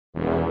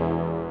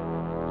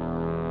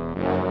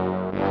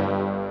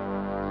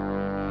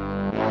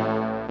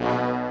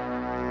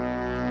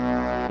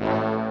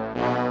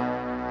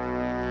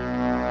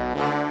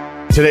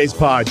Today's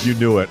pod, you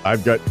knew it.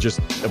 I've got just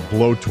a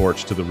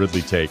blowtorch to the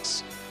Ridley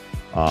takes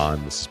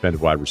on the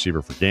suspended wide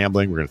receiver for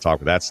gambling. We're going to talk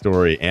with that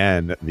story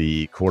and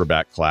the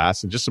quarterback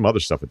class and just some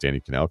other stuff with Danny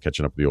Kanell,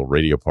 catching up with the old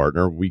radio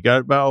partner. We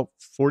got about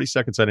 40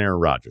 seconds on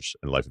Aaron Rodgers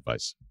and life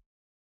advice.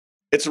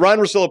 It's the Ryan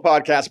Russillo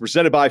podcast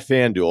presented by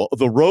FanDuel.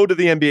 The road to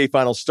the NBA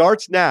Finals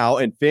starts now,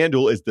 and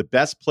FanDuel is the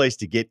best place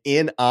to get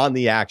in on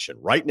the action.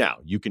 Right now,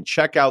 you can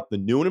check out the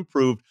new and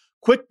improved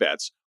Quick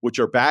Bets, which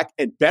are back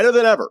and better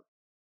than ever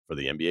for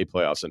the NBA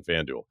playoffs on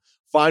FanDuel.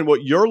 Find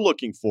what you're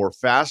looking for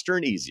faster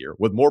and easier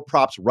with more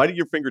props right at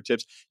your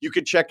fingertips. You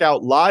can check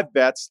out live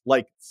bets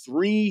like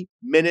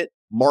 3-minute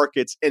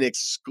markets and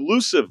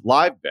exclusive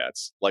live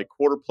bets like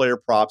quarter player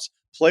props,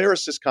 player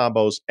assist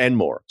combos, and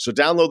more. So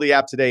download the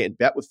app today and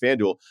bet with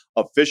FanDuel,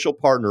 official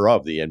partner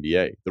of the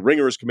NBA. The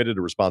Ringer is committed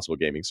to responsible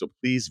gaming, so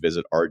please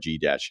visit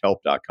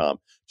rg-help.com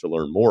to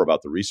learn more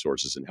about the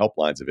resources and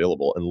helplines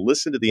available and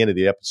listen to the end of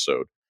the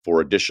episode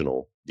for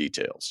additional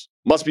details.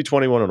 Must be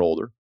 21 and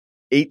older.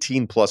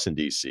 18 plus in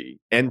DC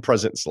and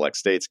present in select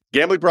states.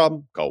 Gambling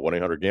problem? Call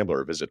 1-800-GAMBLER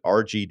or visit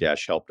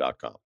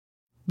rg-help.com.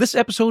 This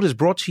episode is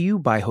brought to you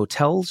by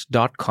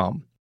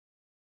Hotels.com.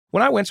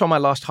 When I went on my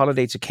last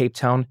holiday to Cape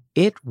Town,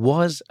 it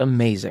was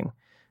amazing.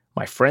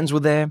 My friends were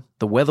there,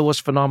 the weather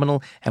was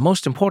phenomenal, and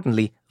most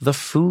importantly, the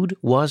food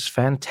was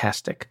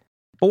fantastic.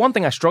 But one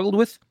thing I struggled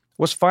with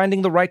was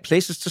finding the right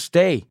places to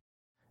stay.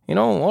 You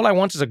know, all I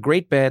want is a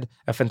great bed,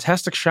 a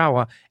fantastic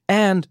shower,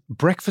 and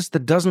breakfast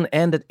that doesn't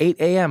end at 8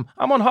 a.m.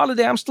 I'm on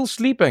holiday, I'm still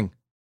sleeping.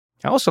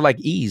 I also like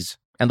ease,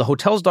 and the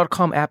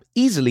Hotels.com app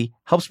easily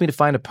helps me to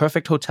find a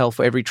perfect hotel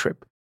for every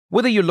trip.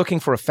 Whether you're looking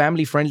for a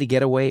family-friendly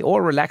getaway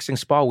or a relaxing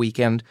spa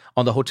weekend,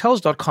 on the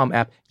Hotels.com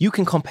app, you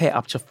can compare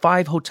up to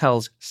 5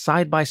 hotels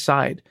side by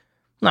side.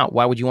 Now,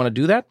 why would you want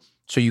to do that?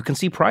 So you can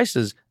see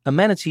prices,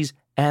 amenities,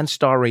 and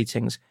star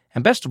ratings.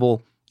 And best of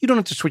all, you don't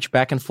have to switch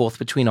back and forth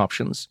between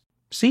options.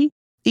 See?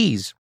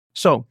 Ease.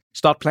 So,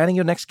 start planning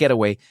your next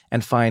getaway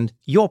and find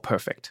your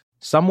perfect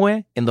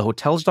somewhere in the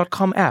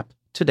Hotels.com app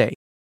today.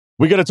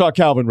 We got to talk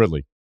Calvin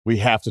Ridley. We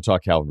have to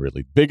talk Calvin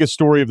Ridley. Biggest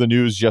story of the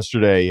news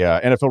yesterday,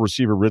 NFL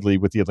receiver Ridley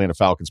with the Atlanta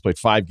Falcons played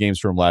 5 games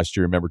for him last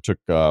year. Remember, took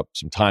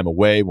some time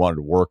away, wanted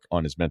to work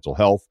on his mental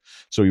health.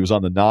 So he was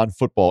on the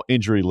non-football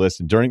injury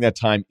list. And during that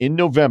time in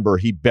November,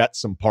 he bet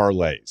some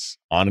parlays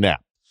on an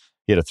app.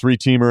 He had a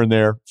 3-teamer in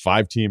there,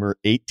 5-teamer,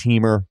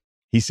 8-teamer.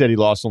 He said he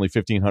lost only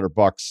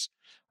 $1,500.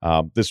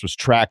 This was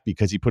tracked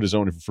because he put his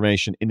own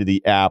information into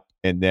the app,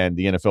 and then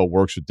the NFL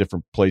works with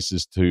different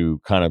places to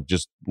kind of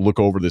just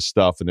look over this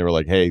stuff. And they were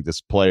like, hey, this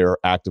player,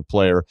 active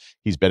player,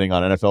 he's betting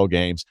on NFL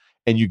games,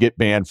 and you get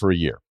banned for a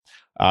year.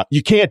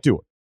 You can't do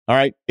it. All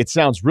right. It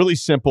sounds really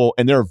simple.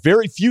 And there are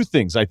very few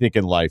things, I think,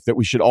 in life that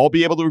we should all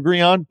be able to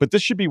agree on, but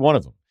this should be one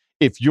of them.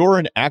 If you're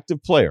an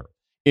active player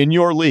in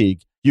your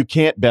league, you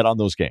can't bet on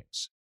those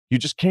games. You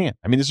just can't.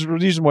 I mean, this is the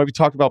reason why we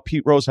talked about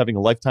Pete Rose having a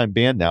lifetime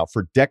ban now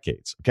for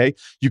decades, okay?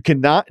 You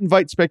cannot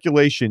invite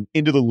speculation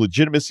into the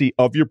legitimacy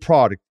of your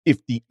product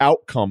if the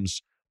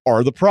outcomes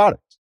are the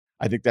product.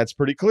 I think that's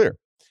pretty clear.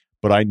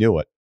 But I knew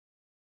it.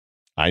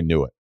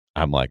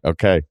 I'm like,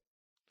 okay,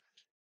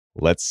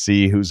 let's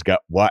see who's got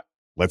what.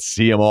 Let's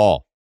see them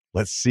all.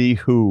 Let's see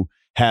who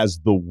has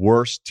the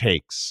worst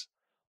takes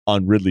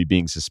on Ridley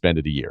being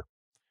suspended a year.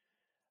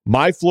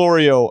 My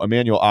Florio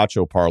Emmanuel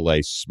Acho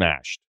parlay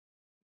smashed.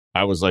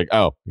 I was like,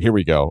 oh, here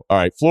we go. All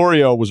right.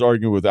 Florio was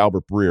arguing with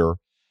Albert Breer.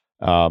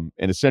 And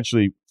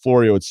essentially,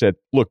 Florio had said,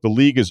 look, the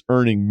league is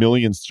earning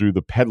millions through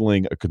the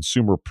peddling a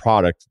consumer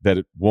product that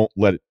it won't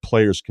let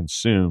players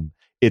consume.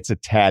 It's a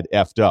tad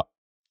effed up.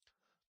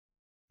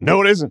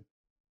 No, it isn't.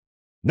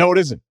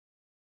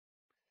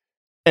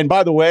 And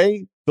by the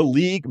way, the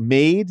league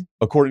made,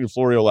 according to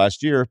Florio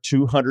last year,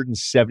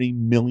 $270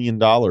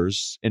 million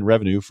in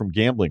revenue from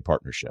gambling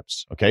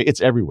partnerships. Okay. It's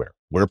everywhere.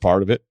 We're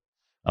part of it.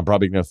 I'm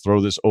probably going to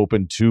throw this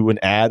open to an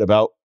ad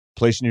about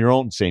placing your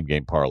own same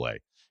game parlay.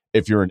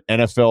 If you're an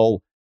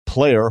NFL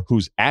player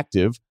who's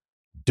active,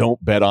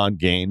 don't bet on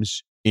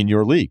games in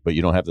your league, but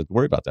you don't have to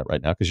worry about that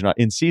right now because you're not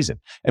in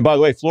season. And by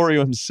the way, Florio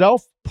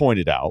himself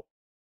pointed out,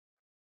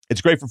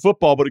 it's great for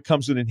football, but it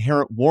comes with an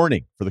inherent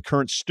warning for the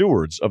current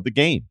stewards of the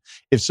game.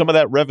 If some of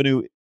that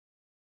revenue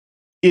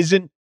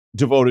isn't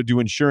devoted to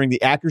ensuring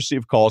the accuracy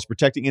of calls,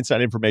 protecting inside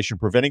information,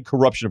 preventing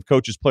corruption of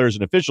coaches, players,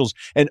 and officials,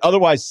 and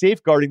otherwise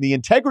safeguarding the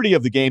integrity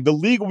of the game, the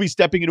league will be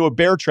stepping into a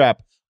bear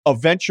trap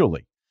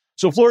eventually.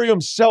 So Florio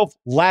himself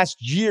last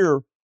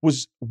year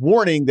was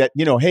warning that,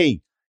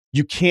 hey,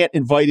 you can't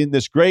invite in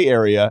this gray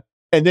area.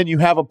 And then you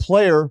have a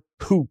player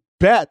who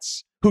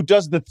bets, who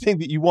does the thing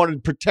that you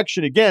wanted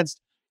protection against.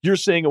 You're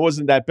saying it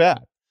wasn't that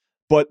bad.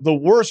 But the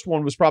worst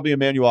one was probably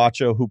Emmanuel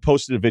Acho, who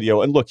posted a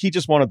video. And look, he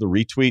just wanted the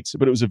retweets,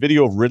 but it was a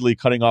video of Ridley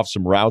cutting off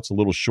some routes a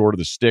little short of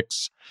the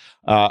sticks.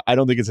 I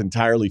don't think it's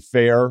entirely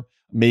fair.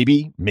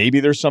 Maybe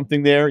there's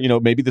something there.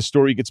 Maybe the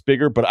story gets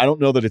bigger, but I don't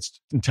know that it's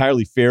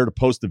entirely fair to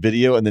post the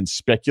video and then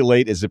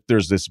speculate as if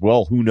there's this,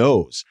 well, who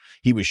knows?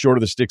 He was short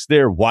of the sticks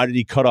there. Why did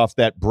he cut off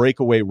that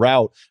breakaway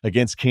route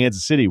against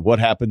Kansas City? What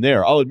happened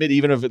there? I'll admit,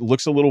 even if it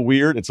looks a little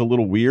weird, it's a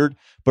little weird,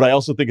 but I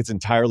also think it's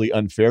entirely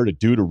unfair to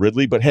do to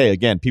Ridley. But hey,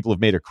 again, people have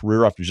made a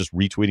career after just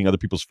retweeting other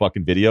people's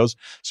fucking videos,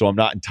 so I'm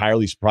not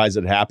entirely surprised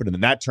that it happened. And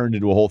then that turned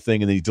into a whole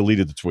thing, and then he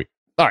deleted the tweet.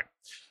 All right.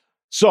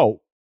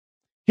 So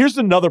here's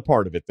another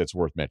part of it that's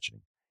worth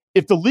mentioning.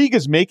 If the league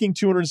is making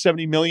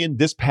 $270 million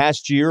this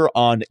past year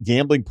on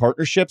gambling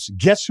partnerships,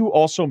 guess who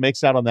also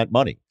makes out on that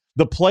money?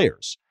 The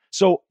players.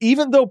 So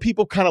even though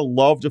people kind of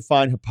love to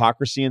find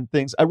hypocrisy in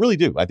things, I really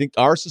do. I think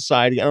our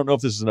society, I don't know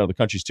if this is in other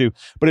countries too,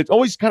 but it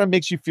always kind of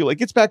makes you feel, it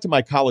gets back to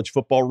my college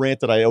football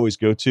rant that I always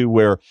go to,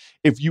 where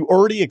if you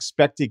already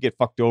expect to get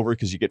fucked over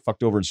because you get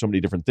fucked over in so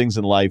many different things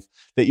in life,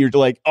 that you're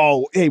like,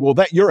 oh, hey, well,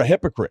 you're a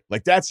hypocrite.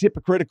 Like, that's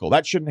hypocritical.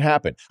 That shouldn't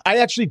happen. I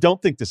actually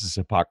don't think this is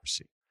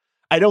hypocrisy.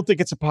 I don't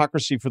think it's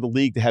hypocrisy for the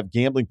league to have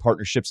gambling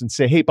partnerships and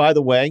say, hey, by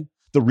the way,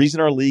 the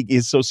reason our league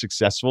is so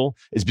successful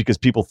is because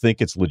people think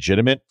it's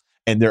legitimate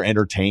and they're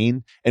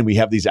entertained, and we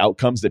have these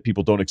outcomes that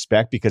people don't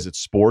expect because it's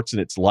sports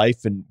and it's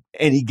life and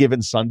any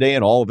given Sunday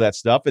and all of that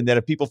stuff. And then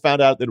if people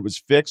found out that it was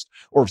fixed,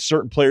 or if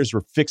certain players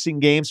were fixing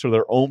games for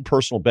their own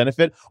personal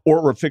benefit,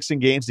 or were fixing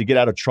games to get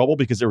out of trouble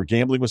because they were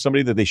gambling with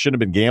somebody that they shouldn't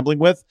have been gambling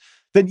with,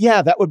 then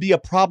yeah, that would be a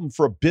problem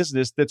for a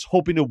business that's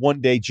hoping to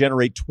one day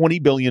generate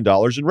 $20 billion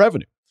in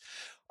revenue.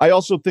 I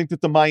also think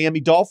that the Miami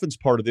Dolphins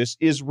part of this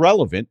is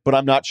relevant, but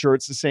I'm not sure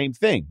it's the same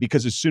thing,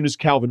 because as soon as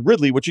Calvin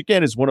Ridley, which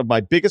again is one of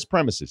my biggest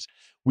premises,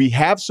 we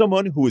have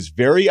someone who is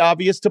very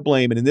obvious to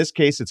blame, and in this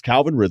case, it's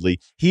Calvin Ridley.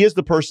 He is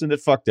the person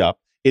that fucked up.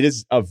 It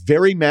is a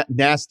very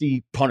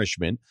nasty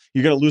punishment.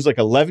 You're going to lose like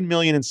 $11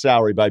 million in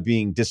salary by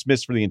being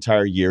dismissed for the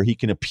entire year. He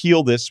can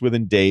appeal this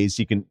within days.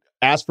 He can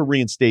ask for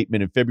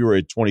reinstatement in February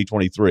of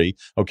 2023.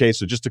 Okay,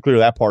 so just to clear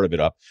that part of it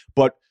up.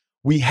 But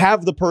we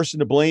have the person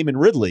to blame in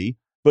Ridley.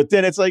 But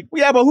then it's like,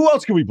 yeah, but who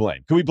else can we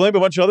blame? Can we blame a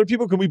bunch of other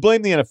people? Can we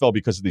blame the NFL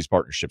because of these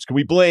partnerships? Can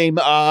we blame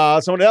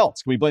someone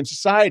else? Can we blame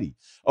society?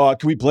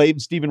 Can we blame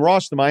Stephen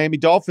Ross, the Miami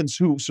Dolphins,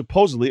 who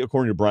supposedly,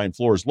 according to Brian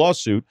Flores'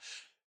 lawsuit,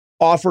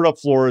 offered up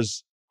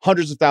Flores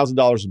hundreds of thousands of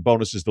dollars in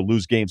bonuses to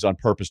lose games on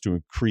purpose to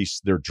increase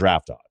their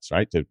draft odds,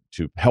 right?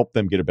 To help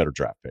them get a better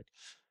draft pick.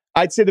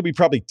 I'd say that we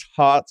probably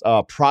taught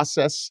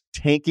process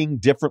tanking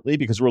differently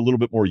because we're a little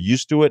bit more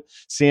used to it.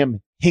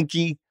 Sam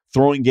Hinkie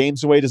throwing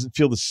games away doesn't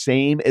feel the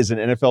same as an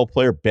NFL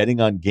player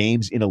betting on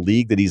games in a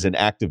league that he's an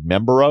active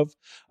member of.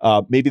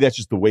 Maybe that's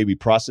just the way we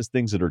process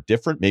things that are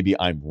different. Maybe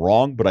I'm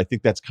wrong, but I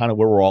think that's kind of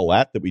where we're all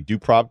at, that we do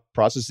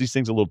process these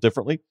things a little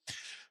differently.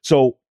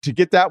 So to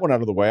get that one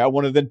out of the way, I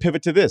want to then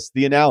pivot to this,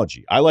 the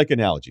analogy. I like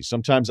analogies.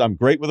 Sometimes I'm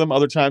great with them.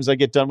 Other times I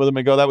get done with them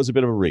and go, that was a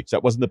bit of a reach.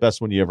 That wasn't the best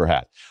one you ever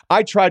had.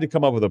 I tried to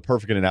come up with a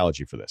perfect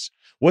analogy for this.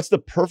 What's the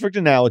perfect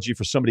analogy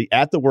for somebody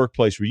at the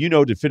workplace where you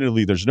know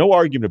definitively there's no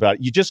argument about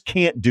it? You just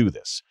can't do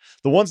this.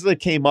 The ones that I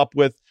came up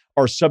with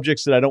are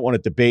subjects that I don't want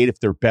to debate if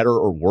they're better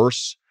or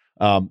worse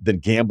than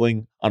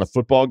gambling on a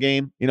football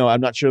game. I'm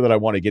not sure that I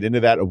want to get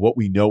into that of what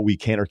we know we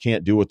can or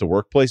can't do at the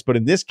workplace. But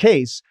in this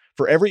case,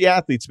 for every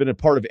athlete that's been a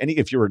part of any,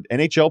 if you're an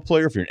NHL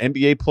player, if you're an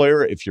NBA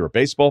player, if you're a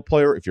baseball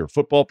player, if you're a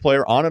football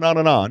player, on and on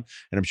and on,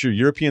 and I'm sure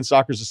European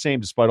soccer is the same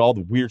despite all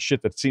the weird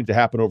shit that seems to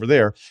happen over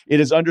there, it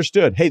is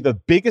understood, hey, the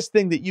biggest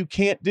thing that you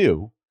can't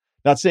do,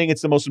 not saying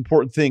it's the most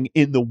important thing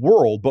in the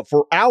world, but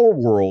for our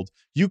world,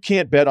 you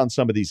can't bet on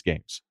some of these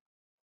games.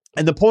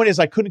 And the point is,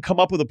 I couldn't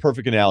come up with a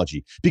perfect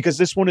analogy because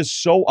this one is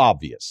so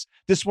obvious.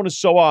 This one is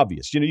so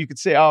obvious. You could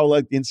say, oh,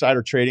 like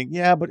insider trading.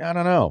 Yeah, but I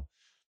don't know.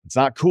 It's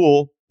not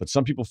cool, but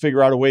some people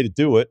figure out a way to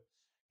do it.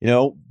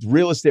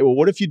 Real estate. Well,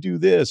 what if you do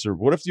this? Or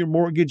what if your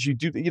mortgage, you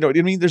do,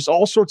 there's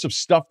all sorts of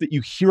stuff that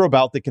you hear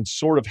about that can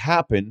sort of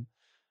happen.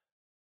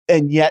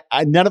 And yet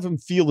none of them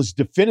feel as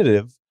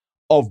definitive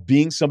of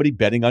being somebody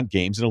betting on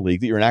games in a league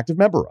that you're an active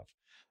member of.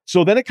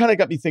 So then it kind of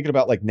got me thinking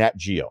about like Nat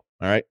Geo.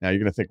 All right. Now you're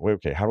going to think, wait,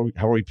 okay, how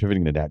are we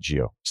pivoting to Nat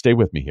Geo? Stay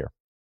with me here.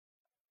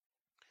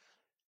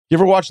 You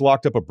ever watch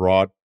Locked Up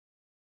Abroad?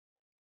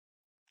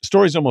 The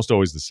story's almost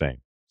always the same.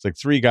 It's like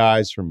three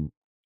guys from,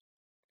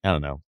 I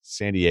don't know,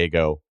 San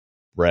Diego,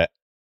 Brett,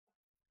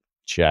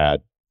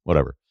 Chad,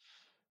 whatever.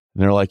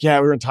 And they're like, yeah,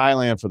 we were in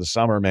Thailand for the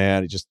summer,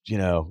 man. It just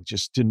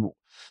didn't,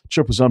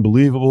 trip was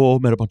unbelievable.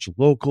 Met a bunch of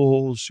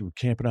locals who were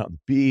camping out on the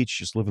beach,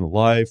 just living the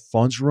life.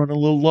 Funds were running a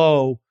little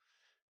low.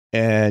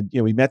 And,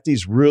 we met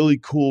these really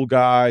cool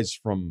guys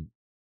from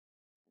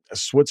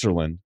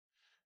Switzerland.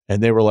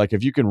 And they were like,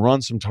 if you can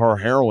run some tar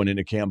heroin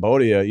into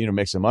Cambodia,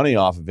 make some money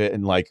off of it.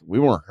 And like, we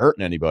weren't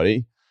hurting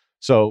anybody.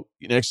 So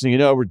next thing you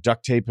know, we're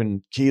duct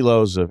taping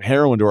kilos of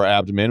heroin to our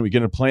abdomen. We get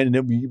in a plane and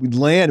then we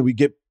land and we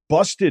get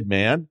busted,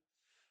 man.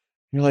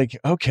 You're like,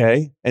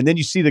 okay. And then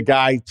you see the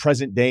guy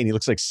present day and he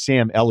looks like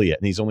Sam Elliott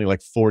and he's only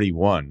like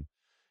 41.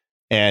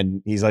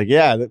 And he's like,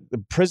 yeah,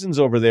 the prisons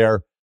over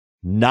there,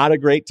 not a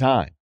great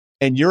time.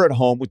 And you're at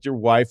home with your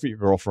wife or your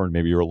girlfriend,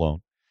 maybe you're alone.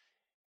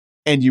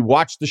 And you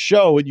watch the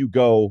show and you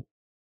go,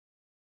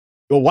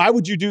 well, why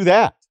would you do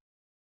that?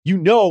 you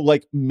know,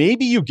 like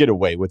maybe you get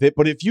away with it,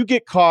 but if you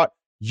get caught,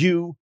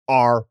 you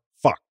are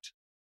fucked.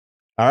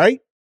 All right?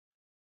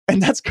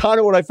 And that's kind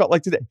of what I felt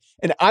like today.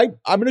 And I'm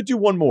going to do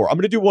one more. I'm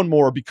going to do one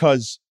more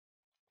because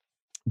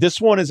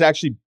this one is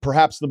actually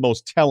perhaps the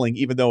most telling,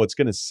 even though it's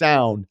going to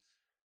sound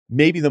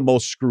maybe the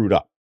most screwed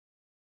up.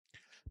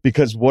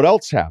 Because what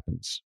else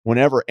happens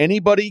whenever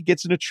anybody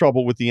gets into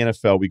trouble with the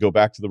NFL? We go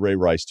back to the Ray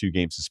Rice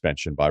 2-game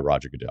suspension by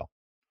Roger Goodell.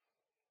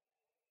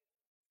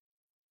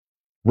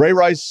 Ray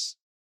Rice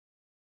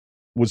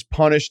was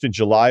punished in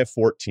July of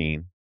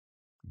 14.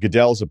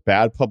 Goodell's a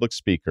bad public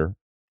speaker.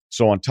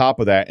 So on top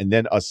of that, and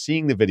then us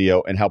seeing the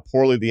video and how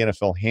poorly the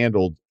NFL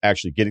handled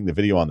actually getting the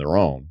video on their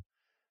own,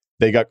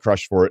 they got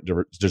crushed for it,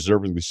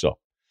 deservedly so.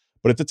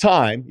 But at the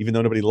time, even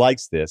though nobody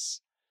likes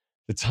this,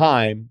 the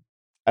time,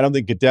 I don't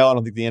think Goodell, I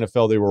don't think the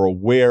NFL, they were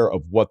aware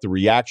of what the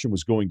reaction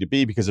was going to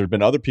be because there have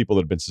been other people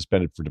that have been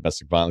suspended for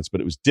domestic violence, but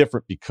it was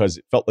different because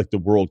it felt like the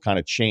world kind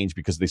of changed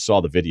because they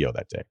saw the video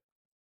that day.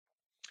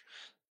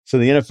 So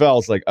the NFL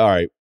is like, all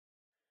right,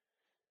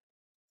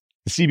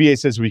 the CBA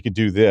says we could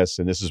do this,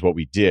 and this is what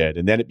we did.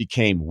 And then it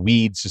became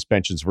weed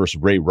suspensions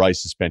versus Ray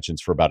Rice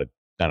suspensions for about,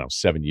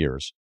 7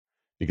 years.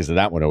 Because of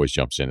that one always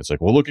jumps in. It's like,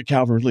 well, look at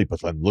Calvin Ridley,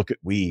 but then look at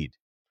weed.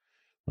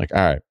 I'm like,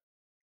 all right.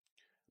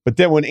 But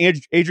then when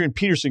Adrian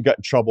Peterson got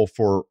in trouble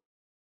for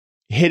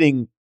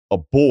hitting a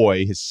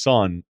boy, his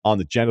son, on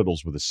the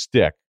genitals with a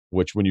stick,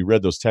 which when you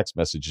read those text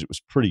messages, it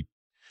was pretty,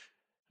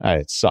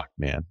 it sucked,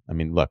 man. I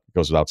mean, look, it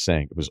goes without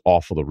saying. It was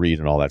awful to read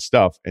and all that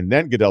stuff. And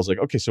then Goodell's like,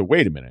 okay, so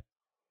wait a minute.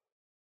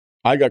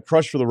 I got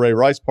crushed for the Ray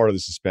Rice part of the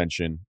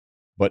suspension,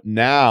 but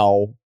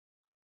now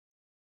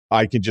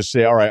I can just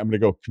say, all right, I'm going to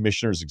go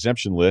commissioner's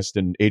exemption list,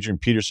 and Adrian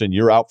Peterson,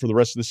 you're out for the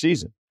rest of the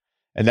season.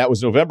 And that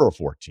was November of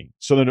 14.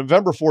 So the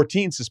November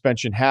 14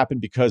 suspension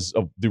happened because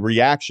of the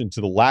reaction to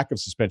the lack of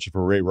suspension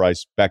for Ray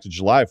Rice back to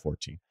July of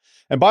 14.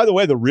 And by the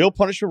way, the real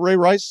punishment for Ray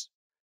Rice,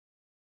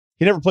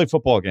 he never played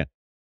football again.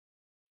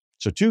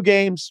 So 2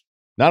 games,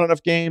 not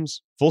enough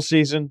games, full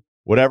season,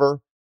 whatever.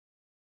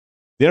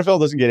 The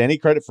NFL doesn't get any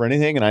credit for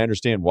anything, and I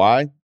understand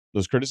why,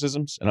 those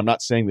criticisms. And I'm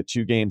not saying that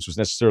 2 games was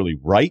necessarily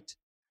right.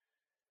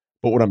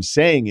 But what I'm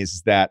saying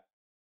is that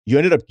you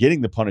ended up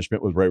getting the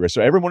punishment with Ray Rice.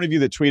 So every one of you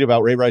that tweet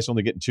about Ray Rice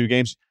only getting 2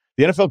 games,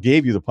 the NFL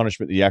gave you the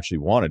punishment that you actually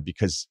wanted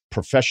because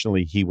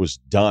professionally he was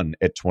done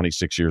at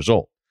 26 years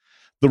old.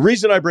 The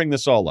reason I bring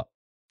this all up,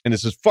 and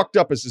it's as fucked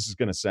up as this is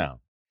going to sound,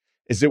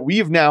 is that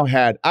we've now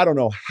had, I don't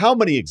know how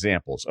many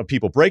examples of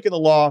people breaking the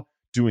law,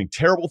 doing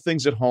terrible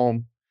things at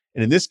home,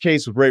 and in this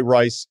case with Ray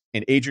Rice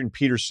and Adrian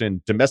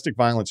Peterson, domestic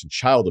violence and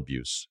child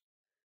abuse.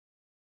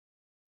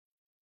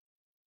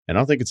 And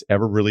I don't think it's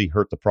ever really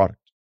hurt the product.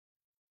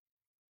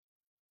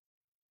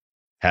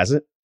 Has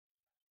it?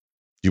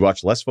 Do you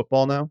watch less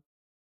football now?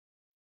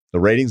 The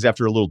ratings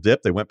after a little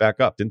dip, they went back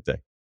up, didn't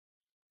they?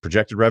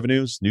 Projected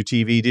revenues, new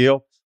TV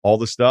deal, all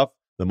the stuff,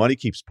 the money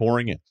keeps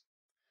pouring in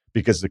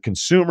because the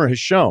consumer has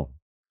shown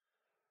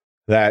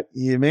that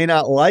you may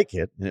not like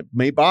it and it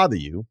may bother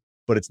you,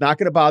 but it's not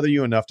going to bother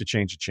you enough to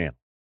change the channel.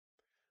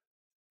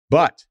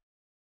 But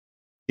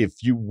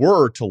if you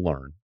were to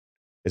learn,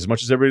 as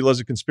much as everybody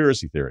loves a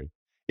conspiracy theory,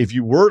 if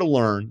you were to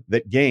learn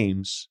that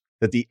games,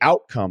 that the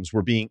outcomes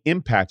were being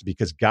impacted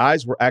because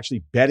guys were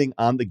actually betting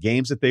on the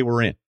games that they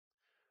were in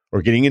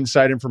or getting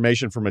inside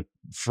information from a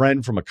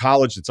friend from a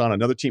college that's on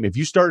another team, if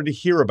you started to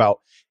hear about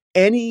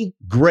any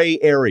gray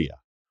area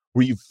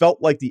where you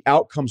felt like the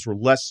outcomes were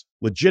less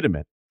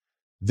legitimate,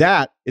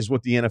 that is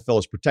what the NFL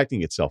is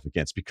protecting itself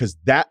against, because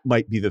that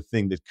might be the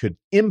thing that could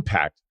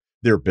impact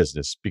their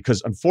business,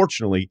 because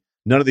unfortunately,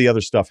 none of the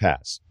other stuff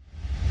has.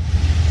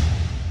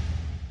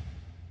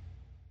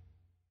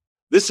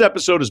 This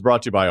episode is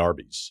brought to you by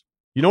Arby's.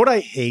 You know what I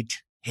hate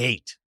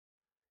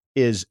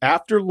is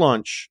after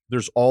lunch,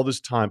 there's all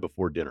this time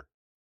before dinner.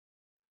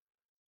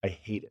 I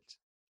hate it.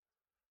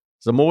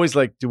 So I'm always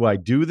like, do I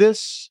do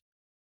this?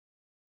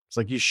 It's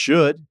like, you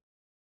should.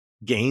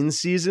 Gain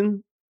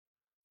season,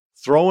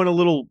 throw in a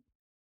little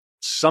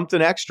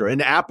something extra, an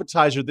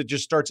appetizer that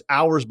just starts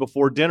hours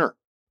before dinner.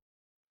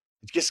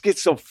 It just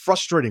gets so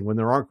frustrating when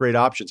there aren't great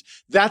options.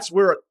 That's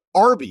where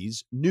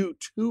Arby's new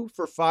 2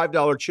 for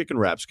 $5 chicken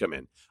wraps come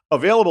in.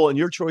 Available in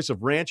your choice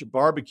of ranch,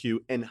 barbecue,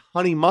 and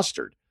honey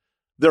mustard.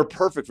 They're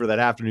perfect for that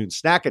afternoon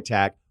snack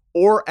attack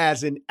or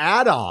as an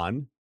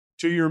add-on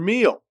to your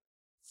meal.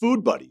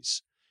 Food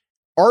Buddies.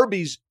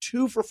 Arby's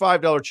 2 for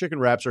 $5 chicken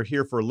wraps are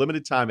here for a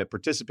limited time at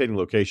participating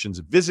locations.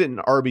 Visit an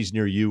Arby's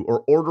near you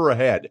or order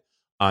ahead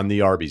on the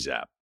Arby's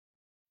app.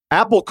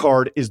 Apple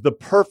Card is the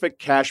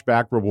perfect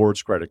cashback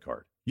rewards credit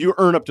card. You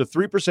earn up to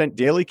 3%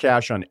 daily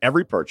cash on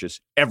every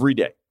purchase every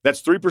day.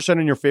 That's 3%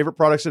 on your favorite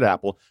products at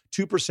Apple,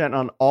 2%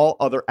 on all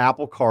other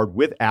Apple Card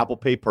with Apple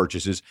Pay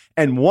purchases,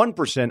 and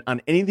 1%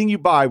 on anything you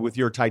buy with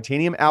your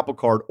titanium Apple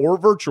Card or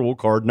virtual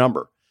card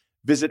number.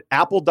 Visit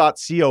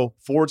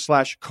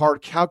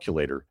apple.co/card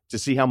calculator to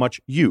see how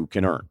much you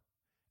can earn.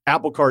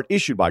 Apple Card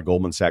issued by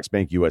Goldman Sachs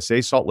Bank USA,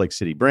 Salt Lake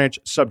City branch,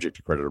 subject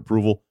to credit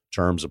approval.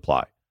 Terms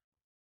apply.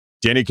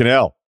 Danny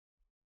Kanell,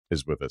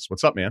 is with us.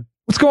 What's up, man?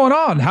 What's going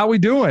on? How we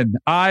doing?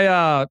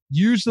 I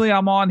usually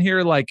I'm on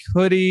here like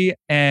hoodie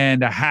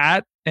and a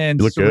hat, and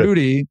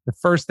Cerruti, the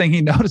first thing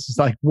he notices is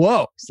like,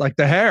 whoa, it's like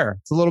the hair.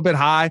 It's a little bit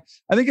high.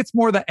 I think it's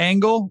more the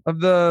angle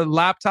of the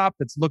laptop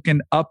that's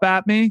looking up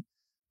at me.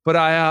 But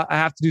I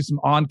have to do some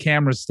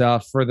on-camera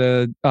stuff for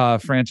the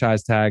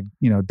franchise tag,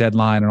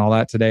 deadline and all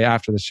that today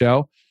after the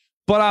show.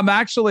 But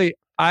I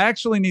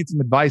actually need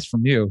some advice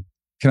from you.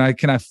 Can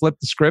I flip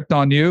the script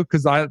on you?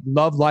 Because I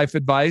love life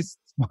advice.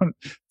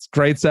 It's a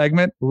great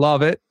segment.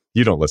 Love it.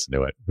 You don't listen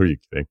to it. Who are you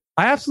kidding?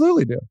 I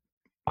absolutely do.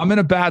 I'm in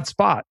a bad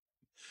spot.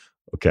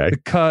 Okay.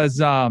 Because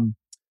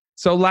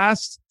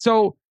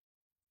so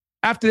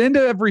after the end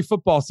of every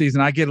football season,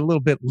 I get a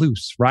little bit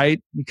loose,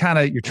 right?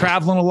 You're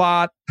traveling a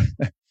lot.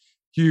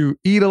 You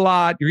eat a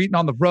lot. You're eating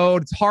on the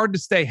road. It's hard to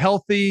stay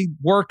healthy.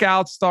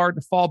 Workouts start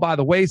to fall by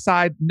the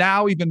wayside.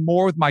 Now, even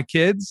more with my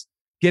kids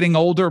getting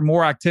older,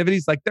 more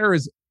activities. Like there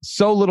is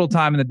so little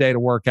time in the day to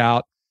work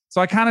out.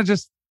 So I kind of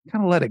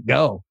let it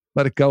go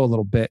a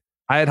little bit.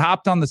 I had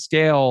hopped on the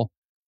scale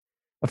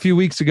a few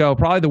weeks ago,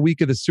 probably the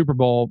week of the Super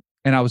Bowl,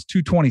 and I was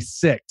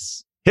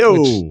 226.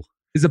 Which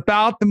is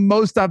about the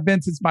most I've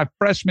been since my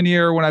freshman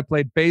year when I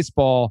played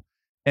baseball.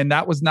 And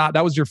that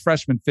was your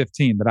freshman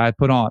 15 that I had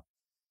put on.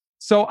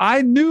 So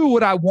I knew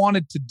what I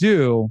wanted to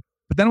do,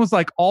 but then it was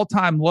like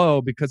all-time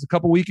low because a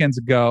couple weekends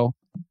ago,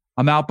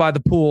 I'm out by the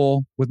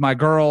pool with my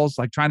girls,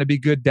 like trying to be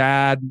good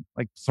dad,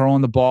 like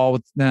throwing the ball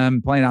with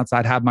them, playing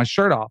outside, have my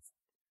shirt off.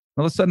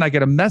 All of a sudden I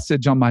get a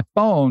message on my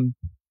phone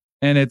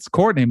and it's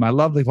Courtney, my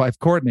lovely wife,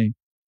 Courtney.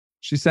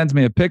 She sends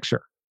me a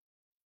picture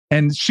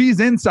and she's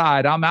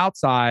inside, I'm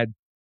outside,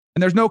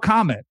 and there's no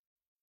comment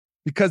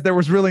because there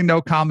was really no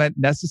comment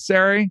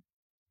necessary.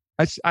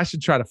 I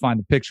should try to find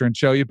the picture and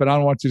show you, but I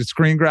don't want you to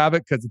screen grab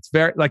it because it's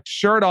very like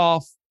shirt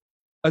off,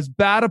 as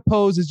bad a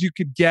pose as you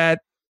could get,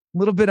 a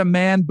little bit of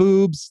man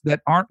boobs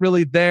that aren't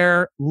really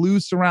there,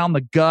 loose around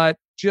the gut,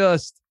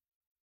 just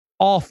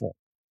awful.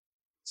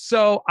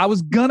 So I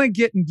was going to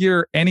get in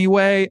gear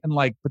anyway.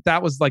 But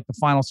that was like the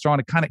final straw. And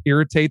it kind of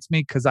irritates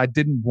me because I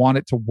didn't want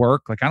it to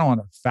work. Like I don't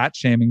want it fat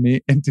shaming me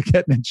into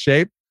getting in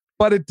shape,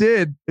 but it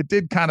did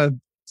kind of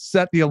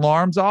set the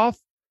alarms off.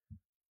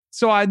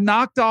 So I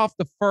knocked off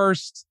the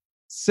first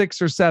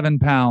 6 or 7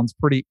 pounds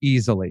pretty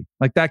easily.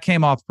 Like that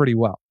came off pretty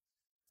well.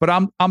 But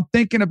I'm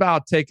thinking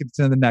about taking it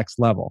to the next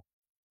level.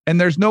 And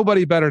there's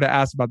nobody better to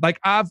ask about. Like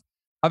I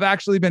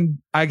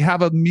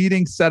have a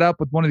meeting set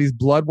up with one of these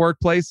blood work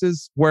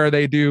places where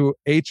they do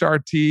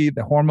HRT,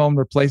 the hormone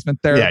replacement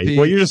therapy. Yeah,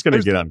 well, you're just going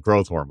to get on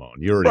growth hormone.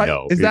 You already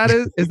know. Is that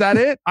it? Is that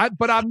it?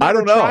 But I've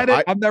never tried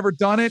it. I've never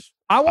done it.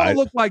 I want to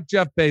look like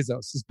Jeff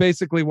Bezos is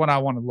basically what I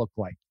want to look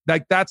like.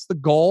 Like that's the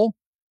goal.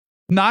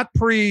 Not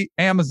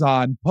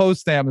pre-Amazon,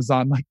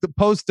 post-Amazon, like the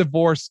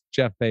post-divorce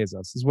Jeff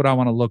Bezos is what I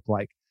want to look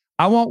like.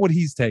 I want what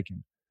he's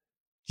taking.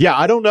 Yeah,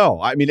 I don't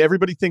know. I mean,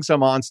 everybody thinks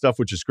I'm on stuff,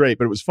 which is great.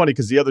 But it was funny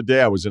because the other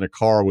day I was in a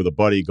car with a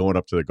buddy going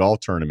up to the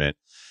golf tournament,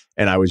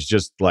 and I was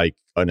just like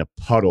in a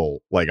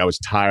puddle. Like I was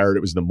tired.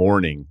 It was in the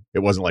morning. It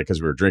wasn't like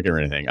because we were drinking or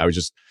anything. I was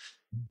just,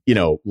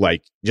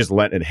 like just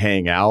letting it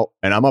hang out.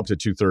 And I'm up to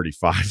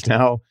 235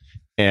 now.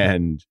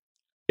 And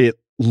it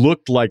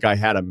looked like I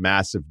had a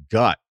massive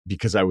gut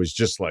because I was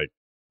just like,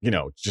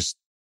 just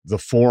the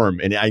form.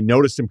 And I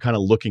noticed him kind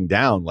of looking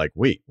down like,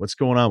 wait, what's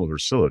going on with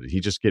Russillo? Did he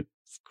just get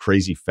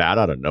crazy fat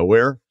out of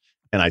nowhere?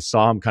 And I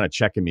saw him kind of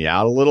checking me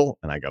out a little.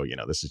 And I go,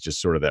 this is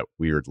just sort of that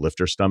weird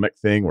lifter stomach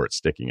thing where it's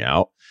sticking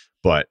out.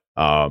 But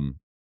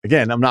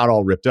again, I'm not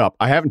all ripped up.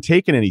 I haven't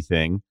taken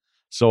anything.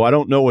 So I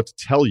don't know what to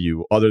tell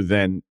you other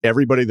than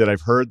everybody that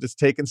I've heard that's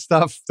taken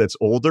stuff that's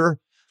older.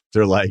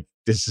 They're like,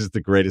 this is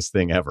the greatest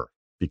thing ever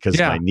because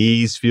my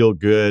knees feel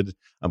good.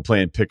 I'm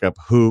playing pickup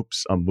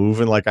hoops. I'm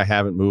moving like I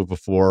haven't moved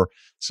before.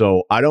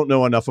 So I don't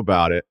know enough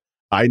about it.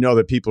 I know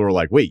that people are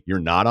like, wait, you're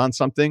not on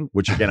something,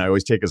 which again, I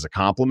always take as a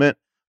compliment,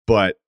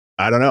 but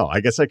I don't know.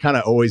 I guess I kind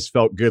of always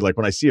felt good. Like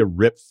when I see a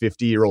ripped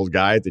 50-year-old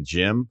guy at the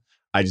gym,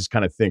 I just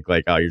kind of think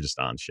like, oh, you're just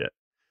on shit.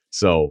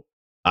 So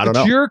I don't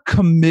know. You're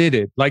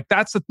committed. Like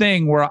that's the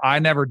thing where I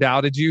never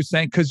doubted you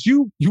saying, because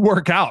you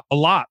work out a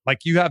lot. Like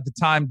you have the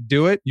time to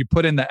do it. You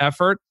put in the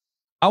effort.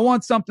 I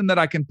want something that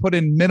I can put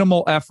in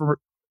minimal effort,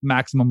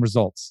 maximum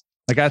results.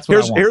 Like that's what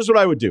I want. Here's what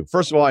I would do.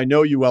 First of all, I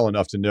know you well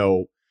enough to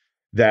know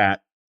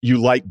that you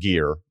like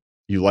gear,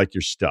 you like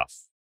your stuff.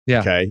 Yeah.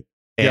 Okay.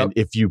 And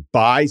if you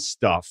buy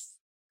stuff,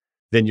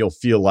 then you'll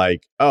feel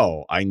like,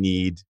 oh, I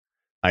need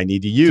to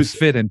use to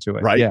fit into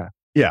it. Right. Yeah.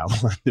 Yeah.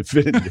 To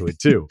fit into it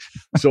too.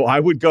 So I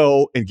would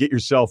go and get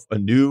yourself a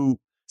new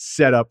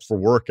setup for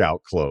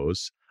workout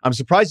clothes. I'm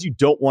surprised you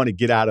don't want to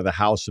get out of the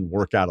house and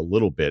work out a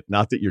little bit.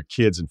 Not that your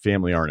kids and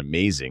family aren't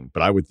amazing,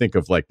 but I would think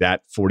of like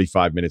that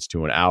 45 minutes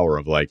to an hour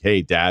of like,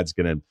 hey, dad's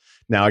going to.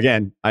 Now,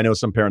 again, I know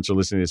some parents are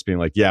listening to this being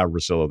like, yeah,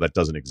 Russillo, that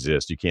doesn't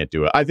exist. You can't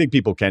do it. I think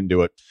people can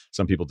do it.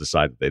 Some people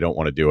decide that they don't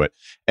want to do it.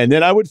 And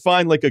then I would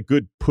find like a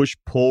good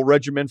push-pull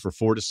regimen for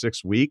 4 to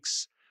 6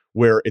 weeks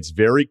where it's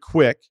very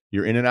quick.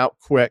 You're in and out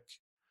quick.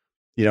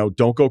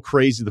 Don't go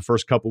crazy the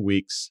first couple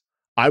weeks.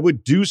 I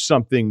would do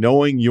something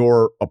knowing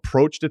your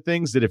approach to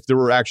things, that if there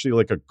were actually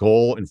like a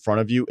goal in front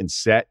of you and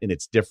set and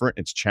it's different,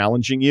 it's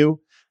challenging you,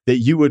 that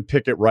you would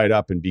pick it right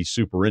up and be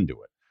super into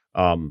it.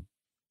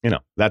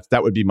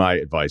 That would be my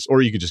advice.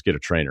 Or you could just get a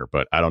trainer,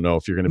 but I don't know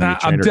if you're going to be a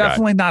trainer. I'm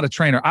definitely not a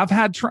trainer. I've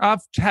had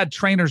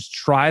trainers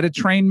try to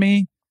train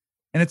me,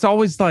 and it's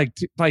always like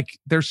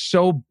they're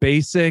so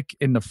basic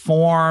in the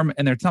form,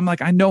 and I'm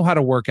like, I know how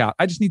to work out.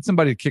 I just need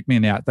somebody to kick me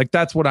in the ass. Like,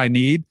 that's what I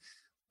need.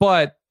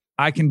 But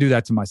I can do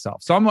that to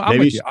myself. So I'm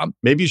with you.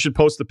 Maybe you should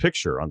post the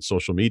picture on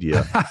social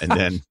media, and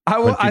then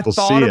I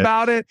thought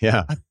about it.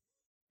 Yeah,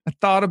 I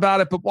thought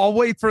about it, but I'll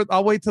wait till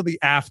the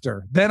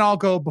after. Then I'll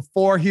go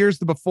before. Here's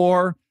the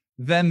before,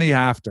 then the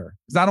after,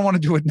 because I don't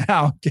want to do it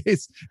now in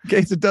case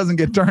it doesn't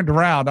get turned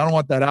around. I don't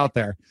want that out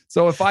there.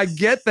 So if I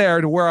get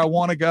there to where I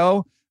want to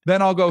go,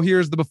 then I'll go,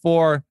 here's the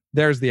before,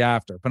 there's the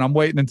after. But I'm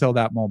waiting until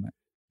that moment.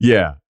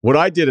 Yeah. What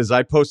I did is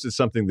I posted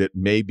something that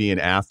may be an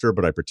after,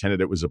 but I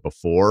pretended it was a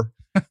before,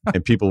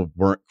 and people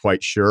weren't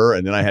quite sure.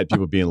 And then I had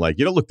people being like,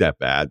 "You don't look that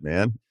bad,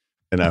 man."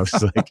 And I was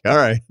like, "All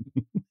right."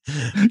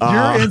 Your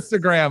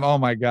Instagram, oh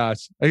my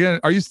gosh! Again,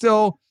 are you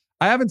still?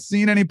 I haven't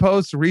seen any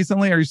posts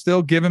recently. Are you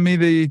still giving me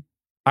the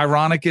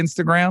ironic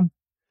Instagram?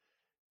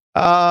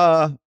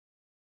 I'll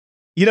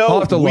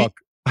have to look.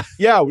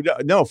 Yeah,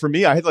 no, for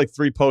me, I had like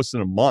 3 posts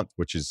in a month,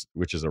 which is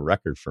a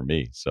record for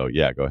me. So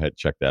yeah, go ahead,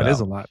 check that out. It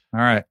is a lot.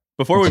 All right.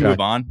 Before we move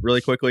on,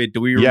 really quickly,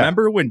 do we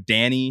remember when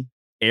Danny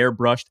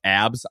airbrushed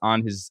abs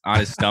on his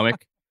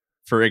stomach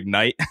for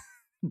Ignite?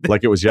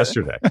 Like it was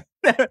yesterday.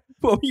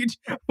 What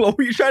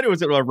were you trying to?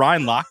 Was it a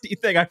Ryan Lochte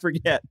thing? I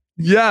forget.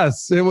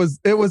 Yes, it was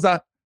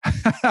a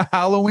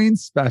Halloween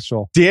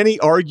special. Danny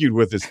argued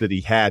with us that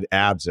he had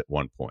abs at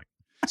one point.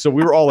 So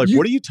we were all like,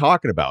 "What are you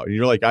talking about?" And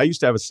you're like, "I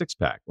used to have a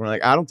 6-pack." We're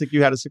like, "I don't think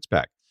you had a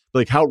 6-pack."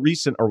 Like, how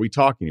recent are we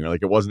talking? You're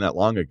like, "It wasn't that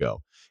long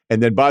ago."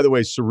 And then, by the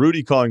way,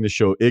 Cerruti calling the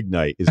show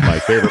Ignite is my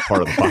favorite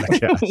part of the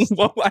podcast.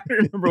 Well, I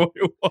don't remember what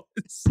it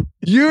was.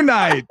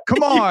 Unite.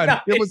 Come on.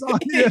 Unite. It was on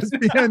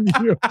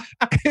ESPN.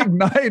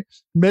 Ignite.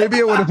 Maybe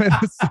it would have been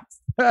a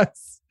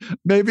success.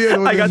 Maybe it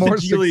would have been more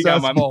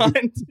successful. On my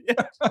mind.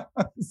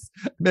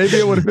 Maybe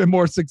it would have been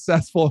more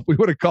successful if we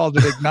would have called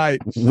it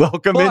Ignite.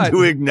 Welcome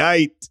into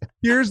Ignite.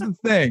 Here's the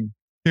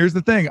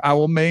thing. I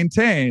will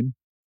maintain.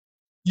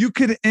 You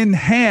could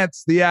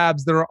enhance the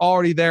abs that are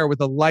already there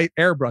with a light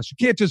airbrush. You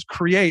can't just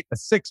create a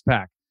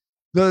 6-pack.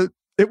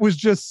 It was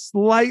just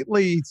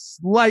slightly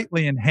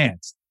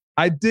enhanced.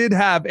 I did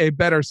have a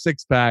better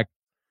 6-pack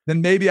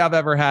than maybe I've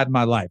ever had in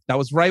my life. That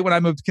was right when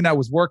I moved to Kanell. I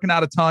was working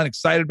out a ton,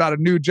 excited about a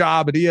new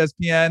job at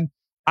ESPN.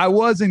 I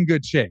was in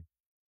good shape.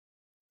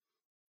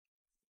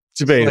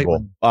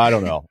 Debatable. I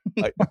don't know.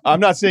 I'm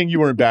not saying you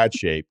were in bad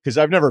shape, because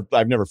I've never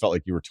felt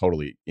like you were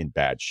totally in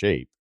bad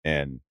shape.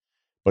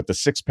 But the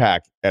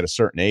 6-pack at a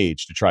certain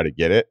age to try to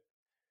get it,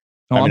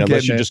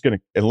 unless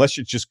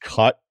you just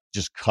cut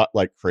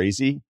like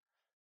crazy,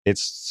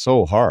 it's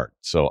so hard.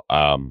 So,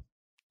 all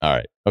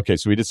right. Okay.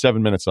 So we did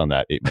 7 minutes on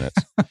that, 8 minutes.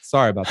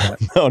 Sorry about that.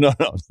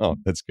 No.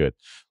 That's good.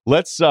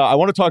 I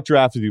want to talk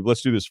draft with you.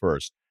 Let's do this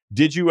first.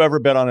 Did you ever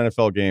bet on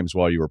NFL games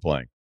while you were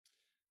playing?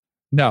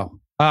 No.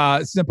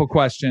 Simple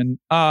question.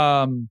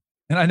 And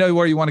I know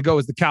where you want to go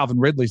is the Calvin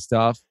Ridley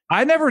stuff.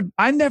 I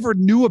never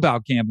knew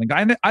about gambling.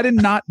 I did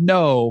not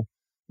know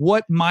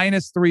what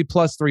 -3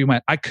 +3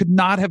 went. I could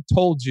not have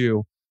told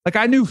you. Like,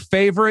 I knew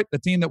favorite, the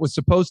team that was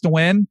supposed to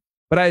win,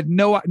 but I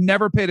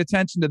never paid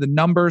attention to the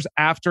numbers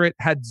after it,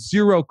 had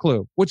zero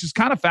clue, which is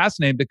kind of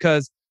fascinating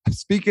because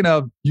speaking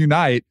of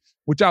Unite,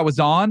 which I was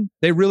on,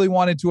 they really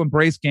wanted to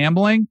embrace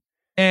gambling.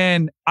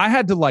 And I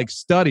had to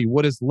study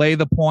what is lay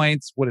the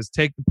points, what is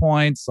take the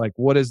points,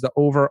 what is the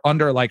over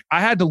under. I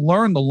had to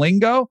learn the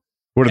lingo.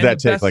 What did that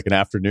take? Like an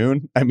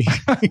afternoon? I mean,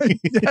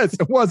 yes,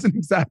 it wasn't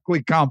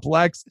exactly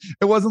complex.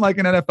 It wasn't like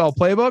an NFL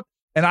playbook.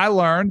 And I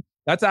learned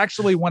that's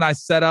actually when I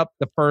set up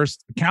the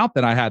first account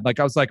that I had.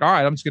 I was like, all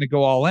right, I'm just going to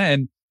go all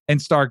in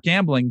and start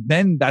gambling.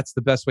 Then that's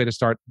the best way to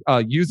start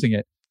using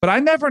it. But I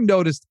never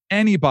noticed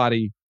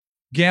anybody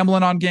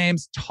gambling on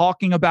games,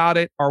 talking about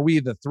it. Are we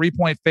the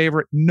 3-point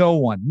favorite? No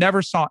one.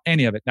 Never saw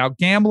any of it. Now,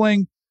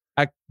 gambling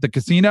at the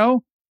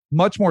casino,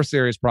 much more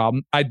serious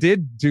problem. I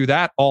did do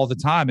that all the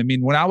time. I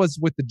mean, when I was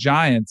with the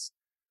Giants,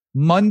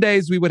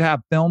 Mondays we would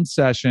have film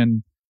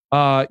session.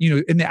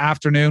 In the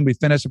afternoon, we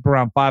finish up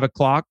around 5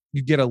 o'clock.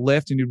 You'd get a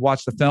lift and you'd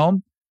watch the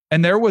film.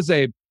 And there was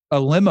a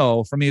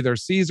limo from either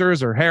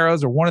Caesars or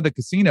Harrah's or one of the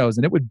casinos,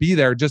 and it would be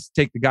there just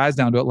to take the guys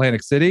down to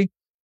Atlantic City.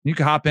 You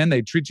could hop in,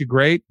 they'd treat you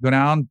great, go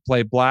down,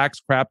 play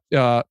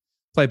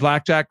play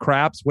blackjack,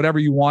 craps, whatever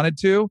you wanted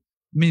to.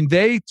 I mean,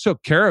 they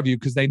took care of you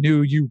because they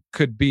knew you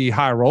could be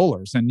high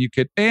rollers and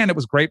it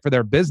was great for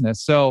their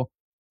business. So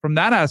from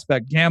that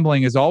aspect,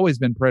 gambling has always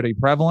been pretty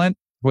prevalent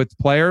with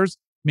players.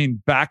 I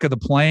mean, back of the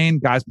plane,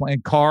 guys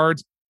playing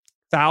cards,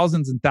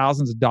 thousands and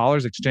thousands of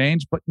dollars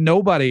exchanged, but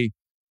nobody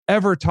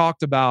ever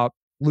talked about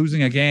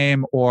losing a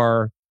game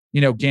or,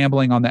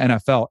 gambling on the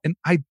NFL. And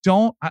I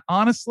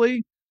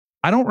honestly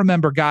don't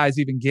remember guys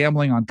even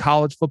gambling on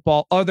college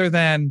football other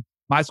than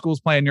my school's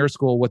playing your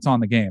school, what's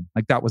on the game.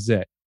 That was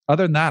it.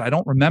 other than that, I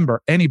don't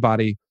remember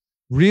anybody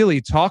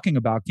really talking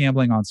about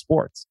gambling on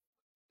sports.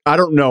 I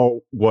don't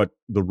know what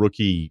the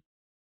rookie,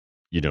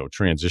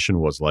 transition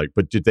was like,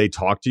 but did they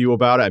talk to you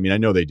about it? I mean, I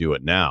know they do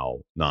it now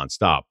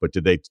nonstop, but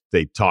did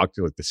they talk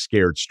to like the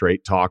scared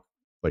straight talk,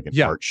 like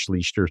an Art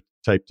Schlichter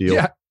type deal?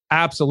 Yeah,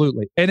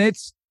 absolutely. And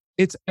it's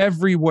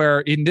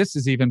everywhere. And this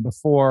is even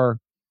before,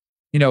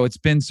 it's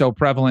been so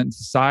prevalent in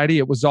society.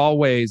 It was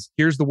always,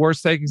 here's the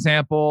worst take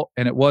example.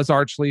 And it was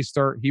Art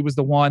Schlichter. He was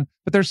the one,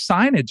 but there's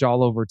signage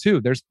all over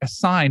too. There's a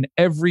sign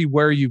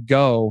everywhere you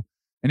go.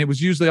 And it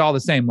was usually all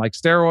the same, like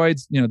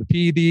steroids, the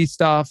PED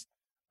stuff,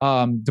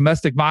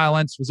 domestic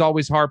violence was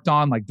always harped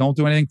on, like don't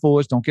do anything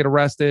foolish, don't get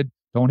arrested,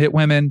 don't hit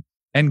women,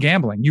 and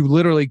gambling. You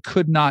literally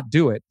could not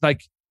do it.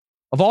 Like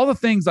of all the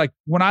things, like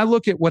when I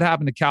look at what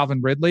happened to Calvin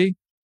Ridley,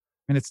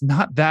 and it's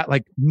not that,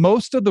 like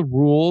most of the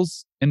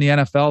rules in the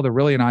NFL, they're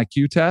really an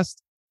IQ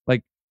test.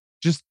 Like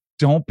just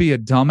don't be a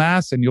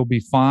dumbass and you'll be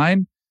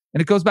fine.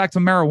 And it goes back to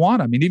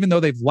marijuana. I mean, even though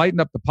they've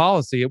lightened up the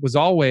policy, it was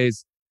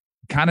always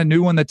kind of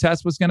knew when the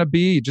test was going to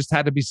be. You just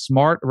had to be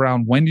smart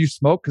around when you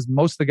smoke, because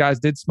most of the guys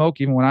did smoke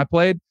even when I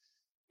played.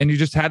 And you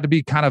just had to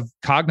be kind of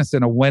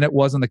cognizant of when it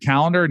was on the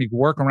calendar and you could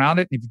work around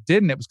it. And if you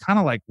didn't, it was kind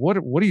of like, what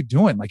are you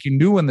doing? Like you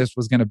knew when this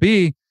was going to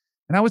be.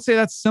 And I would say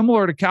that's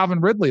similar to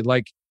Calvin Ridley.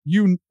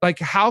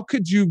 How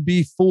could you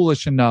be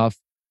foolish enough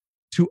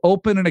to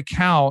open an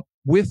account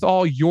with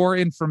all your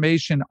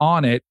information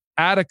on it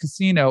at a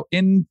casino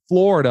in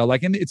Florida?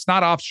 It's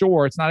not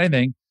offshore, it's not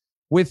anything,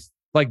 with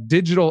like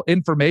digital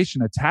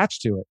information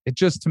attached to it. It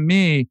just, to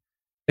me,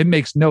 it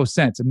makes no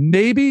sense. And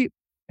maybe,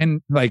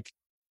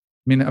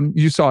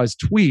 you saw his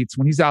tweets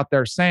when he's out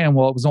there saying,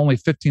 well, it was only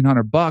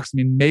 $1,500. I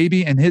mean,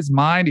 maybe in his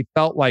mind, he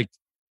felt like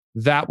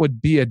that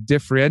would be a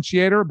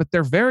differentiator, but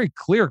they're very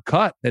clear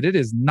cut that it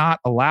is not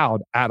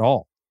allowed at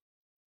all.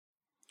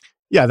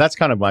 Yeah, that's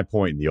kind of my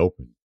point in the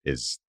open,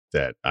 is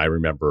that I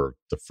remember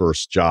the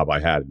first job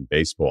I had in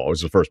baseball. It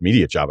was the first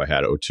media job I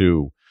had,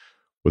 2002,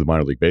 with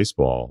minor league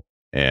baseball.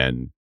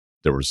 And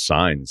there were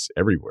signs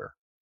everywhere.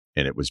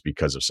 And it was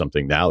because of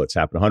something now that's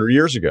happened 100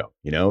 years ago.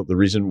 The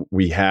reason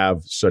we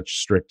have such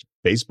strict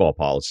baseball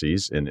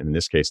policies, and in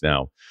this case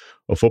now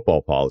a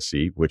football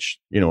policy, which,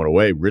 in a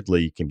way,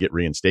 Ridley can get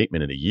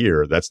reinstatement in a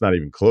year. That's not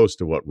even close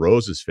to what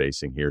Rose is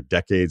facing here,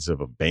 decades of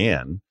a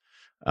ban.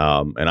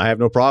 And I have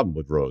no problem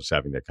with Rose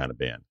having that kind of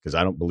ban, because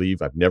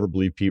I've never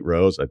believed Pete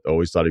Rose. I've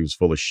always thought he was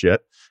full of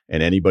shit.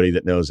 And anybody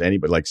that knows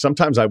anybody, like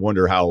sometimes I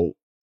wonder how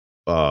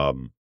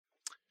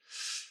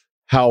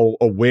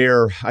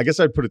aware, I guess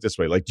I'd put it this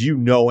way. Like, do you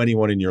know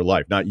anyone in your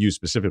life, not you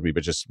specifically,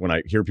 but just when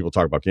I hear people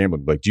talk about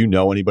gambling, like, do you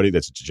know anybody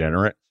that's a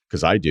degenerate?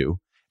 Because I do.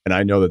 And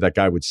I know that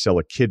guy would sell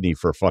a kidney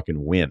for a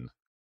fucking win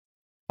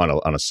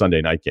on a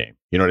Sunday night game.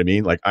 You know what I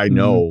mean? Like, I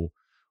know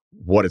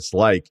what it's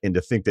like. And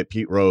to think that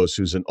Pete Rose,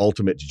 who's an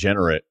ultimate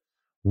degenerate,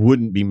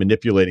 wouldn't be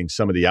manipulating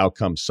some of the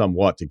outcomes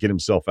somewhat to get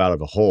himself out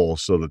of a hole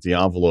so that the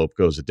envelope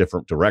goes a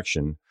different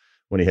direction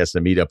when he has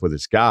to meet up with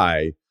this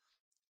guy.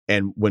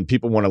 And when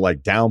people want to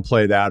like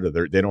downplay that,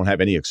 or they don't have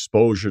any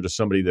exposure to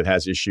somebody that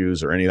has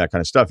issues or any of that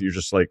kind of stuff, you're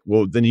just like,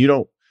 well, then you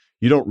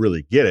don't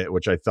really get it,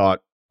 which I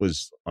thought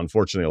was,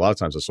 unfortunately, a lot of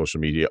times on social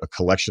media, a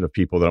collection of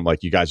people that I'm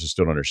like, you guys just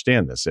don't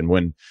understand this. And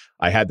when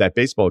I had that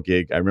baseball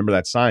gig, I remember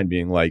that sign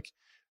being like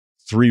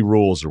 3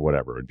 rules or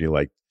whatever. It'd be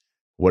like,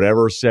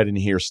 whatever said in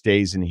here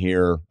stays in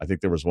here. I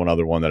think there was one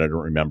other one that I don't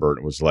remember. And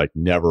it was like,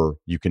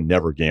 you can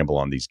never gamble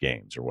on these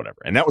games or whatever.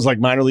 And that was like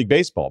minor league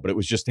baseball, but it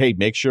was just, hey,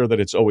 make sure that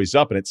it's always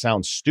up. And it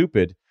sounds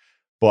stupid,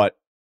 but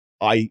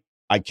I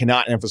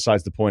cannot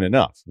emphasize the point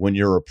enough. When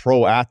you're a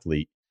pro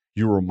athlete,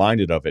 you're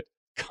reminded of it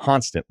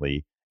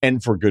constantly,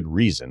 and for good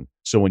reason.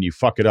 So when you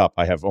fuck it up,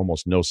 I have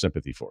almost no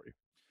sympathy for you.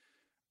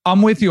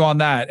 I'm with you on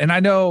that. And I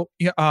know,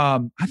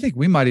 I think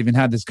we might even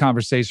had this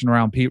conversation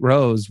around Pete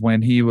Rose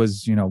when he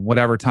was,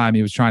 whatever time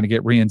he was trying to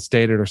get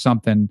reinstated or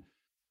something,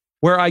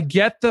 where I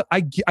get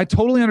I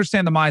totally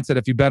understand the mindset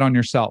if you bet on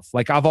yourself.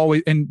 Like I've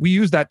always, and we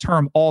use that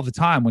term all the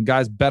time when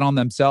guys bet on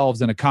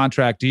themselves in a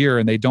contract year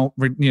and they don't,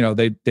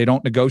 they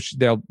don't negotiate,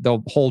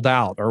 they'll hold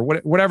out or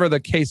whatever the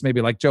case may be.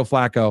 Like Joe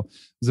Flacco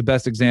is the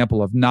best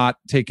example of not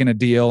taking a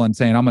deal and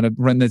saying, I'm going to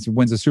run this,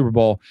 wins the Super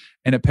Bowl,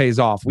 and it pays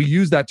off. We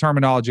use that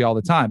terminology all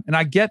the time. And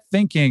I get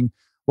thinking,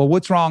 well,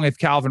 what's wrong if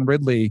Calvin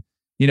Ridley,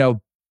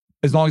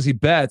 as long as he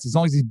bets, as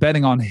long as he's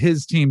betting on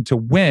his team to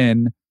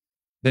win,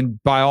 then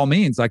by all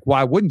means, like,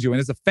 why wouldn't you? And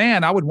as a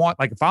fan, I would want,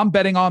 like, if I'm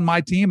betting on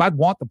my team, I'd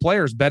want the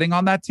players betting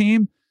on that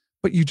team,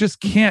 but you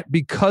just can't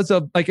because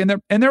of like, and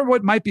there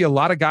what might be a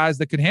lot of guys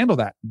that could handle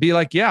that. Be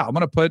like, yeah, I'm going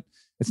to put,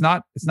 it's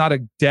not a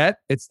debt.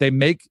 It's they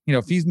make,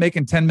 if he's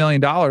making $10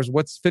 million,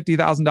 what's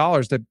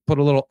 $50,000 to put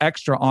a little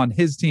extra on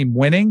his team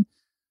winning?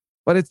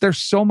 But there's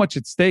so much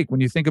at stake when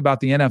you think about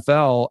the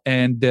NFL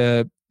and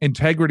the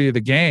integrity of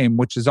the game,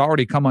 which has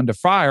already come under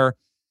fire.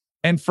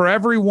 And for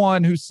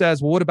everyone who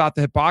says, well, what about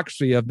the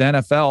hypocrisy of the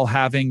NFL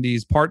having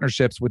these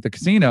partnerships with the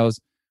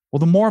casinos? Well,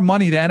 the more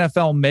money the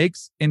NFL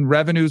makes in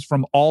revenues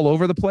from all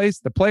over the place,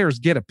 the players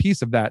get a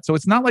piece of that. So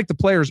it's not like the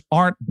players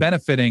aren't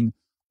benefiting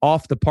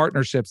off the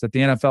partnerships that the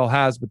NFL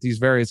has with these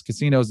various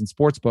casinos and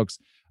sports books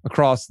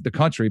across the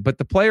country. But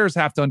the players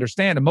have to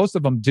understand, and most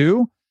of them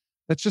do,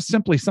 that's just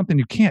simply something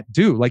you can't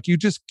do. Like, you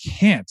just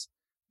can't.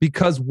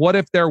 Because what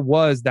if there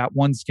was that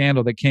one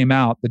scandal that came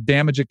out, the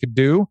damage it could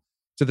do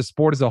to the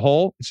sport as a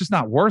whole? It's just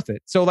not worth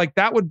it. So like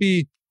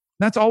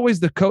that's always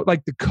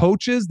the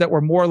coaches that were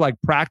more like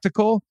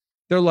practical.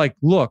 They're like,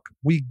 look,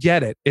 we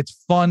get it. It's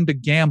fun to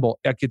gamble.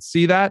 I could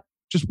see that.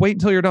 Just wait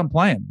until you're done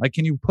playing. Like,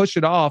 can you push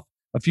it off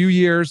a few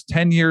years,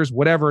 10 years,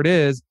 whatever it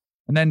is,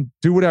 and then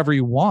do whatever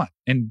you want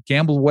and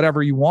gamble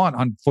whatever you want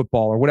on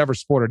football or whatever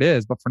sport it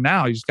is. But for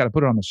now, you just got to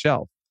put it on the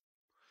shelf.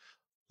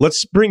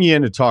 Let's bring you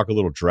in to talk a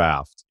little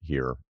draft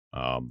here,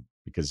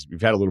 because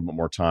we've had a little bit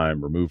more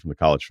time removed from the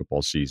college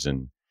football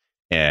season,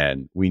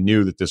 and we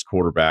knew that this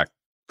quarterback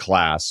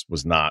class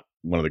was not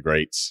one of the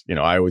greats.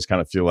 I always kind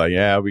of feel like,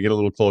 we get a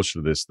little closer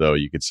to this, though.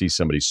 You could see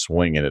somebody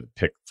swinging at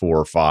pick 4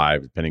 or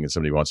 5, depending on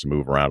somebody who wants to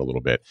move around a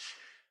little bit.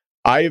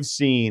 I have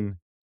seen,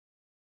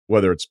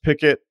 whether it's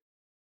Pickett,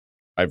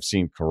 I've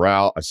seen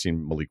Corral, I've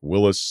seen Malik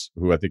Willis,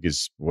 who I think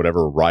is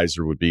whatever a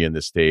riser would be in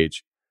this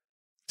stage.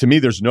 To me,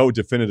 there's no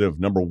definitive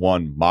number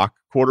one mock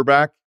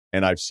quarterback,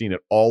 and I've seen it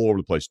all over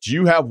the place. Do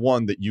you have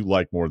one that you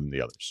like more than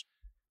the others?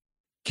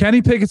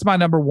 Kenny Pickett's my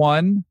number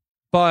one,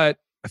 but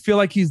I feel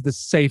like he's the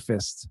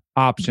safest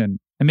option.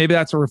 And maybe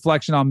that's a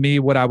reflection on me,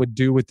 what I would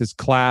do with this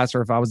class,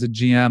 or if I was a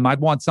GM,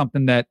 I'd want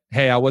something that,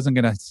 hey, I wasn't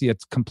going to see a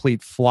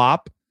complete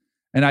flop.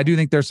 And I do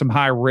think there's some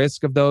high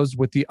risk of those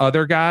with the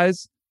other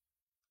guys.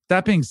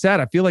 That being said,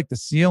 I feel like the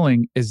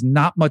ceiling is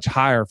not much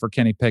higher for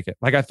Kenny Pickett.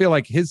 Like, I feel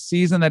like his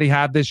season that he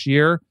had this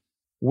year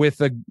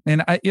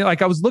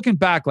I was looking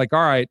back, like,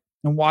 all right,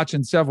 and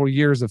watching several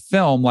years of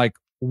film, like,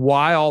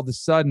 why all of a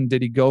sudden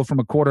did he go from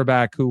a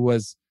quarterback who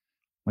was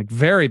like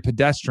very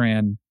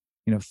pedestrian,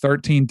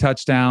 13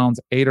 touchdowns,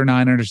 8 or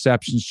 9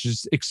 interceptions,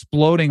 just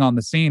exploding on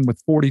the scene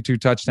with 42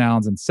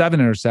 touchdowns and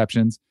 7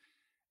 interceptions.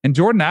 And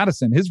Jordan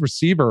Addison, his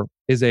receiver,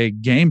 is a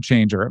game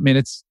changer. I mean,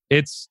 it's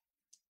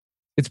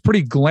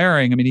pretty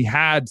glaring. I mean, he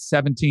had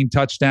 17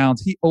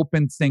 touchdowns. He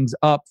opened things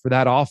up for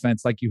that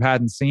offense like you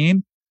hadn't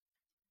seen.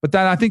 But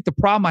then I think the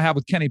problem I have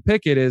with Kenny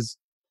Pickett is,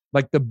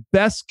 like, the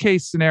best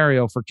case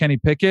scenario for Kenny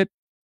Pickett,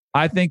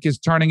 I think, is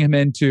turning him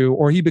into,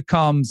 or he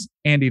becomes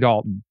Andy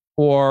Dalton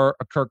or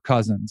a Kirk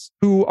Cousins,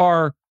 who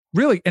are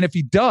really, and if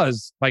he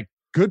does, like,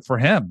 good for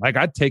him. Like,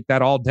 I'd take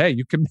that all day.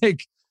 You can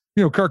make,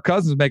 Kirk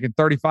Cousins making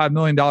 $35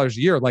 million a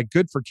year, like,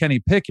 good for Kenny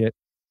Pickett.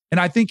 And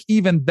I think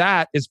even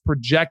that is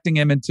projecting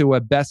him into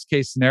a best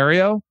case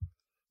scenario.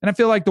 And I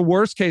feel like the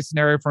worst case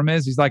scenario for him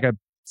is he's like a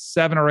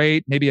 7 or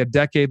 8, maybe a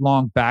decade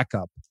long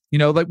backup,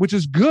 which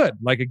is good.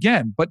 Like,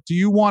 again, but do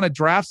you want to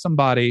draft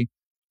somebody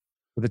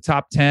with a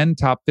top 10,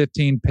 top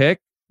 15 pick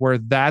where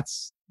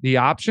that's the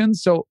option?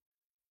 So,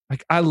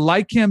 like, I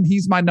like him.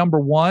 He's my number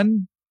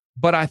one,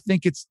 but I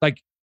think it's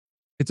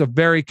a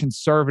very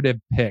conservative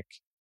pick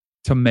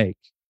to make.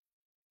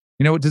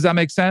 Does that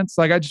make sense?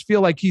 Like, I just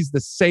feel like he's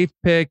the safe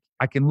pick.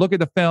 I can look at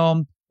the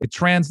film. It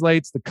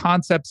translates the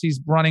concepts he's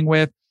running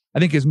with. I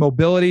think his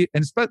mobility,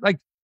 and like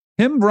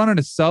him running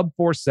a sub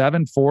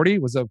 4.7 40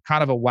 was a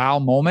kind of a wow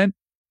moment.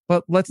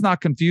 But let's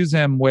not confuse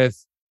him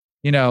with,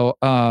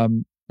 a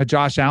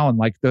Josh Allen,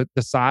 like the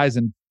size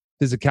and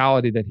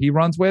physicality that he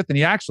runs with.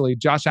 And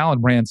Josh Allen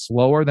ran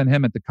slower than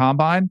him at the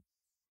combine.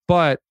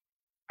 But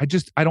I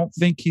don't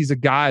think he's a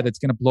guy that's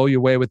going to blow you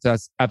away with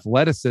his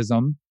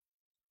athleticism.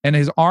 And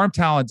his arm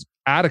talent's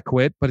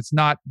adequate, but it's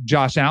not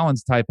Josh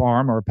Allen's type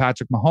arm or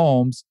Patrick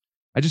Mahomes.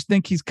 I just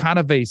think he's kind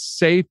of a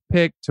safe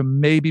pick to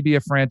maybe be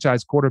a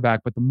franchise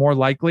quarterback, but the more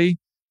likely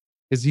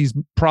is he's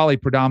probably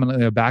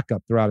predominantly a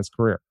backup throughout his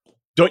career.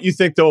 Don't you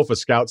think, though, if a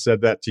scout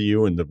said that to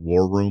you in the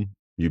war room,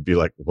 you'd be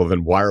like, well,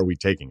 then why are we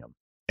taking him?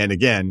 And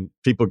again,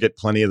 people get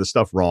plenty of the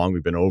stuff wrong.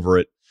 We've been over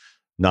it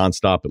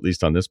nonstop, at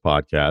least on this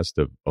podcast,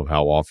 of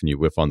how often you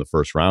whiff on the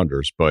first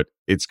rounders. But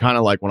it's kind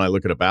of like when I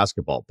look at a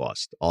basketball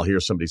bust, I'll hear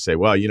somebody say,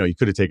 well, you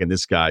could have taken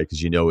this guy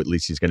because at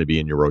least he's going to be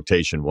in your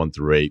rotation 1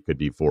 through 8, could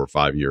be 4 or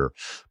 5 year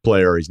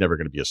player. He's never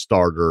going to be a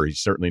starter.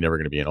 He's certainly never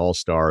going to be an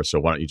all-star. So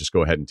why don't you just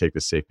go ahead and take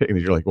this safe pick? And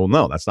you're like, well,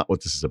 no, that's not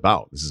what this is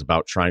about. This is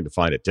about trying to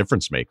find a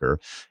difference maker.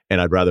 And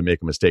I'd rather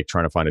make a mistake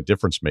trying to find a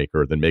difference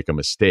maker than make a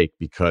mistake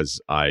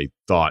because I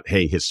thought,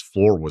 hey, his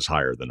floor was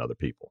higher than other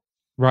people.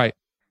 Right.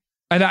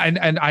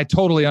 And I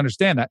totally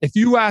understand that. If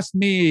you ask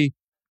me,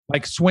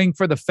 like, swing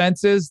for the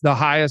fences, the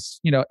highest,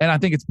 and I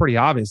think it's pretty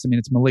obvious. I mean,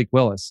 it's Malik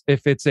Willis.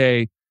 If it's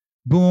a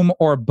boom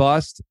or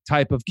bust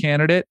type of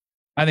candidate,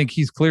 I think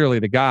he's clearly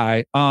the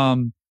guy.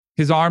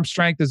 His arm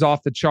strength is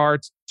off the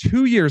charts.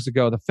 2 years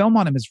ago, the film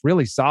on him is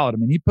really solid. I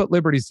mean, he put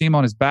Liberty's team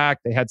on his back.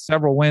 They had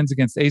several wins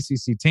against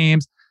ACC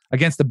teams.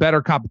 Against the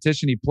better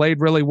competition, he played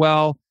really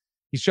well.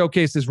 He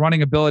showcased his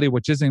running ability,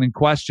 which isn't in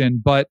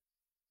question, but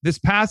this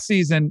past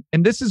season,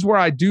 and this is where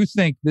I do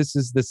think this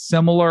is the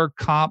similar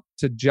comp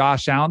to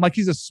Josh Allen. Like,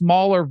 he's a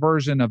smaller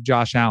version of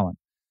Josh Allen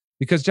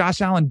because Josh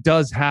Allen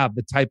does have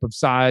the type of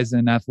size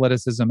and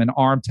athleticism and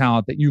arm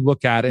talent that you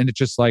look at and it's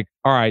just like,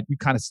 all right, you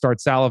kind of start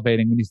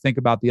salivating when you think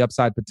about the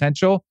upside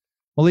potential.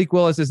 Malik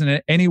Willis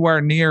isn't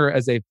anywhere near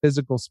as a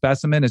physical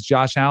specimen as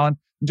Josh Allen.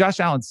 Josh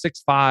Allen's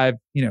 6'5",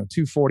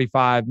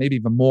 245, maybe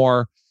even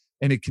more,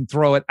 and it can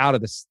throw it out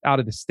of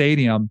the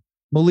stadium.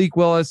 Malik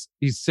Willis,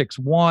 he's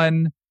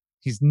 6'1".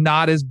 He's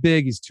not as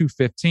big. He's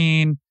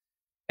 215.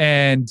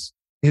 And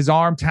his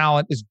arm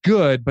talent is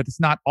good, but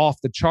it's not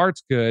off the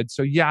charts good.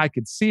 So, yeah, I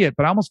could see it.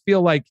 But I almost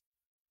feel like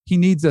he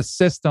needs a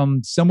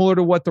system similar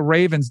to what the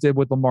Ravens did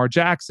with Lamar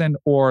Jackson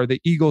or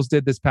the Eagles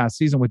did this past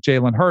season with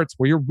Jalen Hurts,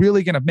 where you're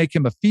really going to make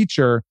him a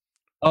feature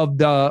of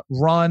the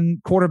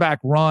quarterback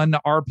run,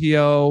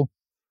 RPO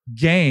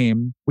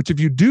game, which if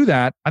you do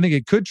that, I think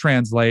it could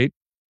translate.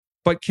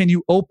 But can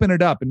you open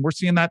it up? And we're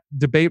seeing that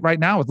debate right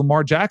now with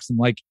Lamar Jackson.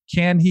 Like,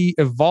 can he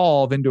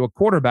evolve into a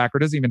quarterback or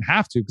doesn't even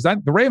have to?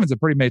 Because the Ravens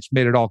have pretty much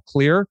made it all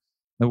clear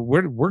that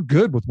we're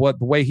good with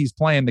the way he's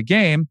playing the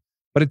game,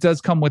 but it does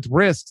come with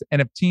risks.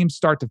 And if teams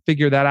start to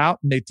figure that out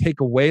and they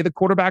take away the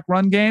quarterback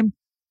run game,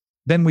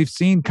 then we've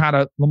seen kind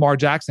of Lamar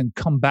Jackson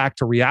come back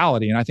to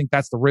reality. And I think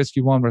that's the risk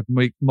you want with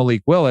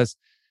Malik Willis.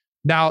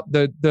 Now,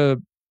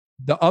 the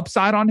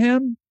upside on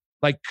him,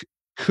 like,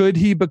 could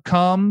he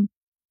become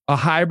a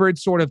hybrid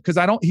sort of, because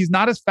he's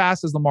not as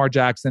fast as Lamar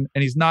Jackson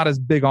and he's not as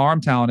big arm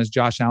talent as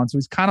Josh Allen. So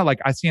he's kind of like,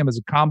 I see him as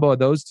a combo of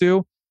those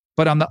two,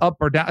 but on the up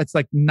or down, it's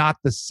like not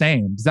the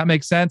same. Does that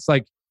make sense?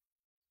 Like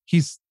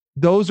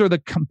those are the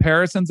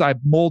comparisons. I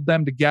mold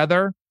them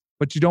together,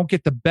 but you don't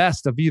get the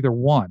best of either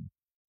one.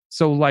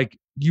 So like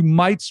you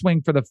might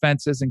swing for the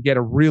fences and get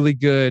a really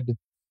good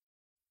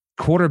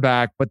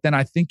quarterback, but then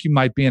I think you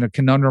might be in a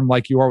conundrum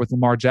like you are with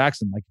Lamar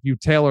Jackson. Like if you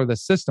tailor the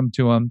system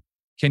to him,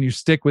 can you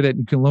stick with it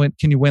and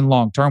can you win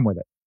long term with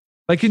it?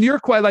 Like in your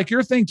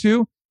thing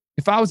too,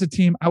 if I was a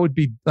team, I would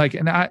be like,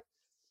 and I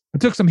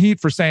took some heat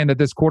for saying that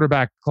this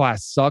quarterback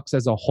class sucks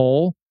as a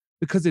whole,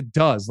 because it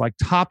does. Like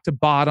top to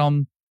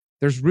bottom,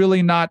 there's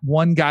really not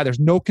one guy. There's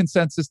no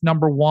consensus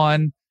number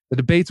one. The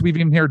debates we've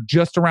even heard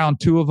just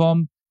around two of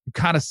them. You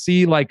kind of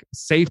see like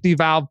safety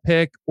valve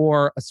pick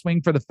or a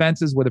swing for the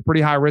fences with a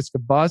pretty high risk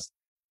of bust.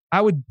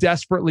 I would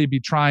desperately be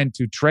trying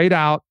to trade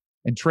out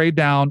and trade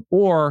down,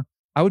 or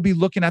I would be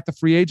looking at the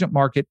free agent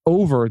market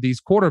over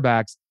these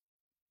quarterbacks.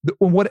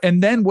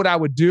 And then what I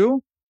would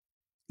do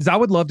is I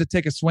would love to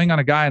take a swing on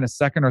a guy in a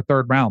second or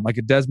third round, like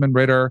a Desmond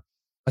Ridder,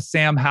 a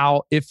Sam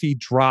Howell, if he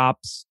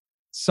drops,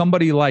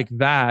 somebody like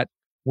that,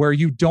 where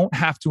you don't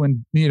have to,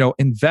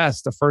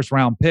 invest a first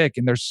round pick.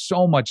 And there's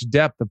so much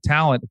depth of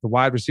talent at the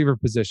wide receiver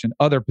position,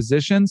 other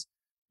positions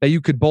that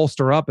you could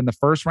bolster up in the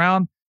first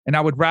round. And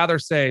I would rather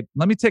say,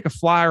 let me take a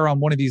flyer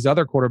on one of these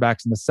other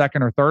quarterbacks in the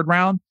second or third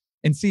round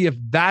and see if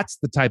that's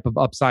the type of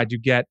upside you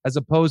get, as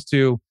opposed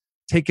to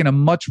taking a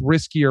much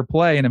riskier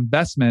play and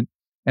investment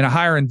and a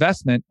higher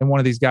investment in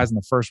one of these guys in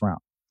the first round.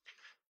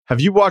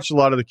 Have you watched a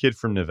lot of the kid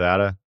from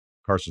Nevada,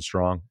 Carson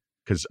Strong?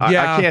 Because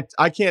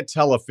I can't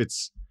tell if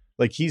it's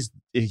like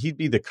he'd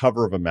be the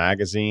cover of a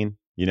magazine.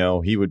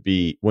 He would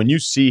be, when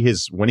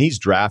he's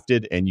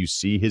drafted and you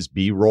see his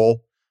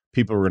B-roll,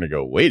 people are going to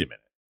go, wait a minute,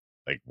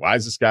 like why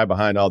is this guy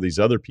behind all these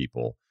other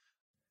people?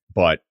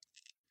 But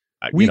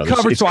I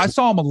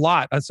saw him a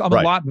lot. A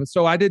lot.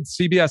 So I did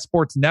CBS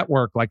Sports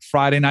Network, like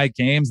Friday night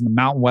games, and the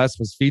Mountain West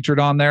was featured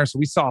on there. So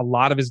we saw a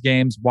lot of his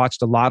games,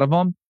 watched a lot of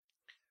them.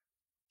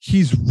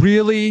 He's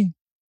really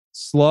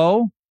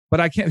slow,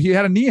 but he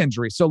had a knee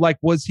injury. So like,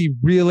 was he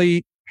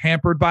really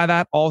hampered by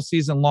that all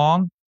season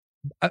long?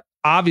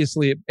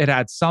 Obviously it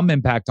had some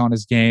impact on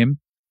his game,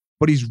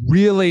 but he's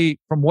really,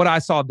 from what I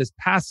saw this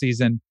past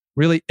season,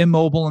 really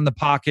immobile in the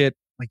pocket.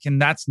 Like,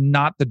 and that's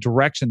not the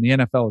direction the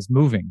NFL is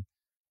moving.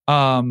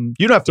 You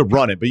don't have to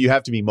run it, but you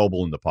have to be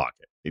mobile in the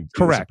pocket.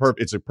 Correct.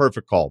 It's a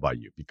perfect call by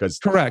you, because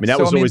correct. I mean, that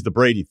was always the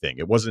Brady thing.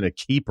 It wasn't a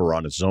keeper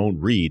on a zone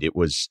read. It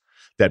was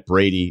that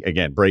Brady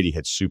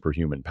had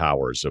superhuman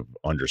powers of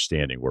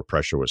understanding where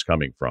pressure was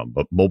coming from,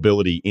 but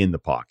mobility in the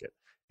pocket.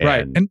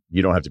 And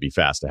you don't have to be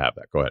fast to have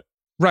that. Go ahead.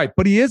 Right.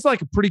 But he is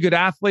like a pretty good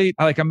athlete.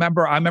 Like I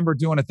remember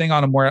doing a thing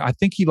on him where I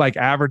think he like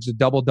averaged a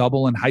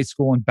double-double in high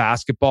school in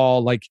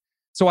basketball. Like,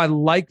 so I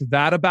like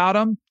that about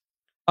him.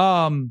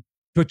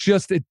 But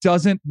just, it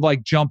doesn't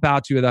like jump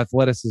out to you with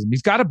athleticism.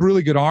 He's got a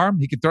really good arm.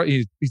 He can throw.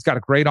 He's got a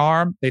great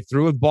arm. They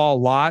threw the ball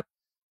a lot.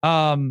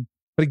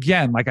 But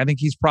again, like I think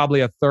he's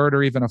probably a third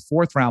or even a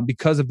fourth round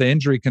because of the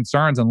injury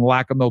concerns and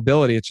lack of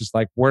mobility. It's just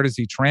like, where does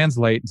he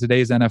translate in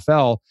today's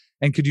NFL?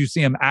 And could you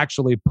see him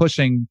actually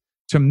pushing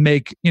to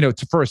make,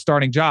 for a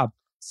starting job?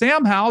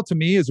 Sam Howell to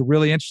me is a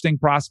really interesting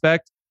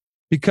prospect,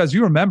 because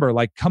you remember,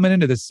 like coming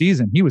into the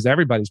season, he was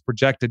everybody's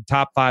projected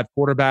top 5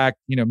 quarterback,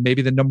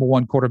 maybe the number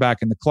 1 quarterback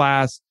in the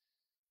class.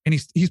 And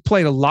he's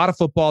played a lot of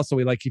football. So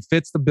he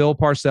fits the Bill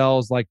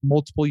Parcells, like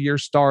multiple year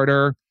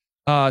starter,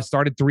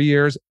 started 3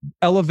 years,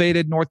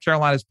 elevated North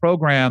Carolina's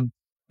program.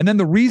 And then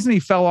the reason he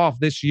fell off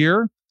this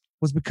year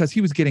was because he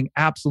was getting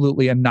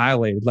absolutely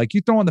annihilated. Like you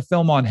throw in the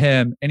film on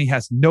him and he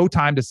has no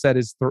time to set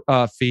his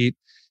feet.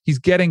 He's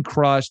getting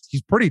crushed.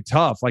 He's pretty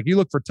tough. Like you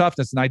look for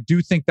toughness. And I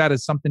do think that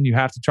is something you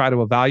have to try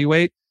to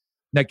evaluate.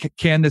 That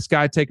can this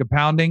guy take a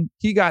pounding?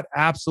 He got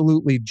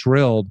absolutely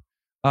drilled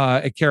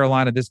at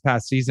Carolina this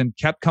past season,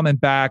 kept coming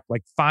back,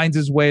 like finds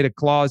his way to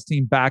claw his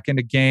team back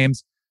into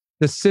games.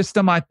 The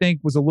system, I think,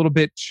 was a little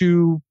bit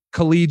too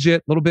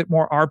collegiate, a little bit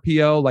more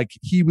RPO. Like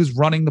he was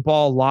running the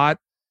ball a lot.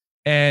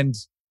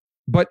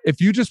 But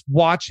if you just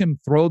watch him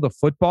throw the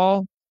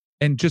football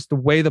and just the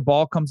way the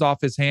ball comes off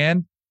his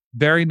hand,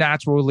 very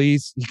natural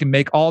release. He can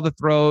make all the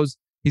throws.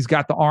 He's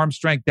got the arm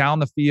strength down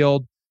the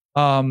field.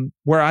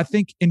 Where I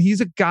think, and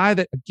he's a guy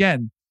that,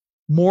 again,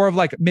 more of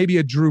like maybe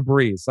a Drew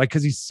Brees, like,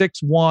 cause he's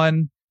 6'1".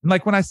 And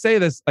like, when I say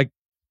this, like,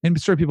 I'm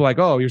sure people are like,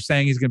 oh, you're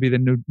saying he's going to be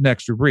the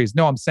next Drew Brees.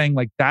 No, I'm saying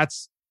like,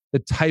 that's the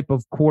type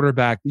of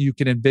quarterback that you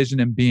can envision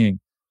him being,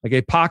 like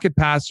a pocket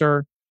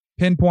passer,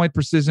 pinpoint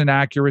precision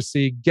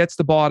accuracy, gets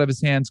the ball out of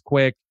his hands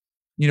quick,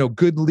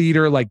 good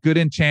leader, like good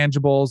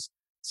intangibles.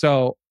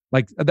 So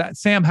like that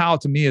Sam Howell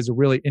to me is a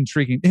really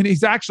intriguing, and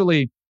he's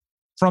actually,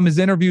 from his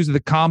interviews at the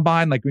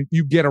combine, like when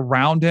you get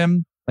around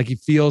him, like he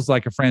feels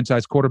like a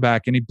franchise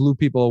quarterback, and he blew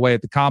people away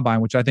at the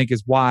combine, which I think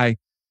is why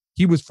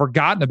he was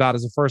forgotten about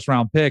as a first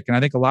round pick. And I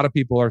think a lot of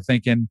people are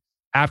thinking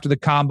after the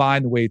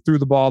combine, the way he threw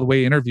the ball, the way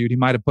he interviewed, he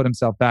might have put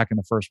himself back in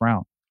the first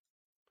round.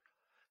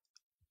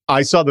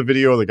 I saw the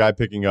video of the guy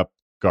picking up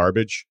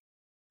garbage,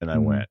 and I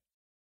went,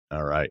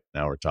 all right,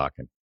 now we're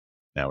talking.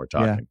 Yeah,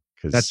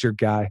 that's your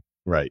guy.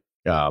 Right.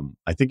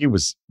 I think it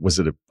was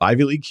it an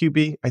Ivy League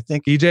QB? I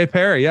think EJ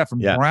Perry, from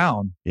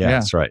Brown. Yeah,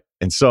 that's right.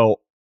 And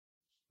so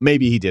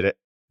maybe he did it,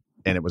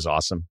 and it was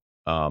awesome.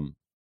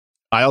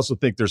 I also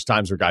think there's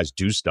times where guys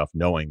do stuff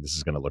knowing this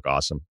is going to look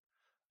awesome.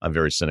 I'm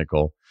very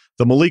cynical.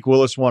 The Malik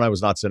Willis one, I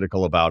was not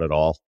cynical about at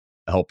all,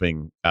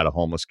 helping out a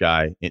homeless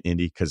guy in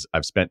Indy, because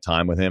I've spent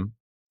time with him,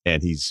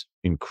 and he's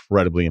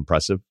incredibly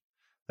impressive.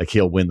 Like,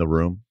 he'll win the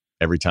room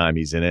every time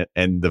he's in it.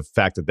 And the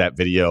fact that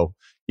video,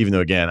 even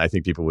though, again, I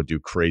think people would do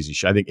crazy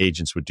shit. I think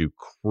agents would do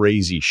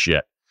crazy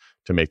shit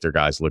to make their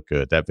guys look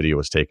good. That video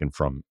was taken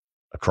from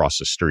across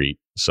the street.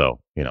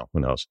 So, who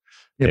knows?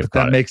 Yeah, but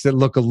that makes it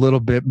look a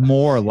little bit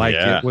more like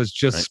it was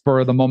just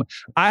spur of the moment.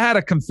 I had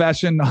a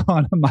confession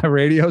on my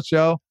radio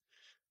show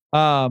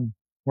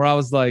where I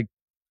was like,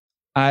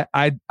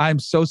 I'm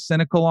so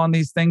cynical on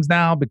these things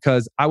now,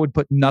 because I would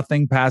put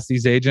nothing past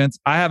these agents.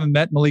 I haven't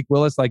met Malik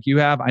Willis like you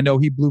have. I know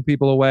he blew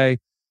people away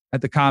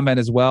at the comment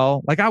as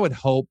well. Like, I would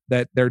hope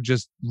that they're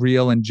just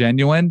real and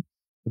genuine,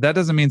 but that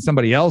doesn't mean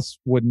somebody else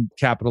wouldn't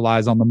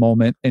capitalize on the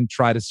moment and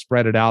try to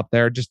spread it out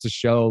there just to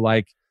show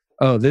like,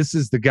 oh, this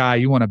is the guy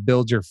you want to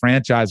build your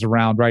franchise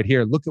around right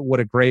here. Look at what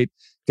a great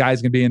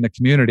guy's going to be in the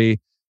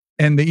community.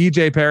 And the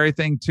EJ Perry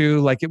thing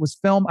too, like, it was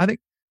filmed, I think,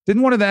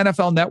 didn't one of the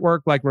NFL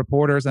Network like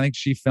reporters, I think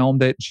she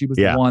filmed it. She was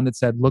the one that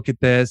said, look at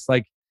this.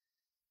 Like,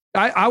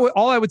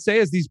 all I would say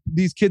is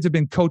these kids have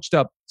been coached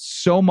up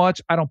so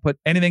much. I don't put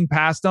anything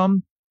past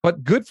them.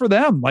 But good for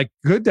them. Like,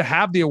 good to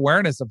have the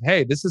awareness of,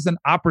 hey, this is an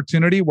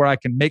opportunity where I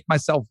can make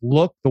myself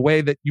look the way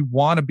that you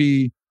want to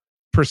be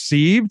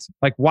perceived.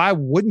 Like, why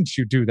wouldn't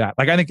you do that?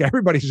 Like, I think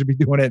everybody should be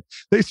doing it.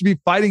 They should be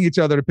fighting each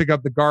other to pick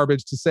up the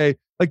garbage, to say,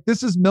 like,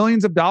 this is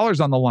millions of dollars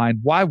on the line.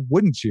 Why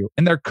wouldn't you?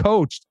 And they're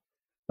coached.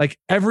 Like,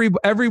 every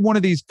one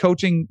of these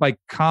coaching, like,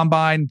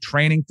 combine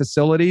training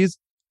facilities,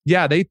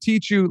 they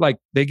teach you, like,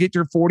 they get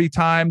your 40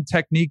 time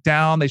technique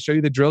down. They show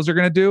you the drills you're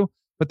going to do,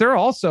 but they're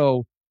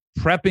also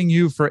prepping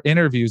you for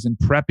interviews and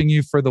prepping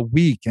you for the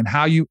week and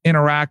how you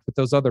interact with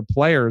those other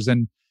players.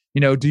 And,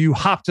 do you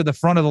hop to the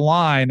front of the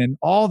line and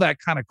all that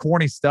kind of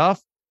corny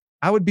stuff?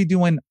 I would be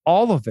doing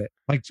all of it.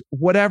 Like,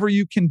 whatever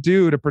you can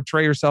do to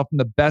portray yourself in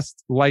the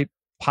best light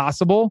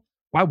possible.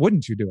 Why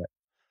wouldn't you do it?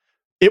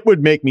 It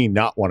would make me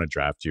not want to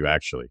draft you,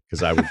 actually,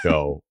 because I would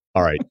go,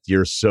 all right,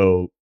 you're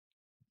so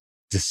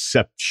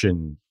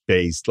deception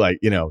based, like,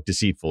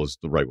 deceitful is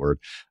the right word.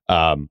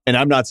 And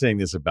I'm not saying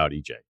this about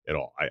EJ at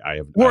all. I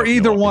have, or I have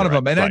either no one of right,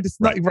 them. And right, I just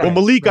right. Right, well,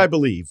 Malik, right. I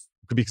believe,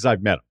 because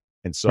I've met him,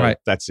 and so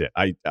that's it.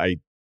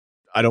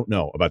 I don't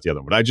know about the other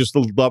one, but I just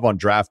love on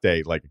draft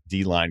day, like,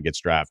 D-line gets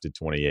drafted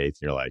 28th, and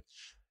you're like,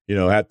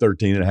 had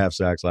 13 and a half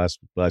sacks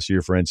last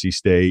year for NC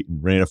State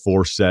and ran a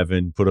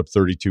 4.7, put up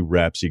 32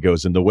 reps. He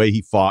goes, and the way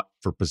he fought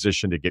for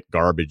position to get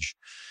garbage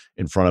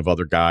in front of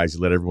other guys, he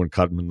let everyone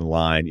cut him in the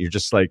line. You're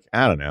just like,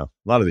 I don't know.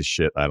 A lot of this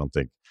shit, I don't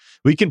think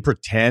we can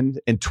pretend.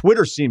 And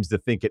Twitter seems to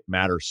think it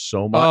matters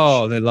so much.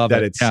 Oh, they love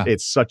that it.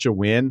 It's such a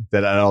win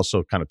that it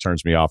also kind of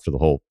turns me off for the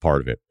whole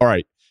part of it. All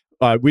right.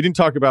 We didn't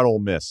talk about Ole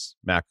Miss,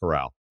 Matt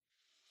Corral.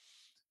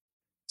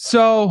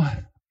 So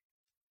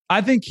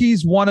I think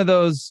he's one of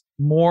those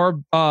more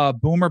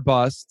boomer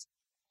bust.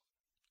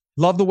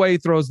 Love the way he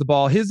throws the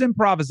ball. His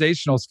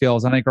improvisational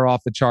skills, I think, are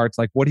off the charts.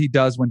 Like, what he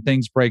does when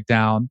things break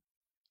down.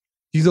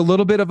 He's a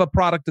little bit of a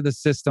product of the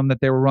system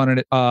that they were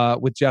running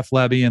with Jeff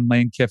Levy and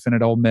Lane Kiffin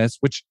at Ole Miss,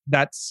 which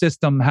that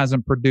system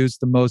hasn't produced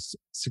the most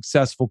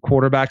successful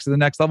quarterbacks at the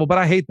next level. But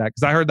I hate that,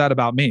 because I heard that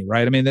about me,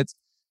 right? I mean, it's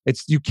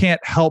you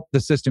can't help the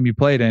system you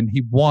played in.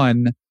 He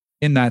won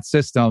in that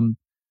system.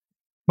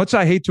 Much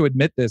I hate to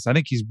admit this, I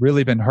think he's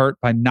really been hurt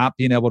by not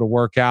being able to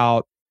work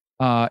out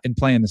and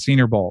play in the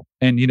Senior Bowl.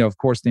 And, of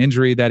course, the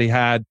injury that he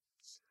had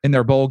in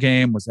their bowl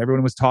game was,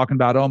 everyone was talking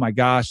about, oh my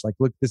gosh, like,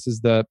 look, this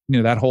is the,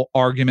 that whole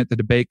argument, the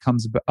debate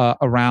comes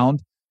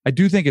around. I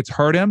do think it's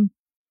hurt him.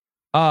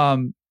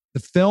 The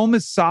film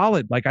is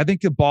solid. Like, I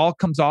think the ball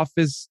comes off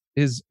his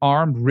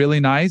arm really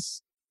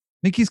nice.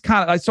 I think he's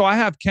kind of, so I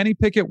have Kenny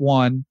Pickett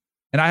 1,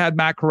 and I had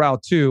Matt Corral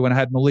 2, and I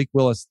had Malik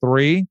Willis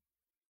 3.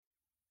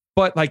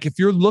 But like, if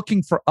you're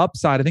looking for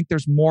upside, I think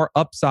there's more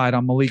upside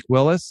on Malik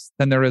Willis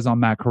than there is on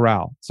Matt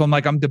Corral. So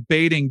I'm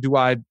debating, do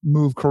I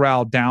move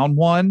Corral down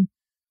 1?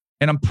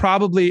 And I'm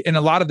probably, and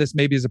a lot of this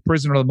maybe is a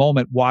prisoner of the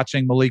moment,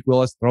 watching Malik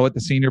Willis throw at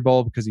the Senior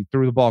Bowl because he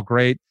threw the ball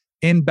great.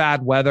 In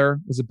bad weather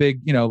was a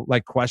big,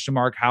 like question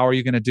mark. How are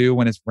you going to do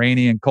when it's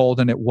rainy and cold?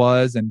 And it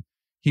was, and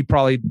he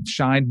probably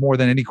shined more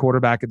than any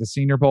quarterback at the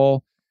Senior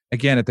Bowl.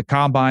 Again, at the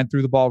Combine,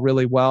 threw the ball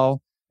really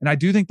well. And I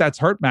do think that's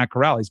hurt Matt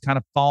Corral. He's kind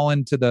of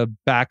fallen to the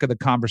back of the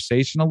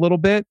conversation a little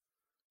bit.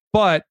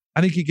 But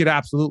I think he could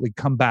absolutely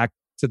come back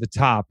to the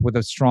top with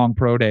a strong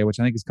pro day, which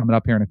I think is coming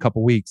up here in a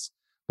couple weeks.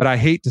 But I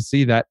hate to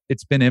see that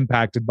it's been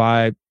impacted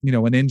by,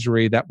 an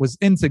injury that was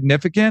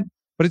insignificant,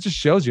 but it just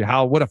shows you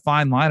what a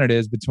fine line it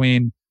is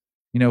between,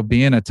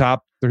 being a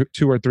top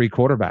 2 or 3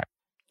 quarterback.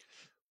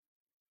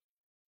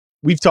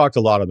 We've talked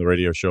a lot on the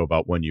radio show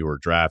about when you were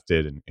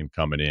drafted and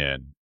coming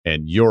in,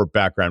 and your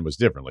background was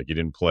different. Like, you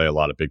didn't play a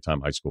lot of big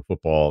time high school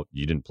football.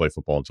 You didn't play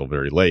football until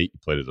very late. You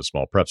played at a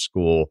small prep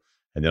school.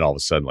 And then all of a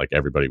sudden, like,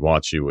 everybody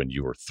wants you, and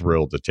you were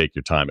thrilled to take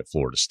your time at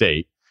Florida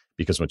State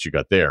because once you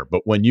got there.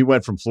 But when you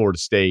went from Florida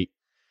State,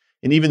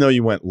 and even though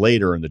you went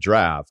later in the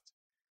draft,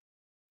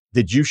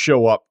 did you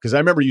show up? Because I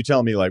remember you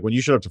telling me, like, when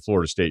you showed up to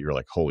Florida State, you were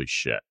like, holy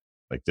shit,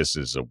 like, this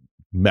is a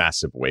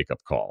massive wake-up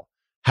call.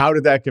 How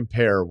did that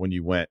compare when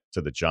you went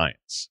to the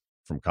Giants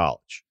from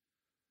college?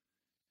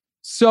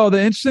 So the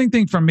interesting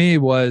thing for me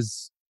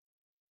was,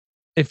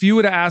 if you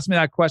would have asked me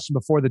that question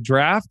before the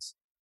draft,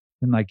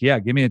 then like, yeah,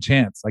 give me a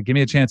chance. Like, give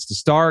me a chance to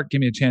start. Give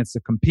me a chance to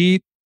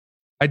compete.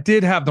 I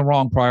did have the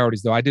wrong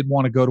priorities, though. I did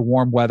want to go to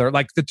warm weather.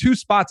 Like, the 2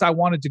 spots I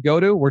wanted to go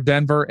to were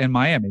Denver and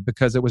Miami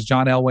because it was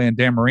John Elway and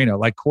Dan Marino,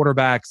 like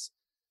quarterbacks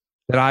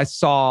that I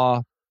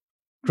saw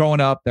growing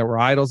up that were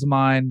idols of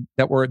mine,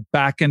 that were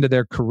back into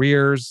their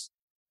careers,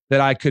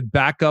 that I could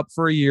back up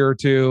for a year or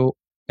 2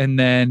 and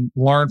then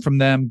learn from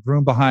them,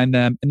 groom behind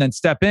them, and then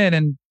step in.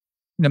 And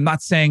I'm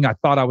not saying I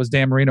thought I was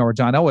Dan Marino or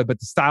John Elway, but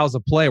the styles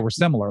of play were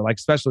similar. Like,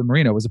 especially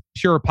Marino was a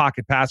pure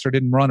pocket passer,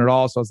 didn't run at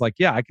all. So I was like,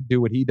 yeah, I could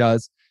do what he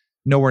does.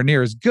 Nowhere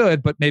near as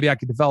good, but maybe I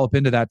could develop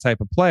into that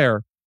type of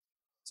player.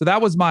 So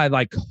that was my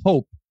like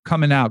hope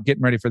coming out,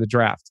 getting ready for the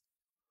draft.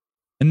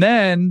 And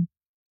then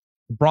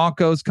the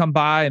Broncos come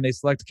by and they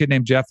select a kid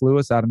named Jeff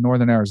Lewis out of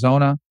Northern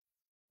Arizona.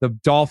 The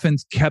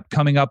Dolphins kept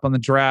coming up on the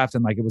draft,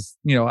 and like, it was,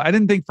 I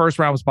didn't think first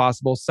round was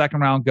possible.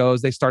 Second round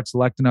goes, they start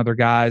selecting other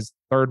guys.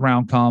 Third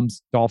round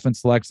comes, Dolphins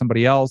select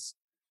somebody else.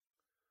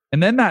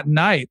 And then that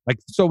night, like,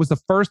 so it was the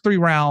first 3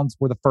 rounds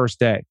were the first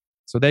day.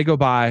 So they go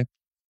by.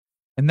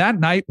 And that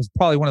night was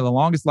probably one of the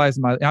longest nights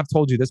of I've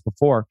told you this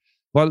before,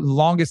 but the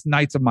longest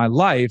nights of my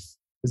life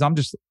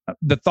is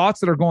the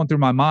thoughts that are going through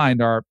my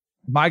mind are,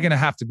 am I going to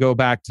have to go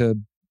back to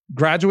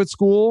graduate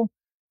school?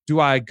 Do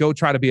I go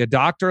try to be a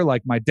doctor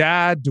like my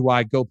dad? Do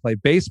I go play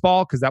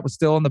baseball? Because that was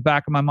still in the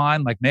back of my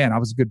mind. Like, man, I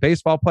was a good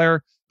baseball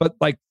player, but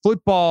like,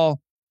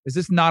 football, is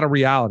this not a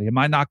reality? Am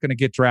I not going to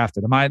get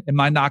drafted? Am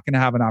I not going to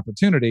have an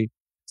opportunity?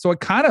 So it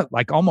kind of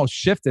like almost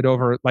shifted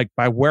over like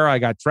by where I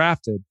got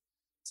drafted.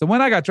 So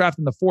when I got drafted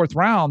in the 4th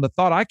round, the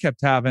thought I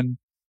kept having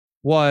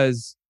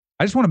was,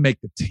 I just want to make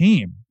the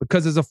team,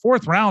 because as a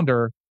 4th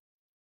rounder,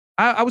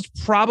 I was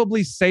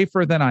probably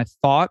safer than I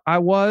thought I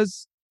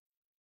was,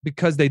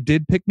 because they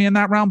did pick me in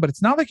that round, but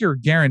it's not like you're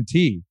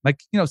guaranteed. Like,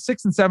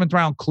 6th and 7th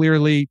round,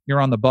 clearly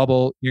you're on the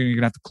bubble. You're going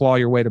to have to claw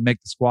your way to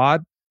make the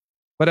squad.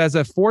 But as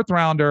a 4th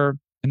rounder,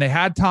 and they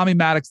had Tommy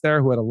Maddox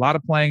there, who had a lot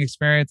of playing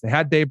experience. They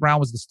had Dave Brown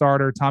was the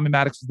starter. Tommy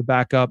Maddox was the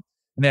backup.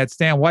 And they had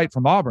Stan White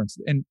from Auburn.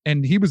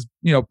 And he was,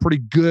 pretty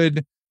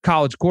good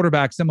college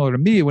quarterback, similar to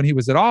me when he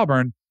was at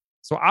Auburn.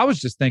 So I was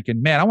just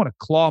thinking, man, I want to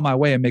claw my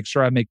way and make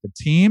sure I make the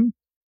team.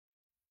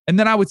 And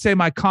then I would say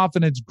my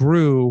confidence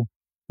grew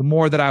the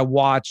more that I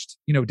watched,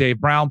 Dave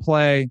Brown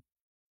play,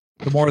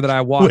 the more that I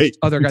watched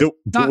other guys.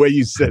 The way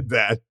you said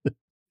that.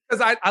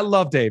 Because I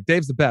love Dave.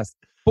 Dave's the best.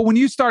 But when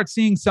you start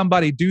seeing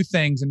somebody do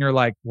things and you're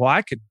like, well,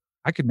 I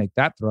could make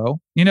that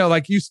throw.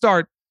 Like, you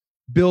start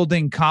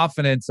building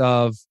confidence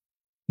of,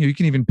 you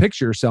can even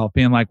picture yourself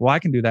being like, well, I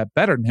can do that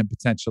better than him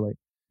potentially.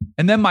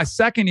 And then my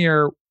second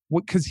year,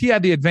 because he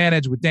had the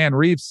advantage with Dan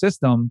Reeves'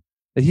 system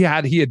that he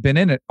had been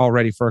in it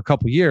already for a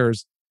couple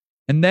years.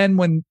 And then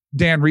when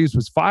Dan Reeves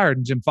was fired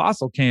and Jim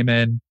Fossil came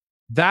in,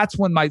 that's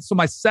when my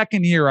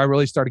second year, I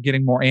really started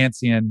getting more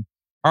antsy and,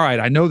 all right,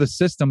 I know the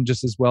system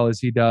just as well as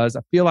he does.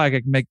 I feel like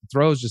I can make the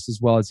throws just as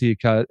well as he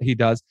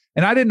does.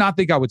 And I did not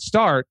think I would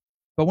start,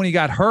 but when he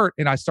got hurt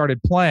and I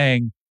started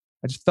playing,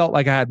 I just felt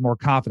like I had more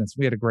confidence.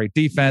 We had a great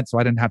defense, so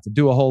I didn't have to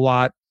do a whole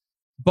lot.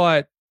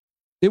 But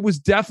I was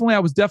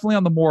definitely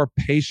on the more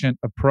patient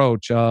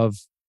approach of,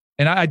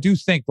 and I do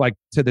think, like,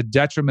 to the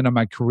detriment of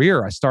my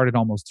career, I started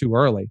almost too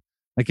early.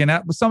 Like,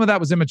 and some of that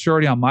was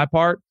immaturity on my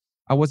part.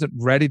 I wasn't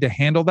ready to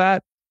handle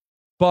that.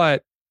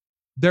 But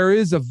there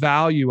is a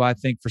value, I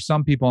think, for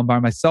some people, and by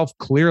myself,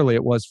 clearly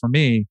it was for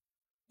me,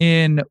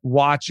 in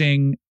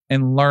watching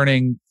and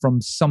learning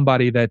from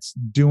somebody that's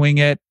doing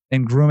it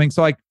and grooming.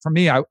 So like for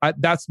me, I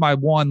that's my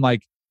one,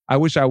 like, I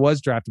wish I was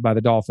drafted by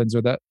the Dolphins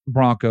or the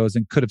Broncos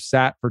and could have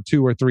sat for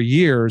 2 or 3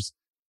 years,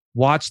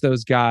 watch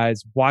those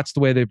guys, watch the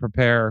way they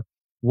prepare,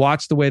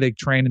 watch the way they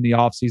train in the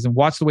offseason,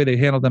 watch the way they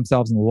handle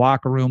themselves in the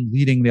locker room,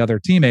 leading the other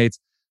teammates,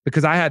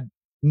 because I had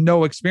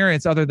no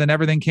experience other than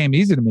everything came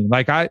easy to me.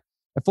 Like at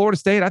Florida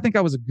State, I think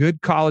I was a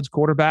good college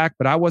quarterback,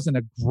 but I wasn't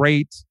a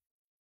great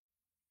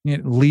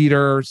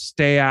leader,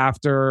 stay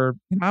after.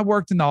 I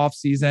worked in the off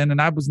season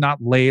and I was not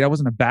late. I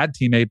wasn't a bad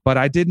teammate, but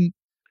I didn't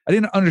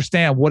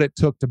understand what it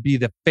took to be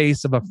the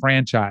face of a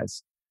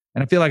franchise.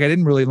 And I feel like I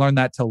didn't really learn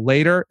that till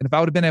later. And if I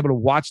would have been able to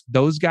watch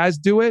those guys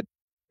do it,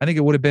 I think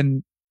it would have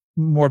been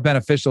more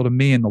beneficial to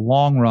me in the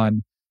long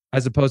run,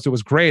 as opposed to it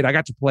was great. I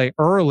got to play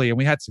early and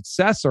we had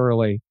success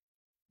early,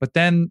 but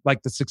then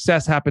like the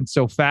success happened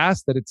so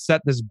fast that it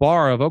set this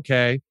bar of,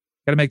 okay,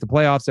 got to make the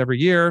playoffs every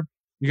year.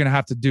 You're going to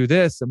have to do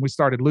this. And we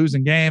started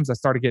losing games. I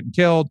started getting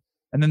killed.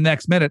 And then the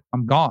next minute,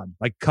 I'm gone,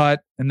 like cut.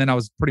 And then I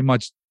was pretty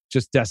much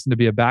just destined to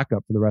be a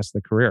backup for the rest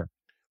of the career.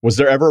 Was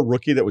there ever a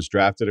rookie that was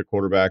drafted at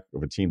quarterback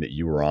of a team that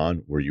you were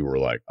on where you were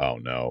like, oh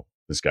no,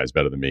 this guy's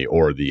better than me?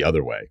 Or the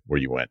other way where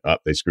you went, oh,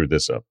 they screwed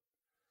this up?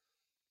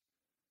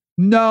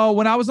 No,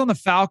 when I was on the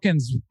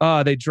Falcons,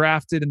 they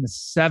drafted in the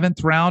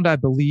 7th round, I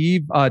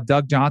believe,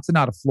 Doug Johnson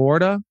out of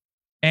Florida.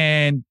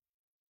 And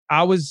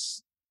I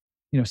was,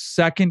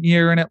 second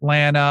year in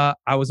Atlanta.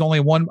 I was only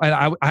one.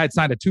 I had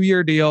signed a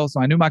 2-year deal,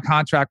 so I knew my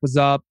contract was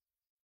up.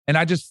 And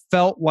I just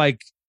felt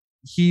like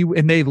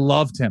and they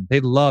loved him.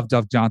 They loved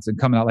Doug Johnson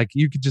coming out. Like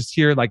you could just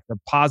hear like the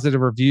positive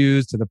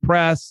reviews to the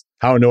press.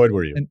 How annoyed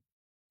were you?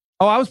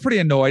 I was pretty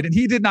annoyed. And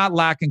he did not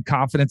lack in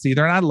confidence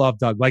either. And I love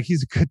Doug. Like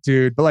he's a good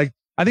dude. But like,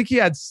 I think he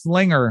had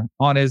Slinger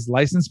on his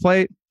license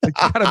plate.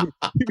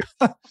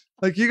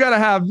 Like you gotta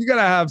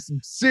have some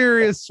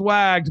serious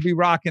swag to be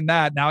rocking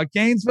that. Now at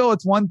Gainesville,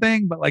 it's one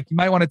thing, but like you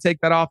might want to take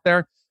that off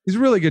there. He's a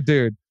really good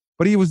dude.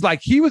 But he was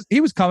like, he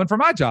was coming for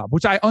my job,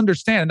 which I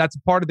understand. And that's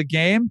a part of the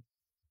game.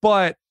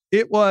 But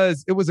it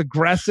was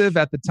aggressive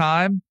at the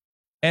time.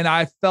 And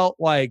I felt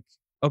like,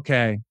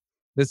 okay,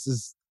 this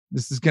is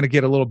going to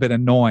get a little bit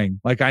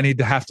annoying. Like I need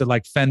to have to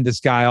like fend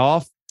this guy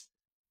off.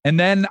 And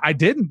then I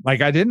didn't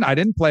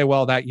play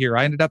well that year.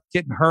 I ended up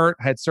getting hurt,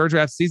 had surgery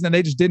after season, and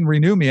they just didn't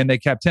renew me and they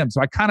kept him.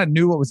 So I kind of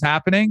knew what was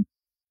happening.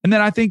 And then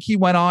I think he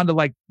went on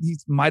to he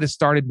might've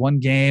started one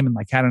game and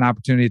had an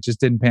opportunity. It just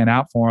didn't pan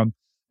out for him.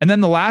 And then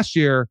the last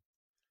year,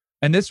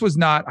 and this was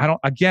not,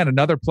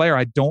 another player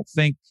I don't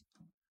think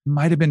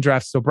might have been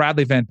drafted. So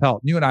Bradley Van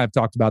Pelt, you and I have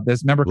talked about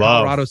this. Remember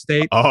Colorado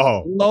State?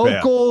 Oh,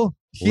 local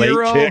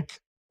hero. Late kick.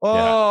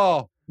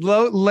 Oh,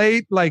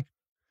 late,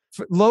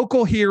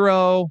 local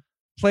hero,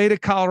 played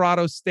at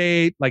Colorado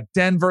State. Like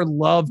Denver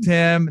loved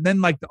him. And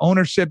then the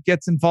ownership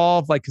gets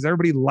involved, because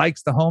everybody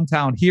likes the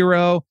hometown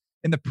hero.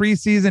 In the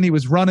preseason, he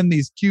was running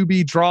these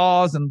QB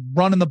draws and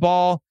running the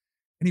ball.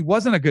 And he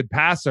wasn't a good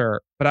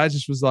passer, but I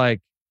just was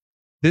like,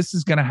 this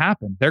is going to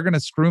happen. They're going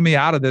to screw me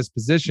out of this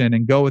position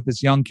and go with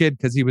this young kid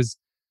because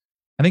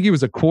I think he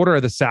was a quarter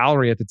of the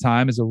salary at the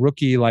time as a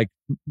rookie,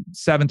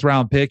 7th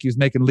round pick. He was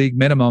making league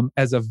minimum.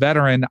 As a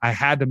veteran, I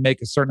had to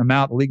make a certain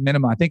amount. The league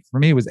minimum, I think for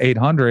me was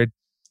 $800.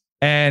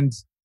 And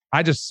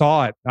I just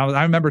saw it.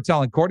 I remember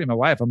telling Courtney, my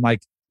wife, I'm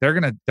like, they're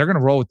going to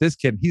roll with this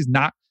kid. He's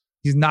not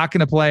going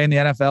to play in the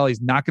NFL.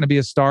 He's not going to be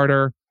a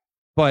starter,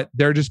 but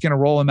they're just going to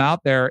roll him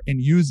out there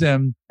and use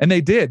him. And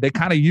they did. They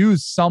kind of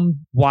used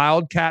some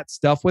wildcat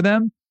stuff with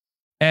him.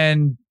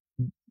 And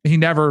he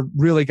never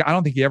really I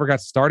don't think he ever got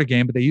to start a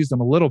game, but they used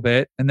him a little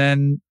bit and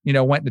then,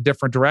 went in a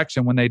different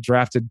direction when they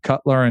drafted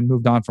Cutler and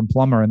moved on from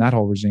Plummer and that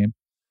whole regime.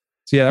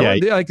 So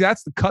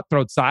that's the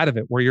cutthroat side of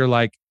it where you're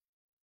like,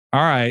 all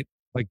right,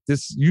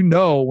 this,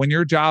 when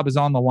your job is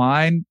on the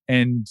line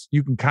and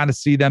you can kind of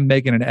see them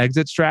making an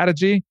exit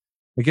strategy,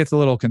 it gets a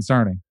little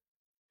concerning.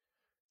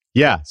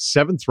 Yeah.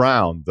 7th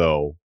round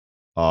though.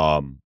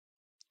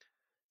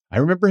 I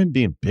remember him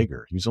being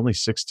bigger. He was only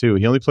 6'2".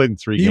 He only played in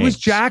 3 games. He was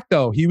jacked,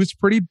 though. He was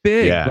pretty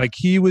big. Yeah.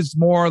 He was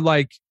more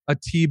like a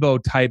Tebow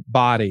type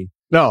body.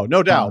 No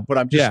doubt. But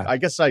I'm just, I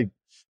guess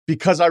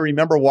because I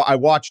remember I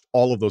watched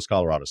all of those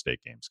Colorado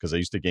State games because I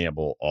used to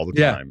gamble all the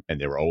time.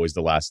 And they were always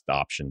the last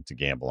option to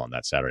gamble on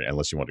that Saturday,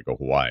 unless you wanted to go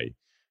Hawaii.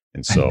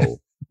 And so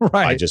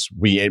right.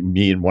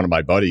 me and one of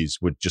my buddies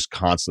would just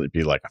constantly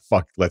be like,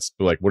 fuck, let's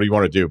be like, what do you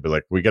want to do?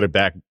 But we got to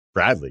back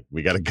Bradley.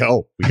 We got to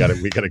go. We got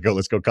to go.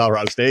 Let's go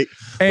Colorado State.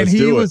 And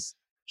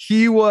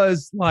he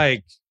was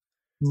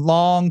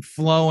long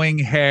flowing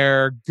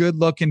hair, good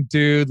looking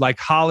dude,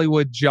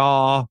 Hollywood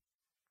jaw.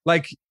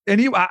 I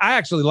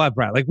actually love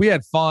Brad. We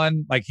had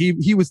fun.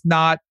 He was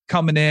not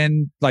coming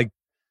in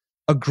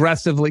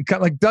aggressively.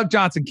 Doug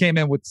Johnson came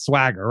in with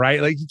swagger,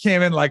 right? He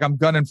came in I'm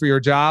gunning for your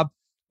job.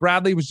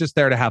 Bradley was just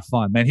there to have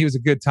fun, man. He was a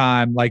good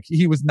time.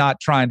 He was not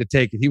trying to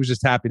take it. He was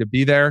just happy to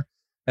be there.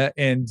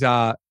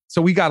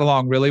 So we got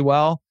along really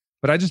well,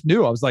 but I just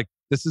knew, I was like,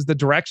 this is the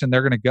direction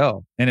they're going to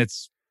go. And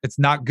it's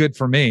not good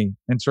for me.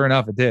 And sure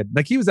enough, it did.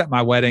 He was at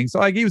my wedding.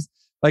 So he was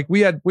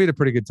we had a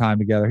pretty good time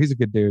together. He's a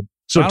good dude.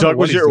 So Doug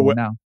was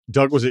now.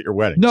 Doug was at your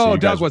wedding. No, so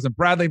Doug wasn't.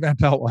 Bradley Van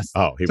Pelt was.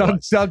 Oh, he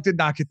was. Doug did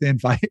not get the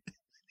invite.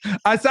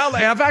 I've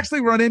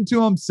actually run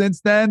into him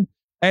since then,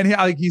 and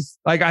he's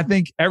like, I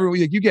think every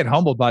week you get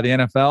humbled by the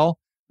NFL.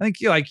 I think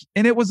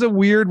and it was a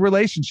weird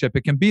relationship.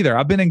 It can be there.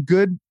 I've been in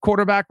good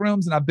quarterback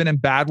rooms and I've been in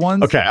bad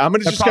ones. Okay, I'm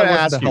just going to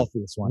ask you,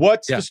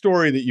 what's the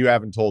story that you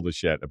haven't told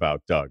us yet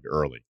about Doug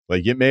early?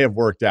 Like, it may have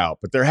worked out,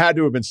 but there had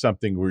to have been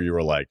something where you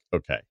were like,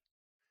 okay.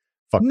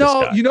 Fuck this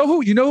guy. you know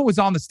who was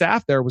on the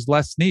staff there was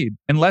Les Snead,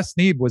 and Les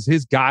Snead was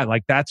his guy.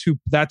 Like that's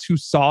who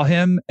saw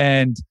him,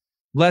 and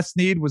Les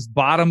Snead was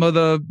bottom of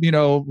the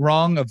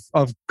rung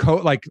of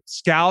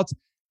scouts,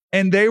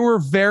 and they were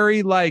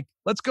very like,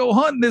 let's go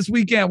hunting this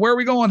weekend. Where are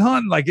we going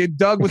hunting? Like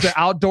Doug was an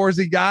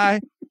outdoorsy guy,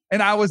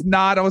 and I was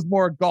not. I was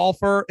more a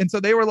golfer, and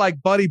so they were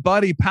like buddy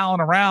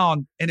palling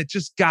around, and it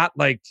just got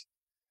like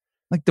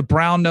the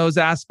brown nose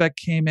aspect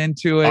came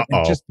into it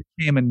and just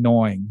became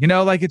annoying.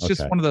 It's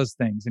just one of those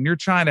things. And you're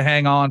trying to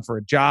hang on for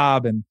a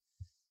job. And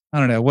I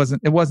don't know, it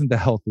wasn't the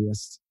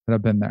healthiest that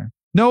I've been there.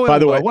 No, by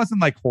the way, it wasn't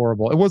like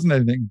horrible. It wasn't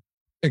anything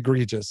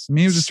egregious. I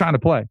mean, he was just trying to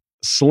play.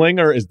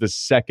 Slinger is the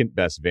second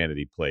best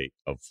vanity plate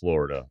of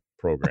Florida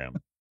program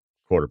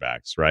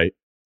quarterbacks, right?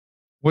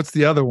 What's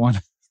the other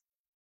one?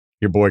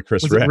 Your boy,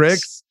 Chris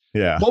Ricks.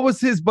 Yeah. What was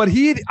his? But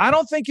I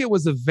don't think it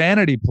was a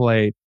vanity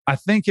plate. I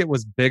think it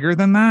was bigger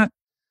than that.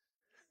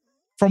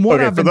 From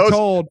what I've been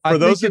told, for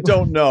those that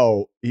don't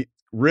know,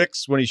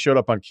 Ricks, when he showed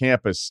up on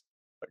campus,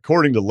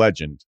 according to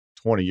legend,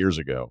 20 years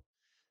ago,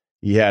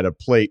 he had a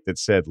plate that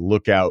said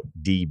 "Look out,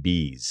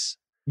 DBs."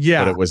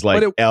 Yeah, but it was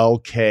like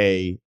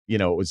LK. It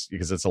was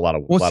because it's a lot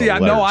of. Well, see,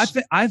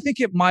 I think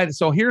it might.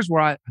 So here's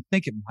where I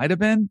think it might have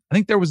been. I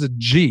think there was a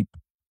Jeep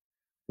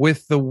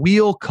with the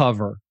wheel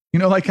cover.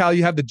 Like how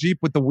you have the Jeep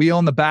with the wheel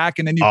in the back,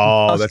 and then you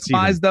can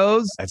customize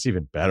those. That's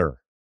even better.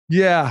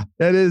 Yeah,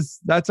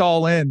 that's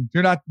all in.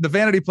 The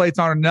vanity plates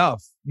aren't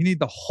enough. You need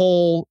the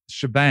whole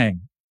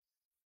shebang.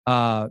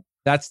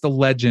 That's the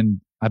legend,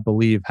 I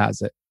believe,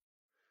 has it.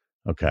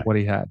 Okay. What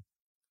he had.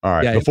 All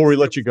right. Before we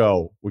let you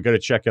go, we got to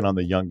check in on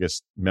the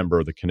youngest member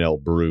of the Kanell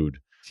brood.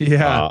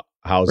 Yeah.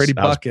 Brady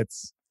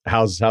Buckets.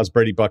 How's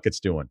Brady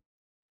Buckets doing?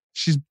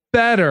 She's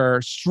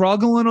better,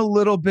 struggling a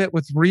little bit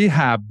with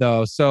rehab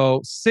though. So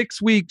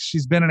 6 weeks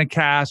she's been in a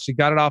cast. She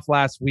got it off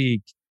last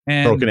week.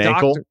 And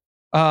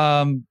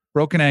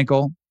broken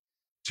ankle,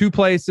 2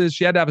 places.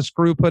 She had to have a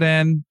screw put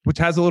in, which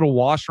has a little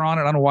washer on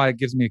it. I don't know why it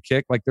gives me a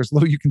kick. Like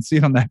you can see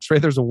it on the x-ray.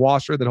 There's a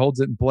washer that holds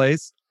it in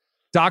place.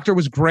 Doctor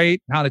was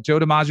great. Out at Joe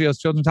DiMaggio's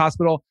Children's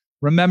Hospital.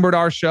 Remembered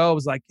our show.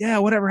 Was like, yeah,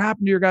 whatever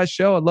happened to your guys'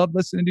 show? I love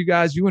listening to you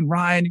guys. You and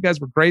Ryan, you guys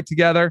were great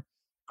together.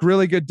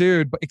 Really good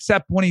dude. But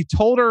except when he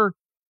told her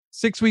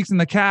 6 weeks in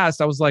the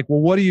cast, I was like, well,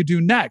 what do you do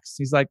next?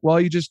 He's like,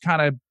 well, you just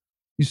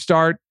you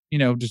start,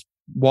 just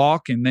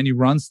walk and then you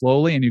run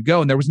slowly and you go.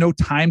 And there was no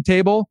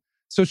timetable.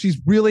 So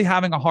she's really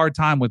having a hard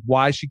time with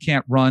why she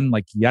can't run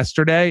like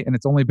yesterday. And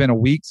it's only been a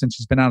week since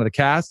she's been out of the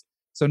cast.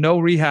 So no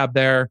rehab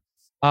there.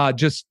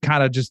 Just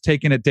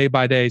taking it day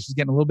by day. She's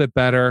getting a little bit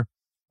better.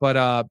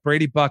 But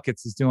Brady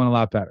Buckets is doing a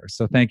lot better.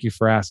 So thank you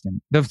for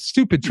asking. The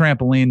stupid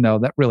trampoline, though,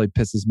 that really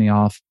pisses me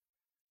off.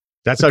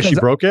 That's how she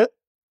broke it?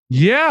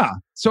 Yeah.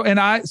 So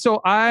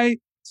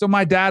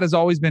my dad has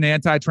always been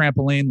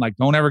anti-trampoline. Like,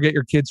 don't ever get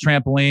your kids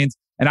trampolines.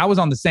 And I was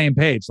on the same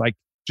page. Like,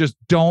 just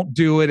don't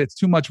do it. It's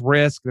too much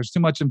risk. There's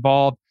too much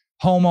involved.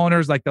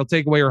 Homeowners, like they'll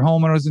take away your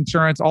homeowner's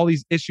insurance, all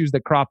these issues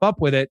that crop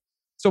up with it.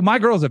 So my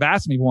girls have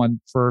asked me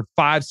one for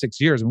 5-6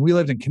 years. When we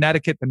lived in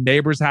Connecticut, the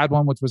neighbors had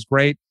one, which was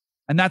great.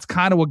 And that's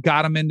kind of what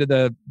got them into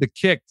the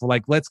kick for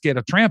like, let's get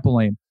a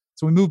trampoline.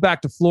 So we moved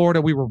back to Florida.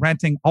 We were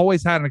renting,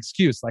 always had an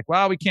excuse like,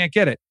 well, we can't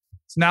get it.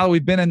 So now that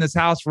we've been in this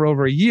house for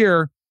over a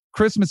year,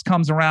 Christmas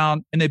comes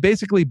around and they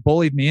basically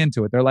bullied me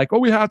into it. They're like, oh,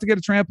 we have to get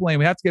a trampoline.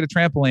 We have to get a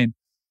trampoline.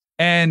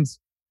 And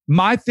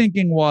my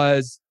thinking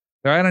was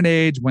they're at an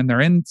age when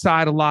they're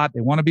inside a lot.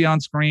 They want to be on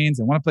screens.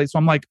 They want to play. So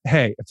I'm like,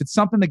 hey, if it's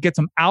something that gets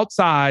them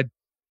outside,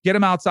 get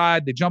them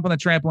outside. They jump on the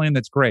trampoline.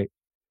 That's great.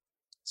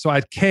 So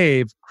I'd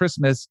cave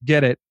Christmas,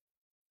 get it,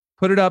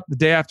 put it up the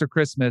day after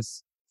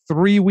Christmas,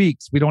 3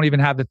 weeks. We don't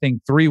even have the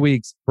thing. 3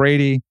 weeks.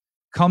 Brady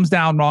comes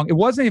down wrong. It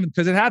wasn't even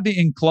because it had the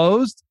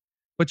enclosed,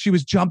 but she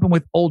was jumping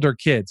with older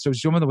kids. So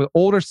she was jumping with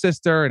older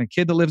sister and a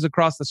kid that lives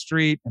across the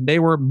street. And they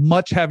were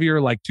much heavier,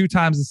 like 2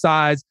 times the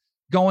size,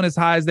 going as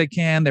high as they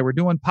can. They were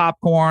doing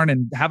popcorn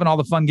and having all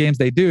the fun games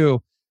they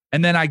do.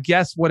 And then I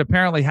guess what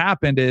apparently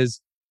happened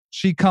is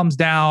she comes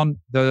down,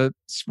 the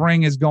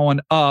spring is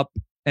going up,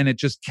 and it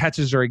just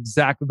catches her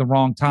exactly the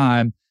wrong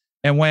time.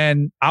 And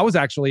when I was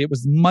it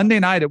was Monday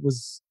night, it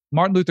was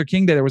Martin Luther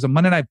King Day. There was a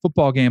Monday night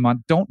football game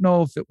on. Don't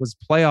know if it was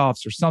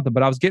playoffs or something,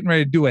 but I was getting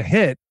ready to do a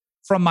hit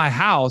from my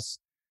house.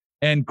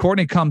 And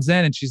Courtney comes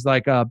in and she's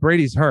like,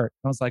 Brady's hurt.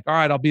 I was like, all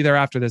right, I'll be there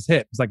after this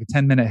hit. It was like a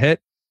 10-minute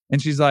hit.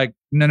 And she's like,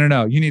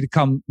 no, you need to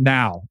come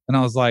now. And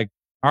I was like,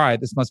 all right,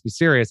 this must be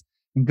serious.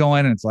 And go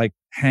in and it's like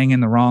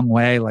hanging the wrong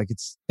way. Like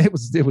it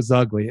was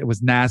ugly. It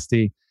was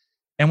nasty.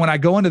 And when I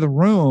go into the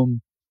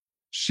room,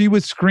 she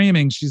was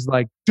screaming. She's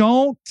like,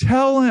 don't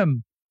tell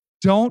him.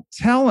 don't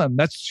tell him.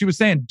 That's what she was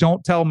saying.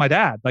 Don't tell my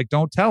dad. Like,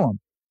 don't tell him.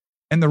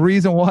 And the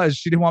reason was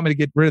she didn't want me to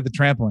get rid of the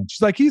trampoline.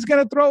 She's like, he's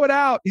going to throw it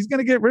out. He's going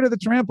to get rid of the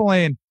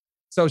trampoline.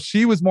 So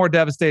she was more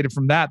devastated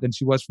from that than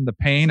she was from the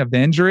pain of the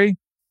injury.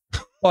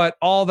 But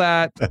all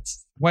that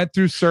went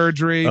through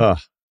surgery,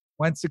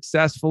 went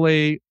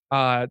successfully.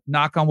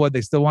 Knock on wood,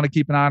 they still want to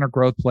keep an eye on her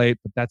growth plate,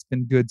 but that's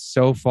been good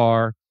so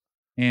far.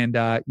 And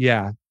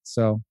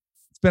so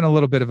it's been a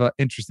little bit of a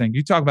interesting.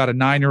 You talk about a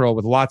 9-year-old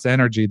with lots of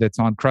energy that's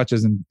on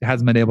crutches and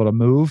hasn't been able to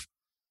move.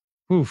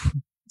 Oof,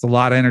 it's a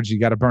lot of energy. You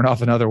got to burn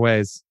off in other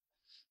ways.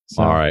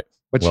 So, all right.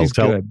 But she's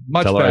good.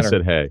 Much tell better. Her I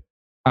said hey.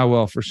 I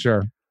will, for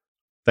sure.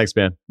 Thanks,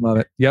 man. Love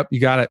it. Yep, you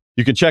got it.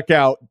 You can check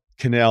out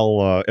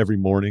Kanell every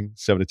morning,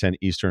 7 to 10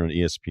 Eastern on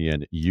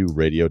ESPN U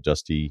Radio,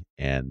 Dusty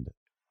and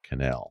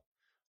Kanell.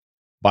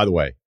 By the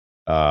way,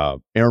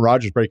 Aaron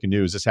Rodgers breaking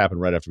news. This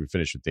happened right after we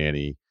finished with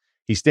Danny.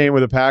 He's staying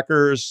with the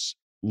Packers.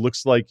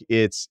 Looks like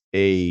it's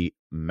a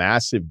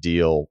massive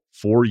deal.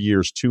 4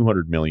 years,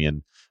 $200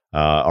 million.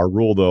 Our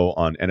rule, though,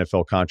 on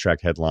NFL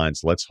contract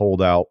headlines, let's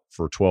hold out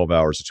for 12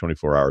 hours to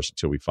 24 hours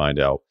until we find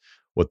out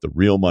what the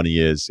real money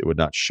is. It would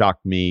not shock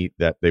me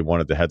that they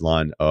wanted the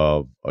headline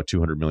of a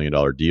 $200 million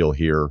deal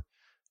here.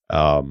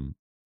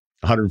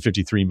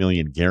 $153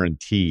 million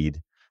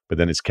guaranteed, but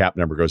then his cap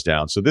number goes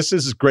down. So this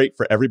is great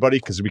for everybody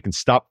because we can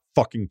stop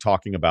fucking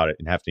talking about it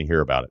and have to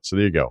hear about it. So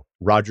there you go.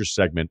 Rodgers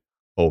segment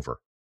over.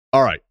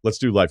 All right, let's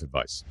do life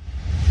advice.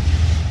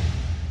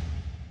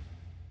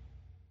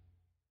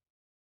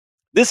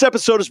 This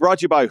episode is brought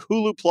to you by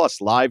Hulu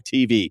Plus Live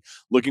TV.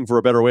 Looking for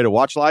a better way to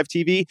watch live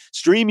TV?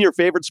 Stream your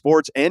favorite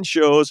sports and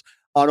shows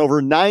on over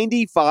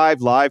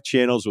 95 live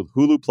channels with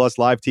Hulu Plus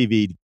Live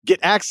TV. Get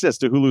access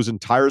to Hulu's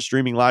entire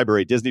streaming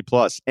library, Disney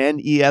Plus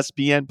and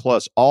ESPN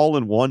Plus, all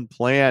in one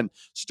plan.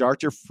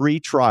 Start your free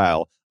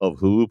trial of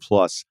Hulu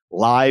Plus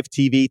Live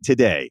TV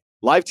today.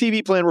 Live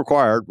TV plan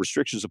required.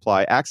 Restrictions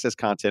apply. Access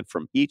content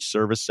from each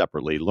service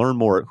separately. Learn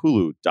more at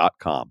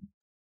hulu.com.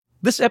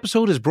 This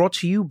episode is brought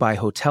to you by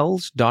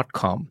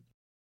Hotels.com.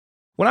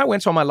 When I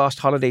went on my last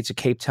holiday to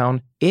Cape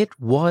Town, it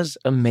was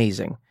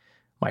amazing.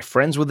 My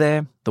friends were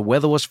there, the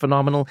weather was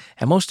phenomenal,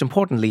 and most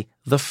importantly,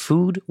 the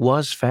food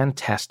was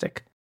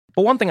fantastic.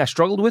 But one thing I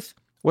struggled with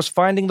was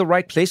finding the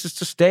right places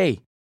to stay.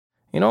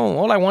 You know,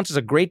 all I want is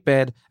a great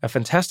bed, a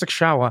fantastic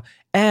shower,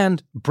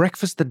 and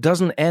breakfast that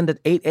doesn't end at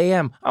 8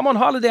 a.m. I'm on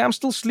holiday, I'm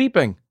still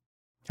sleeping.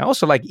 I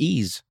also like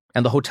ease,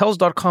 and the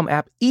Hotels.com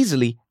app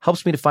easily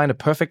helps me to find a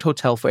perfect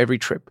hotel for every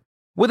trip.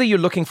 Whether you're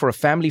looking for a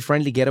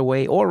family-friendly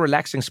getaway or a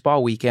relaxing spa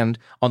weekend,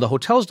 on the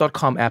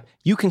Hotels.com app,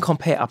 you can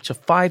compare up to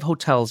 5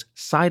 hotels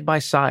side by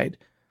side.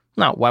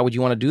 Now, why would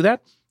you want to do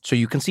that? So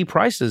you can see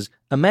prices,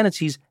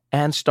 amenities,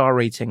 and star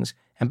ratings.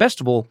 And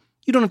best of all,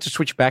 you don't have to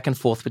switch back and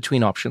forth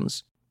between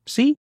options.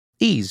 See?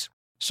 Ease.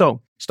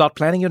 So, start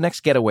planning your next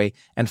getaway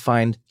and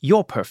find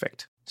your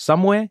perfect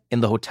somewhere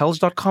in the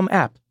Hotels.com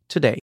app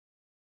today.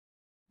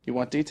 You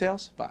want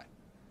details? Fine.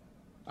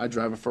 I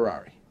drive a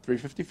Ferrari,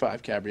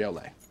 355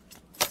 Cabriolet.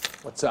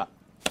 What's up?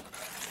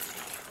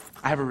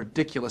 I have a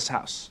ridiculous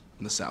house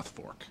in the South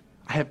Fork.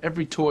 I have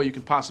every toy you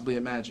can possibly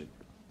imagine.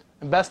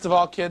 And best of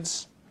all,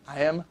 kids,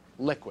 I am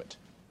liquid.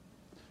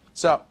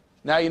 So,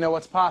 now you know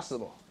what's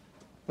possible.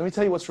 Let me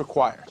tell you what's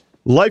required.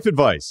 Life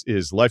advice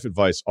is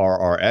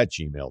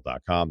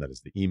lifeadvicerr@gmail.com. That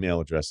is the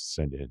email address to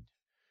send in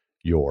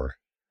your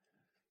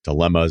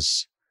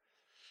dilemmas.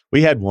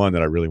 We had one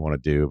that I really want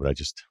to do, but I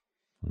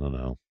don't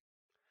know.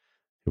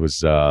 It was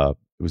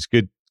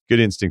good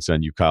instincts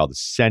on you, Kyle, to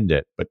send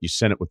it, but you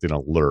sent it with an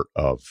alert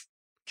of,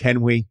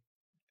 can we?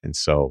 And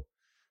so,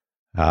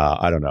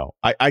 I don't know.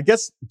 I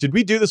guess, did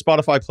we do the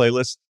Spotify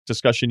playlist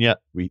discussion yet?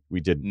 We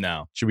didn't.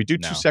 No. Should we do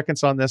 2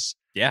 seconds on this?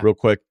 Yeah. Real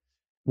quick.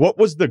 What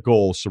was the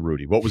goal,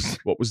 Cerruti? What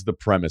was the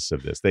premise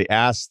of this? They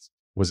asked,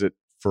 was it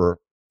for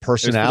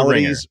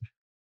personalities?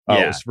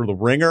 It was for the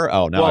ringer?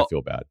 Oh, now I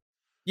feel bad.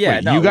 Yeah.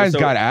 Wait, you guys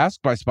got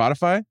asked by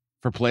Spotify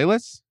for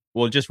playlists?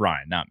 Well, just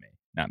Ryan, not me.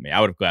 I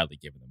would have gladly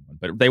given them one,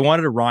 but they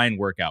wanted a Ryan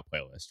workout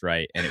playlist,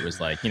 right? And it was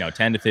like,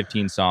 10 to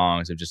 15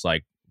 songs of just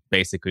like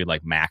basically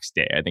like max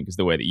day, I think is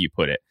the way that you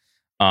put it.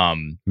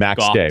 Max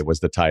Goff Day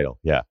was the title.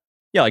 Yeah.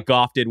 Yeah. Like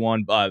Goff did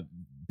one.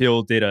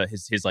 Bill did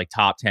his like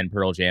top 10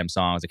 Pearl Jam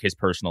songs, like his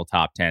personal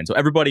top 10. So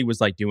everybody was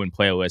like doing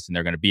playlists and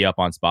they're going to be up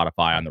on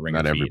Spotify on the Ringer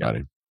feed. Not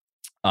everybody.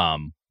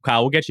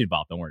 Kyle, we'll get you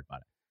involved. Don't worry about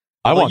it.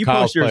 I want you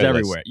Kyle's post yours playlist.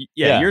 everywhere.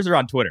 Yeah, yours are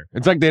on Twitter.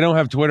 It's like they don't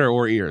have Twitter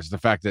or ears. The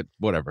fact that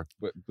whatever.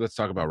 But let's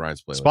talk about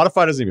Ryan's playlist.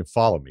 Spotify doesn't even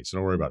follow me, so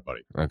don't worry about it,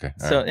 buddy. Okay.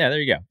 So right. Yeah, there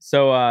you go.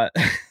 So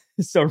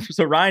so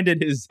Ryan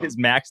did his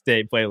Max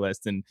Day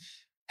playlist and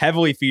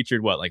heavily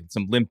featured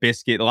some Limp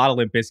Bizkit, a lot of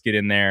Limp Bizkit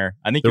in there.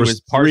 I think it was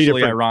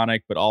partially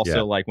ironic, but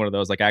also like one of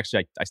those, like,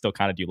 actually I still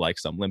kind of do like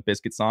some Limp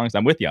Bizkit songs.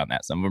 I'm with you on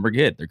that. Some of them are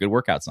good. They're good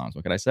workout songs.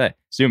 What can I say?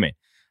 Sue me.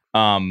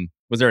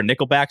 Was there a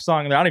Nickelback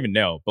song in there? I don't even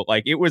know, but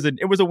like it was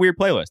a weird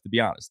playlist, to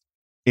be honest.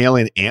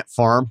 Alien Ant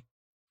Farm.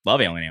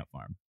 Love Alien Ant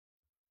Farm.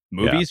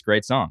 Movies,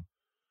 great song.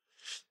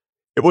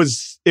 It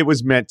was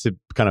meant to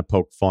kind of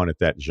poke fun at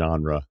that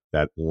genre,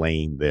 that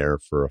lane there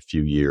for a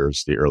few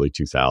years, the early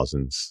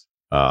 2000s.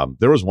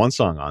 There was one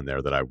song on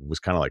there that I was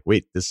kind of like,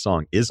 wait, this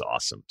song is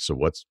awesome. So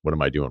what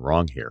am I doing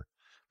wrong here?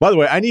 By the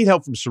way, I need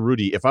help from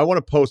Cerruti. If I want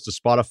to post a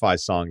Spotify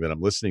song that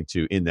I'm listening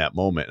to in that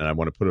moment and I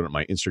want to put it on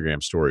my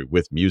Instagram story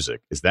with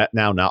music, is that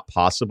now not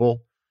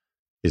possible?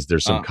 Is there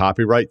some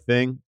copyright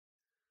thing?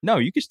 No,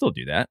 you can still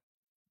do that.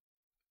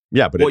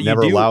 Yeah, but it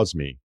never allows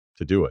me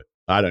to do it.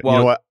 I don't. You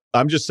know what?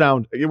 We're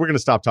going to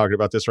stop talking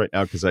about this right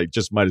now because I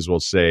just might as well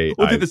say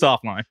we'll do this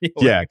offline.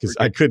 Yeah, because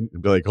I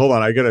couldn't be like, hold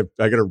on, I gotta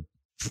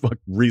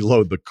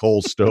reload the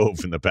coal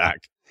stove in the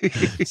back.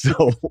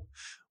 So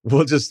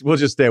we'll just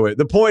stay away.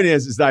 The point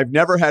is that I've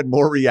never had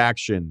more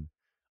reaction,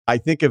 I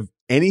think, of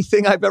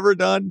anything I've ever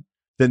done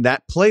than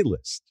that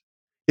playlist.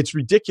 It's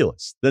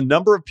ridiculous. The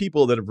number of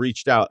people that have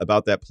reached out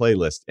about that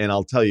playlist. And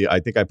I'll tell you, I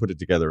think I put it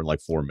together in like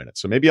 4 minutes.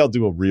 So maybe I'll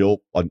do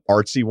an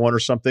artsy one or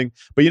something.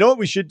 But you know what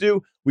we should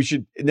do?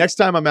 Next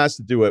time I'm asked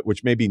to do it,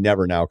 which may be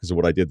never now because of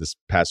what I did this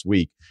past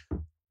week,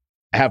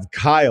 have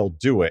Kyle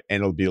do it.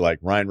 And it'll be like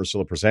Ryan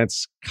Russillo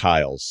presents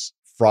Kyle's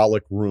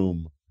Frolic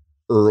Room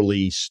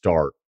early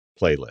start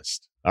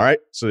playlist. All right.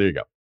 So there you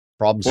go.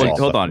 Problem solved.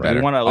 Hold on. Do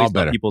you want to at least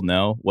let people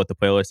know what the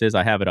playlist is?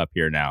 I have it up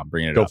here now. I'm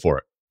bringing it up. Go for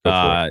it.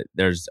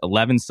 There's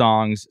 11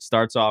 songs.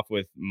 Starts off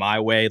with My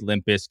Way,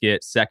 Limp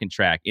Bizkit. Second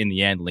track, In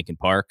the End, Linkin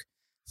Park.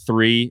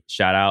 3,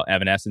 shout out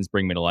Evanescence,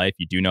 Bring Me to Life.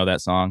 You do know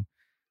that song.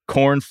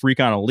 Korn,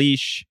 Freak on a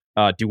Leash.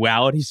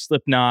 Duality,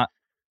 Slipknot.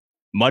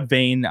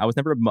 Mudvayne. I was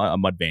never a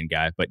Mudvayne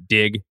guy, but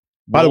Dig.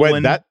 By the way,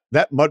 that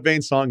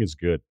Mudvayne song is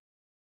good.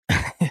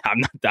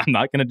 I'm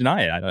not going to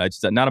deny it. I'm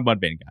just not a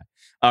Mudvayne guy.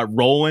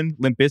 Rollin',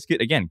 Limp Bizkit.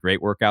 Again,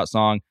 great workout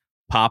song.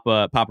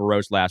 Papa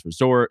Roach, Last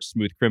Resort,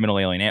 Smooth Criminal,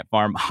 Alien Ant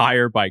Farm,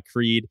 Higher by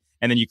Creed,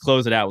 and then you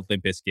close it out with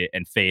Limp Bizkit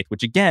and Faith,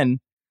 which again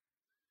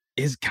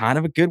is kind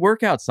of a good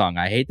workout song.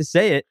 I hate to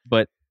say it,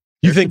 but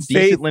you think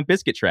decent Limp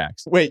Bizkit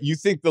tracks. Wait, you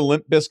think the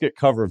Limp Bizkit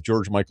cover of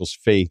George Michael's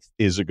Faith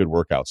is a good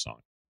workout song?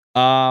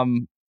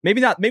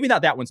 Maybe not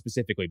that one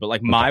specifically, but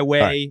like My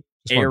Way,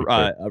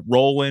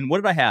 Rollin'. What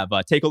did I have?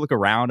 Take a Look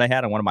Around. I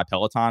had on one of my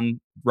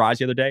Peloton rides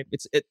the other day.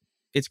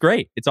 It's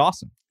great. It's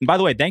awesome. And by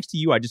the way, thanks to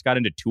you, I just got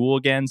into Tool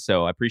again,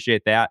 so I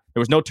appreciate that.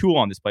 There was no Tool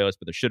on this playlist,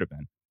 but there should have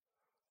been.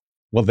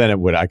 Well, then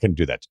I can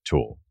do that to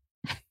Tool.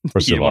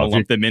 First you want to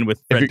lump them in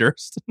with Fred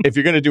Durst? If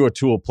you're going to do a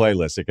Tool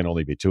playlist, it can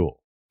only be Tool.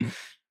 All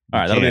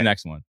right, that'll be the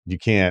next one. You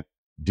can't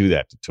do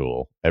that to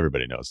Tool.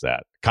 Everybody knows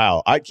that.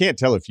 Kyle, I can't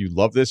tell if you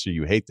love this or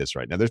you hate this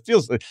right now. There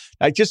feels like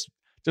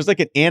there's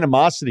like an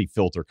animosity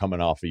filter coming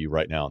off of you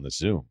right now on the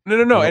Zoom.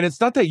 No. And it's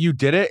not that you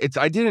did it.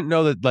 I didn't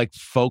know that like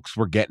folks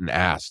were getting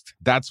asked.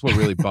 That's what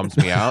really bums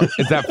me out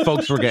is that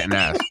folks were getting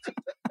asked.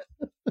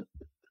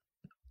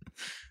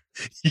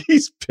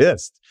 He's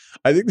pissed.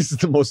 I think this is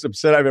the most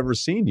upset I've ever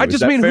seen you. I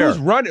just mean fair?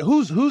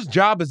 Whose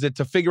job is it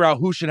to figure out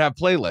who should have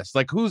playlists?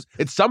 Like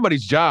it's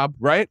somebody's job,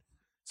 right?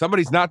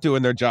 Somebody's not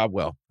doing their job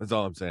well. That's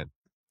all I'm saying.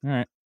 All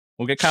right.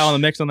 We'll get Kyle in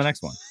the mix on the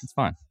next one. It's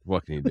fine.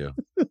 What can you do?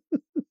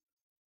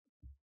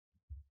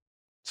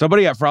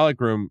 Somebody at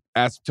Frolic Room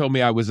told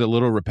me I was a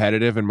little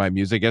repetitive in my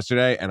music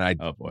yesterday, and I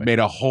made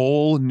a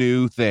whole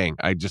new thing.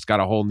 I just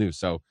got a whole new.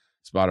 So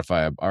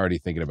Spotify, I'm already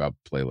thinking about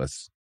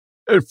playlists.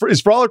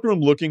 Is Frolic Room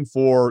looking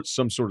for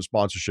some sort of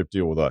sponsorship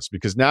deal with us?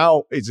 Because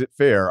now, is it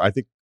fair? I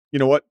think, you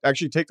know what?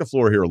 Actually, take the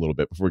floor here a little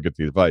bit before we get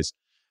to the advice.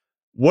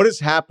 What has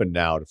happened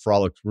now to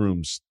Frolic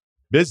Room's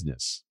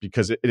business?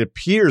 Because it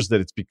appears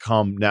that it's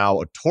become now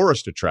a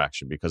tourist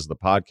attraction because of the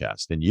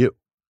podcast and you.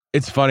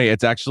 It's funny.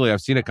 It's actually,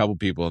 I've seen a couple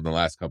people in the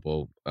last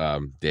couple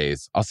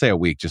days. I'll say a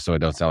week just so I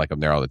don't sound like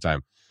I'm there all the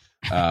time.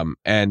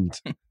 And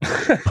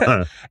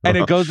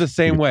it goes the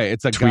same way.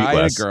 It's a guy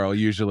and a girl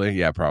usually.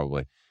 Yeah,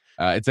 probably.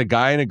 It's a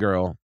guy and a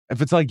girl.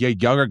 If it's like a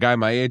younger guy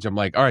my age, I'm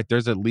like, all right,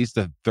 there's at least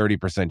a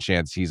 30%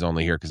 chance he's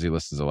only here because he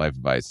listens to Life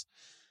Advice.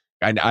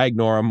 And I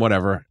ignore him,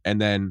 whatever.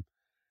 And then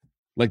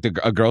like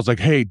a girl's like,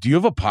 hey, do you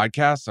have a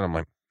podcast? And I'm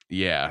like,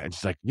 yeah. And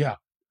she's like, yeah,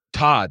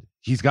 Todd.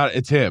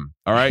 It's him.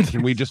 All right.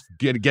 Can we just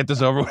get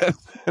this over with?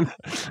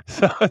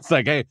 So it's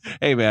like,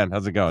 hey man,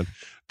 how's it going?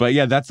 But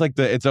yeah, that's like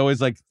it's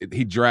always like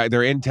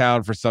they're in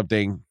town for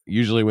something,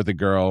 usually with a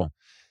girl.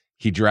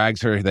 He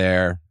drags her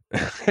there.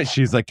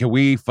 She's like, can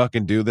we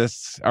fucking do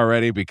this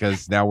already?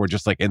 Because now we're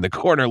just like in the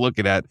corner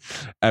looking at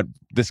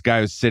this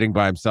guy who's sitting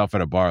by himself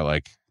at a bar.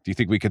 Like, do you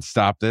think we could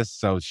stop this?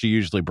 So she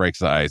usually breaks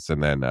the ice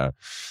and then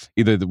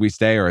either we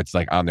stay or it's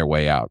like on their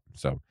way out.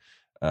 So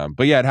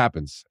but yeah, it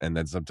happens. And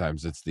then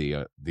sometimes it's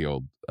the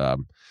old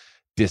long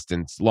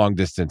distance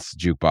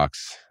jukebox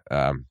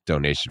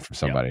donation from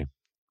somebody. Yep.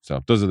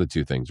 So those are the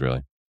two things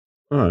really.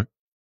 All right,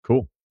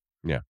 cool.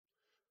 Yeah.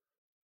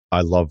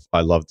 I love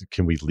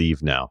can we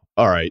leave now?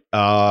 All right.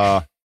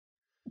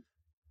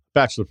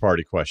 Bachelor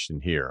party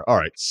question here. All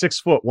right. 6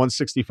 foot,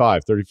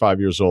 165, 35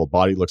 years old.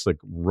 Body looks like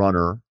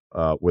runner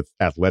with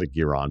athletic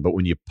gear on. But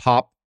when you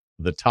pop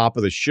the top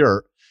of the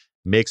shirt,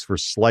 makes for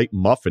slight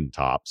muffin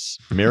tops.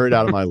 Married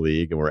out of my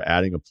league, and we're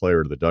adding a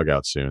player to the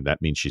dugout soon. That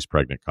means she's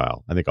pregnant,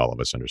 Kyle. I think all of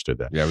us understood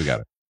that. Yeah, we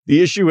got it.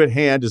 The issue at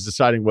hand is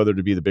deciding whether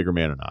to be the bigger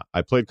man or not.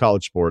 I played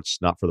college sports,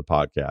 not for the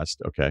podcast.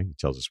 Okay, he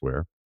tells us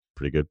where.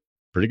 Pretty good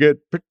Pretty good.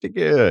 Pretty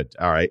good.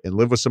 All right. And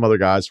lived with some other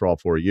guys for all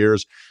 4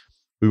 years.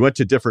 We went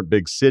to different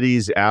big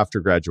cities after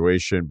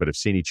graduation, but have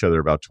seen each other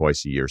about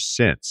twice a year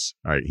since.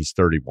 All right. He's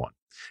 31.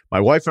 My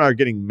wife and I are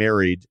getting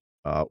married.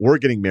 We're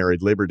getting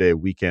married Labor Day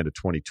weekend of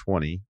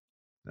 2020,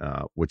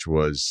 which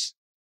was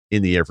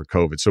in the air for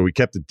COVID. So we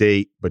kept the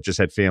date, but just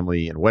had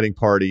family and wedding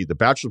party. The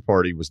bachelor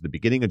party was the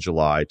beginning of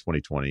July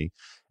 2020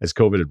 as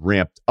COVID had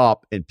ramped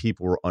up and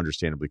people were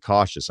understandably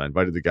cautious. I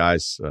invited the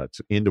guys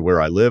into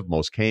where I live.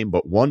 Most came,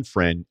 but one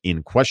friend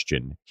in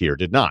question here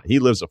did not. He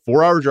lives a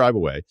 4-hour drive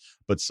away,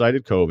 but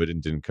cited COVID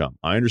and didn't come.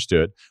 I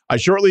understood. I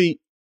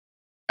shortly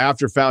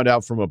after found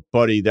out from a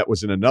buddy that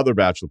was in another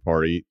bachelor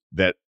party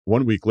that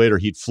 1 week later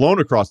he'd flown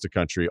across the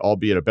country,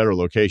 albeit a better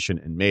location,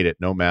 and made it,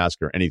 no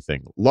mask or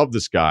anything. Love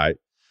this guy.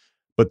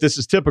 But this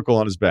is typical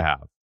on his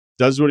behalf.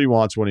 Does what he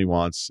wants when he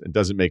wants and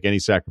doesn't make any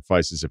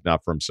sacrifices if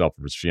not for himself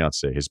or his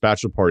fiance. His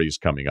bachelor party is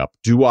coming up.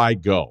 Do I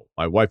go?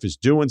 My wife is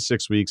due in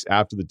 6 weeks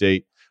after the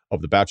date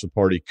of the bachelor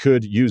party.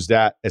 Could use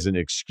that as an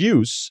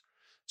excuse.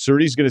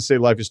 Cerruti's going to say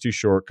life is too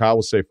short. Kyle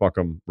will say, fuck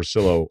him.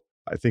 Russillo,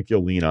 I think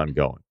you'll lean on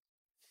going.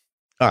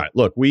 All right,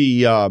 look,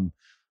 we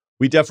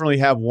definitely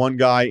have one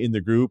guy in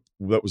the group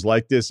that was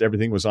like this.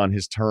 Everything was on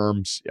his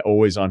terms,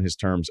 always on his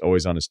terms,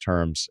 always on his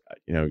terms.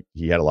 You know,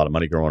 he had a lot of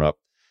money growing up.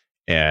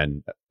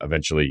 And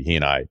eventually he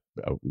and I,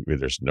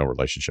 there's no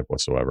relationship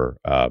whatsoever.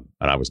 And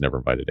I was never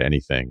invited to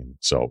anything. And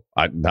so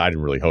I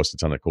didn't really host a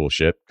ton of cool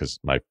shit because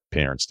my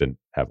parents didn't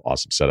have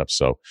awesome setups.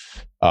 So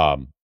I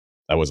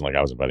wasn't like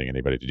I was inviting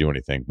anybody to do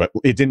anything. But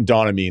it didn't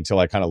dawn on me until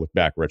I kind of looked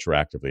back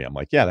retroactively. I'm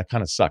like, yeah, that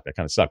kind of sucked.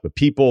 But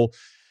people,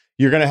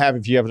 you're going to have,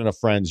 if you have enough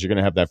friends, you're going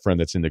to have that friend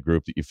that's in the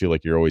group that you feel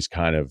like you're always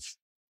kind of,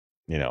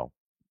 you know,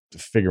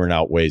 figuring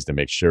out ways to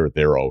make sure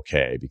they're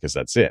okay because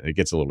that's it. It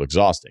gets a little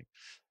exhausting.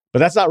 But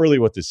that's not really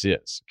what this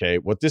is, okay?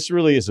 What this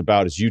really is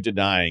about is you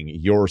denying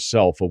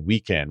yourself a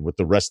weekend with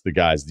the rest of the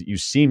guys that you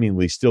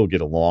seemingly still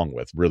get along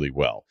with really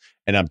well.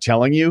 And I'm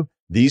telling you,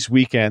 these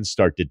weekends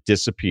start to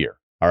disappear,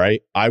 all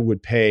right? I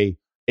would pay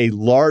a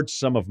large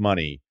sum of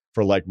money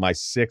for like my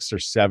 6 or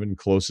 7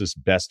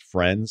 closest best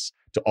friends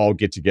to all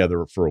get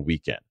together for a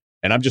weekend.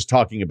 And I'm just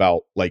talking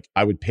about like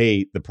I would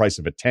pay the price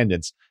of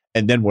attendance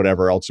and then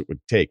whatever else it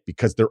would take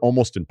because they're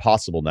almost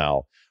impossible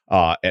now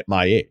at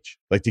my age,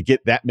 like to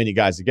get that many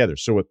guys together.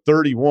 So at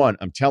 31,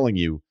 I'm telling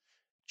you,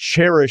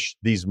 cherish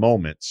these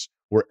moments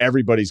where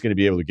everybody's going to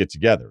be able to get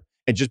together.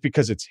 And just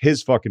because it's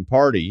his fucking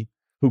party,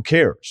 who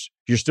cares?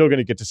 You're still going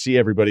to get to see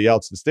everybody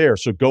else that's there.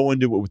 So go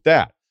into it with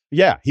that.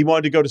 Yeah, he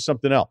wanted to go to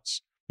something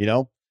else, you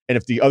know? And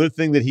if the other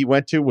thing that he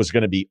went to was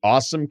going to be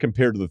awesome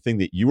compared to the thing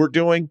that you were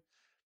doing,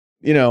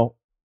 you know,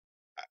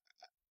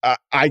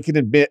 I can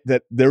admit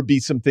that there'd be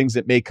some things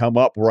that may come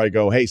up where I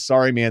go, hey,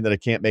 sorry, man, that I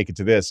can't make it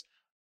to this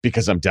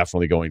because I'm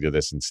definitely going to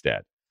this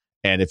instead.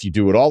 And if you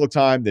do it all the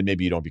time, then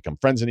maybe you don't become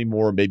friends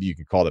anymore. Maybe you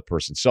can call that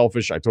person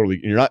selfish.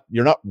 You're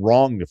not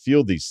wrong to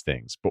feel these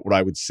things. But what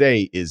I would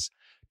say is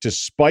to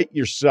spite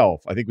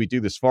yourself, I think we do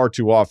this far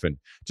too often,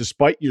 to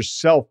spite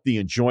yourself the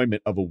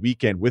enjoyment of a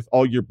weekend with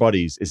all your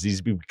buddies as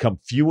these become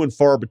few and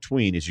far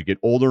between as you get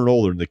older and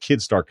older and the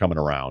kids start coming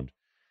around.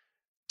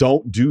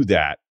 Don't do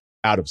that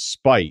out of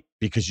spite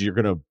because you're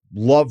going to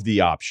love the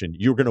option.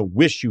 You're going to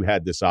wish you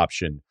had this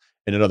option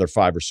in another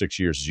 5 or 6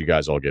 years as you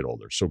guys all get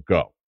older. So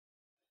go.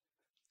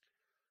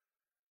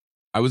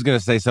 I was going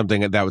to say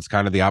something that was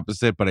kind of the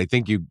opposite, but I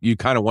think you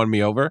kind of won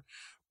me over.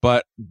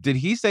 But did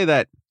he say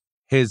that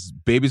his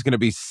baby's going to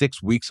be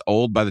 6 weeks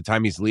old by the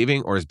time he's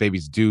leaving, or his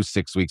baby's due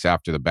 6 weeks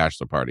after the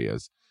bachelor party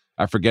is?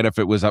 I forget if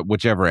it was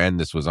whichever end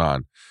this was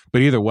on.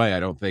 But either way, I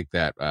don't think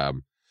that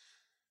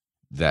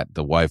that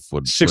the wife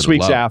would 6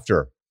 weeks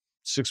after.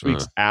 6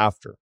 weeks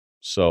after.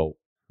 So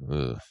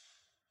I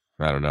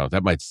don't know.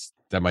 That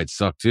might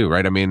suck too,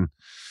 right? I mean,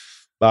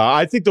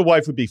 I think the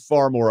wife would be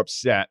far more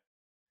upset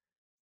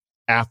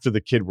after the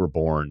kid were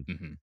born.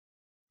 Mm-hmm.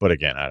 But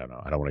again, I don't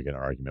know. I don't want to get in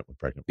an argument with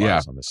pregnant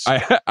wives on this.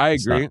 I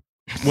agree.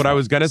 What I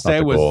was going to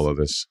say was goal of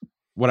this.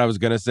 What I was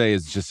going to say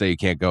is just say you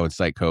can't go and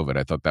cite COVID.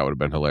 I thought that would have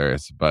been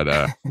hilarious.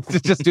 But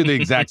just do the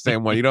exact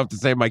same one. You don't have to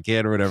say my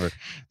kid or whatever.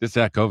 Just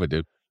that COVID,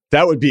 dude.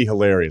 That would be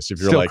hilarious if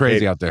you're still like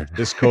crazy hey, out there.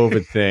 This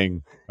COVID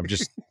thing, I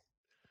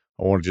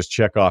want to just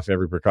check off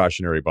every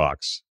precautionary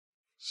box.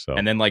 So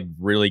and then like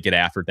really get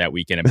after it that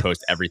weekend and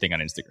post everything on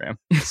Instagram.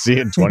 See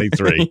you in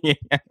 23.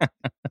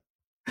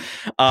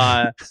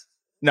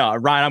 No,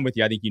 Ryan, I'm with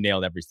you. I think you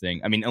nailed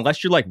everything. I mean,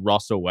 unless you're like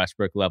Russell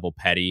Westbrook level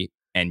petty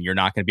and you're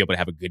not going to be able to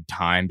have a good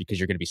time because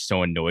you're going to be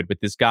so annoyed with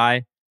this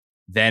guy,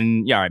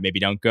 then yeah, all right, maybe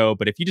don't go.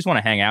 But if you just want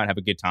to hang out and have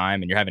a good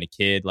time and you're having a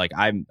kid, like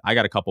I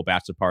got a couple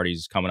bachelor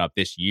parties coming up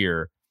this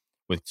year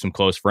with some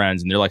close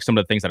friends, and they're like some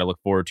of the things that I look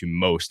forward to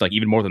most, like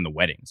even more than the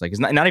weddings. Like it's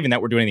not even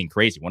that we're doing anything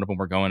crazy. One of them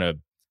we're going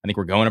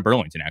to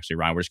Burlington actually,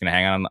 Ryan. We're just going to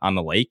hang out on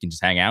the lake and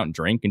just hang out and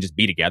drink and just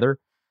be together.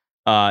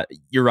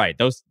 You're right.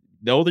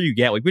 The older you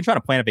get, like we've been trying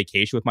to plan a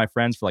vacation with my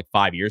friends for like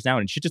 5 years now,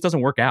 and shit just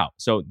doesn't work out.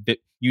 So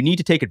you need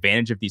to take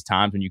advantage of these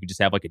times when you can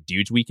just have like a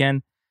dude's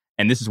weekend.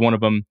 And this is one of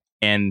them.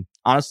 And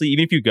honestly,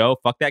 even if you go,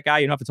 fuck that guy,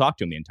 you don't have to talk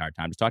to him the entire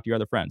time. Just talk to your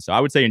other friends. So I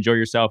would say enjoy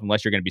yourself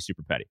unless you're going to be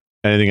super petty.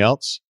 Anything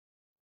else?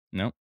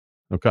 No.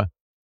 Okay.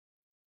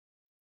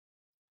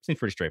 Seems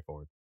pretty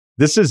straightforward.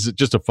 This is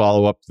just a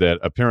follow-up that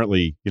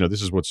apparently,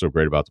 this is what's so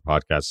great about the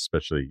podcast,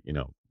 especially,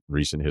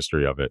 recent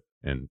history of it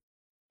and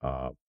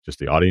just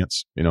the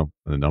audience, and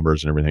the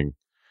numbers and everything.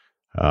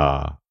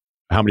 How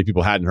many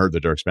people hadn't heard the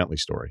Dirk Bentley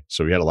story?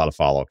 So we had a lot of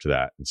follow-up to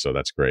that. And so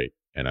that's great.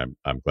 And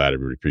I'm glad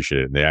everybody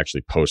appreciated it. And they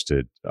actually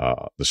posted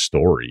the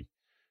story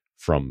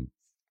from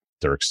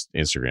Dirk's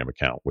Instagram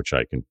account, which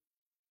I can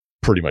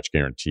pretty much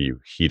guarantee you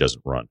he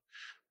doesn't run.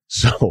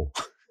 So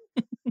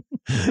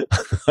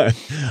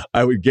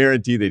I would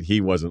guarantee that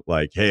he wasn't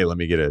like, hey, let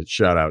me get a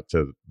shout out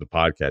to the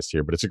podcast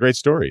here. But it's a great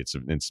story. It's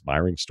an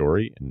inspiring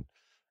story. And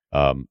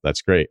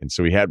that's great. And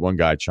so we had one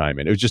guy chime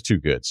in. It was just too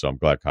good. So I'm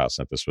glad Kyle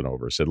sent this one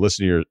over. It said,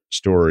 listen to your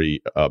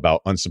story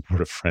about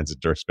unsupportive friends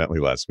at Dirk Bentley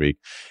last week.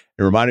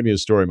 It reminded me of a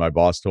story my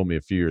boss told me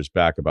a few years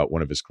back about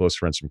one of his close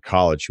friends from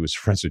college who was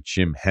friends with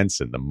Jim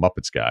Henson, the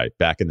Muppets guy,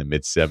 back in the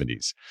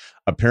mid-'70s.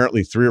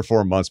 Apparently 3 or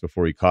 4 months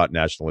before he caught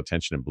national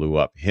attention and blew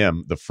up,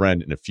 him, the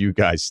friend, and a few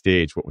guys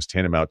staged what was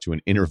tantamount to an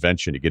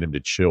intervention to get him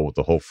to chill with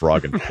the whole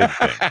frog and pig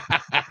thing.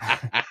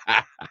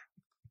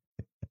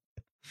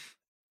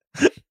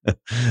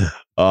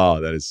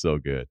 Oh, that is so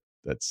good.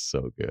 That's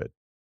so good.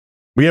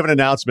 We have an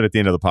announcement at the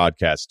end of the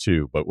podcast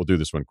too, but we'll do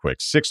this one quick.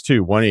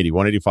 6'2", 180,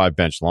 185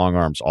 bench, long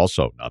arms,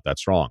 also not that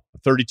strong.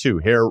 32,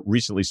 hair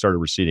recently started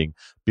receding,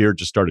 beard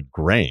just started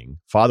graying.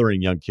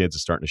 Fathering young kids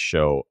is starting to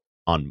show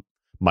on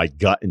my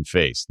gut and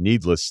face.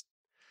 Needless,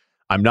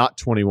 I'm not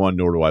 21,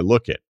 nor do I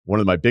look it. One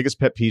of my biggest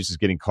pet peeves is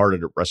getting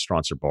carded at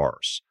restaurants or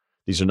bars.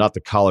 These are not the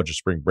college or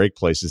spring break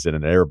places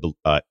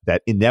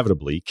that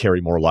inevitably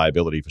carry more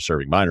liability for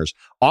serving minors.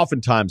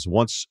 Oftentimes,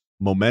 once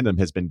momentum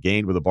has been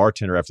gained with a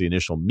bartender after the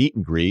initial meet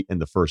and greet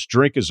and the first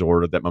drink is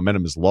ordered, that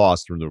momentum is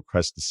lost when the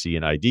request to see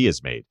an ID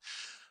is made.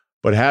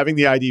 But having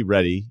the ID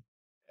ready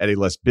at a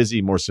less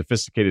busy, more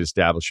sophisticated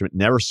establishment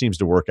never seems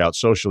to work out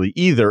socially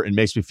either and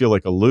makes me feel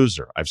like a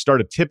loser. I've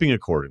started tipping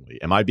accordingly.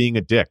 Am I being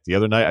a dick? The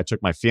other night, I took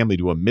my family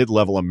to a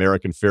mid-level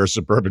American fare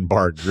suburban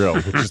bar and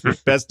grill, which is the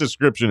best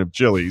description of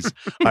Chili's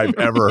I've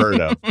ever heard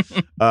of.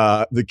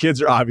 The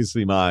kids are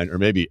obviously mine, or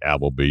maybe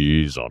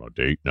Applebee's on a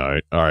date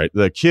night. All right.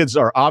 The kids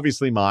are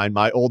obviously mine.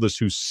 My oldest,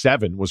 who's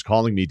 7, was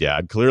calling me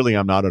dad. Clearly,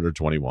 I'm not under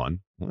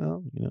 21.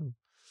 Well,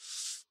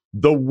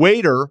 The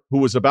waiter, who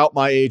was about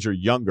my age or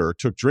younger,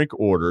 took drink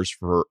orders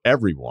for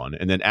everyone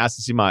and then asked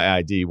to see my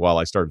ID while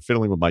I started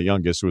fiddling with my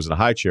youngest, who was in a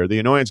high chair. The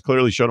annoyance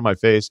clearly showed on my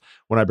face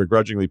when I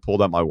begrudgingly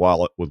pulled out my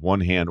wallet with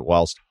one hand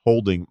whilst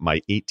holding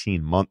my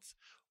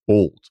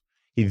 18-month-old.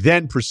 He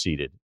then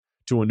proceeded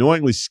to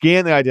annoyingly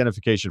scan the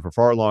identification for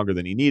far longer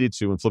than he needed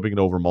to and flipping it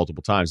over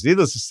multiple times.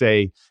 Needless to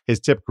say, his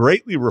tip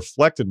greatly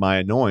reflected my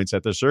annoyance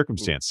at the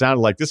circumstance.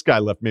 Sounded like this guy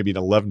left maybe an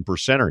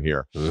 11%er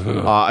here.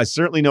 I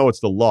certainly know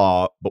it's the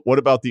law, but what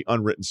about the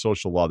unwritten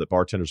social law that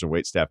bartenders and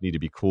waitstaff need to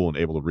be cool and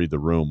able to read the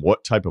room?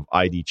 What type of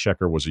ID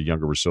checker was a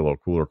younger Rosillo,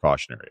 cool or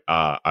cautionary?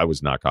 I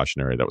was not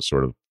cautionary. That was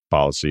sort of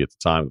policy at the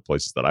time, the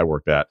places that I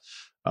worked at.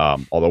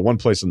 Although one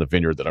place in the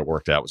vineyard that I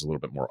worked at was a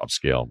little bit more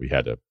upscale. We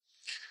had to,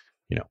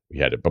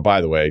 but by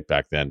the way,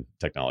 back then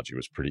technology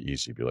was pretty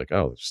easy. Be like,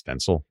 oh,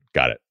 stencil,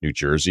 got it. New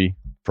Jersey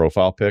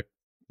profile pic,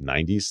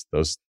 90s.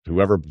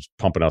 Whoever was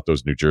pumping out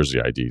those New Jersey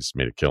IDs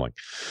made a killing.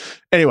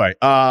 Anyway,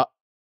 you know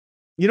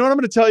what I'm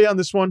going to tell you on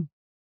this one?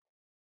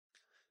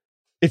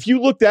 If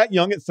you look that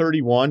young at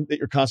 31, that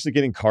you're constantly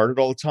getting carded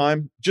all the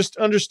time, just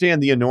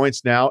understand the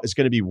annoyance now is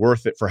going to be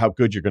worth it for how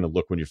good you're going to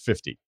look when you're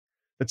 50.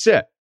 That's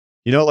it.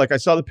 Like I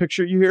saw the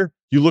picture of you here.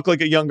 You look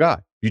like a young guy.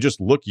 You just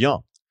look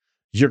young.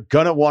 You're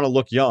going to want to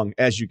look young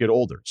as you get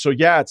older. So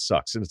yeah, it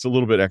sucks. And it's a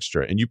little bit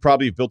extra. And you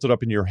probably built it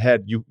up in your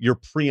head. You're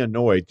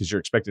pre-annoyed because you're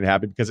expecting it to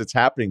happen because it's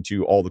happening to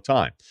you all the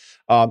time.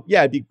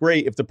 Yeah, it'd be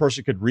great if the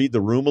person could read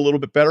the room a little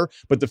bit better.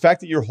 But the fact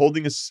that you're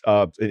holding an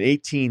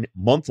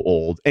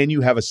 18-month-old and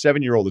you have a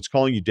 7-year-old that's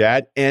calling you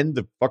dad and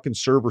the fucking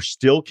server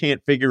still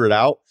can't figure it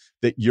out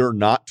that you're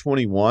not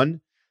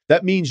 21,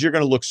 that means you're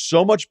going to look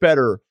so much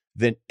better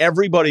than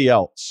everybody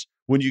else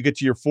when you get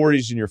to your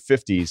 40s and your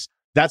 50s.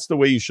 That's the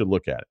way you should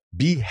look at it.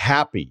 Be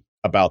happy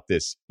about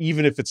this,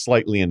 even if it's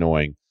slightly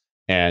annoying.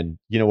 And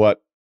you know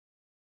what?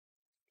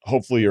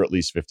 Hopefully you're at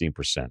least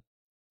 15%.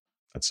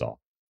 That's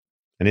all.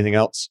 Anything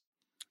else?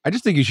 I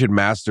just think you should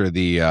master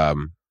the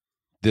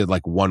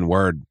like one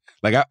word.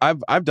 Like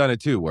I've done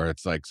it too, where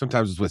it's like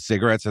sometimes it's with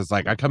cigarettes. It's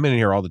like I come in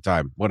here all the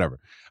time, whatever.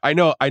 I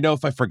know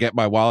if I forget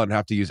my wallet and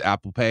have to use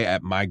Apple Pay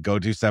at my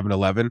go-to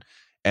 7-Eleven,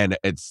 and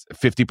it's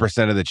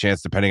 50% of the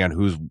chance, depending on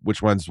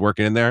which one's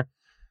working in there,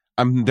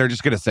 they're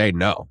just going to say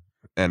no.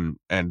 And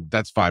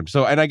that's fine.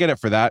 So, and I get it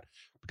for that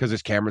because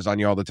there's cameras on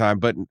you all the time.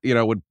 But,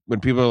 when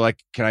people are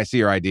like, can I see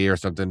your ID or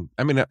something?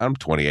 I mean, I'm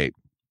 28,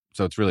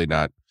 so it's really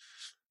not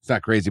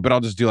crazy, but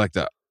I'll just do like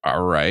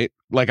all right.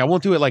 Like I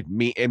won't do it like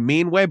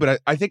mean way,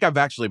 but I think I've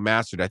actually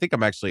mastered. I think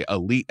I'm actually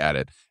elite at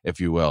it, if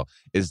you will,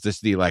 is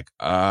this the like,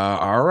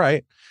 all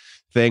right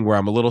thing where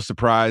I'm a little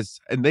surprised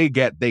and they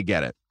get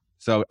it.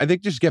 So I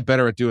think just get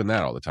better at doing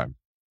that all the time.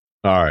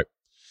 All right.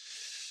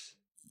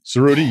 So,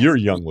 Rudy, you're a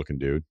young-looking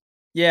dude.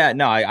 Yeah,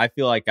 no, I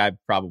feel like I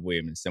probably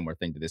am a similar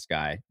thing to this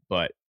guy.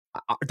 But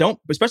don't,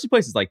 especially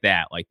places like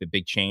that, like the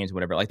big chains,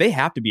 whatever, like they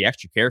have to be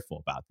extra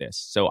careful about this.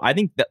 So I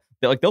think that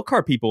like they'll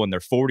card people in their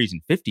 40s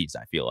and 50s,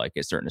 I feel like,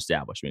 at certain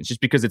establishments,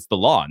 just because it's the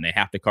law and they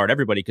have to card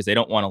everybody because they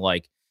don't want to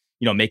like,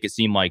 make it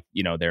seem like,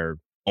 they're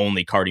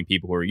only carding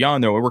people who are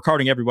young. We're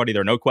carding everybody.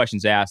 There are no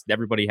questions asked.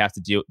 Everybody has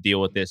to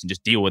deal with this and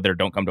just deal with it or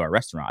don't come to our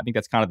restaurant. I think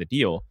that's kind of the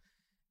deal.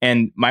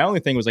 And my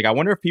only thing was like, I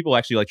wonder if people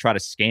actually like try to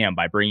scam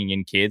by bringing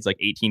in kids, like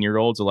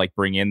 18-year-olds, or like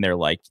bring in their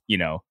like,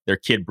 their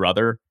kid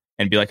brother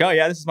and be like, oh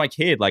yeah, this is my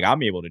kid. Like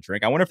I'm able to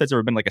drink. I wonder if that's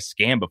ever been like a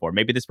scam before.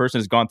 Maybe this person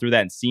has gone through that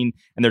and seen,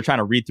 and they're trying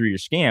to read through your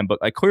scam.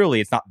 But like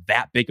clearly it's not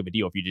that big of a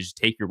deal if you just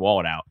take your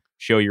wallet out,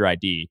 show your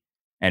ID,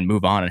 and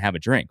move on and have a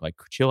drink. Like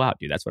chill out,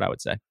 dude. That's what I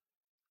would say.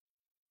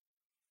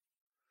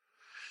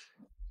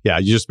 Yeah,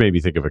 you just made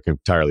me think of an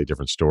entirely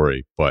different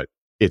story. But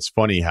it's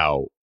funny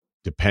how,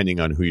 depending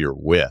on who you're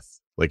with,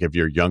 like if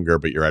you're younger,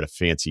 but you're at a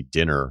fancy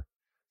dinner,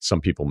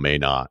 some people may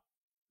not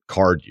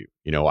card you.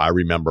 I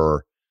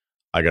remember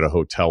I got a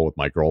hotel with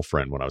my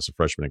girlfriend when I was a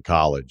freshman in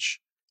college.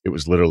 It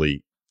was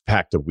literally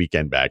packed a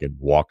weekend bag and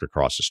walked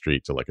across the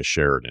street to like a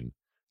Sheraton.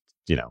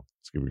 We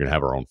were going to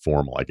have our own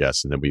formal, I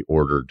guess. And then we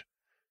ordered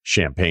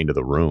champagne to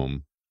the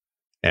room.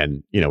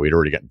 And, we'd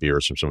already gotten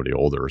beers from somebody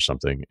older or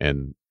something.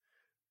 And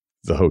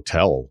the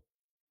hotel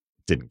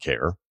didn't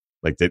care.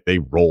 Like they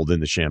rolled in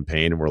the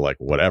champagne and were like,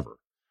 whatever.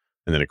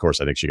 And then, of course,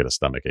 I think she got a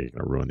stomach ache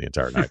and ruined the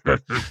entire night.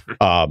 But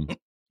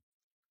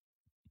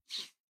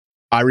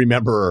I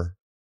remember,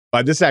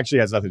 this actually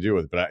has nothing to do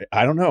with it, but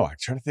I don't know. I'm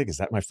trying to think, is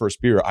that my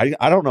first beer?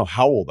 I don't know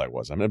how old I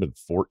was. I might have been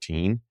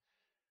 14.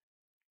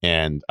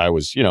 And I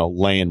was,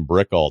 laying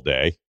brick all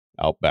day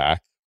out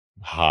back,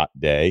 hot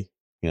day,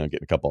 getting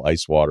a couple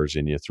ice waters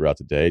in you throughout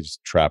the day,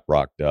 just trap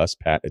rock dust,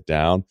 patting it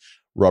down,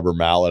 rubber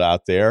mallet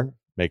out there,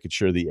 making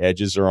sure the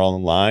edges are all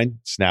in line,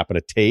 snapping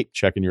a tape,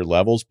 checking your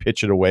levels,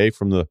 pitch it away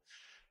from the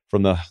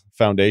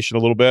foundation a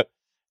little bit.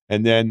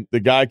 And then the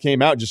guy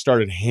came out and just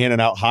started handing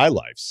out high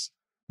lifes.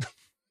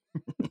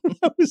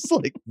 I was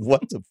like,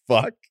 what the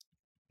fuck?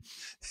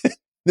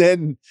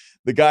 Then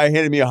the guy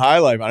handed me a high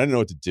life. I didn't know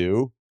what to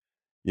do,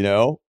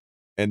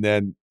 and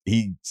then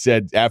he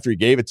said, after he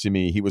gave it to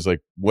me, he was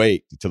like,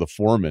 wait, to the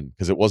foreman,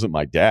 because it wasn't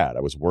my dad.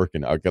 I was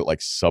working. I got like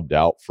subbed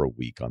out for a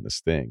week on this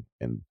thing.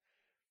 And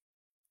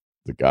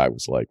the guy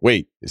was like,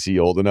 wait, is he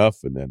old enough?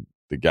 And then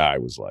the guy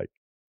was like,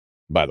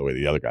 by the way,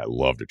 the other guy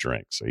loved to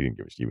drink, so he didn't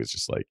give a, he was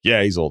just like,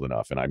 yeah, he's old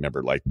enough. And I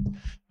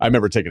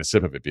remember taking a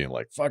sip of it being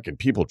like, fucking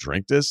people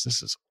drink this?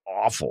 This is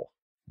awful.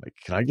 Like,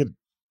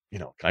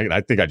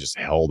 I think I just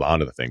held on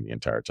to the thing the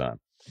entire time.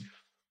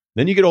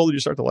 Then you get older, you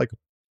start to like them.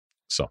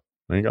 So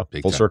there you go.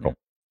 Big Full time, circle.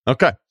 Yeah.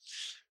 Okay.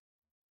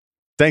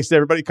 Thanks to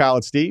everybody, Kyle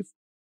and Steve,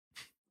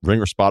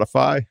 Ringer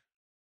Spotify.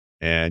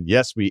 And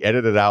yes, we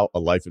edited out a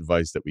life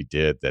advice that we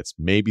did that's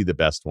maybe the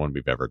best one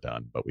we've ever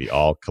done, but we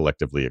all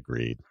collectively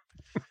agreed.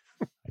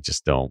 I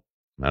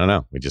don't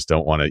know. We just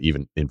don't want to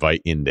even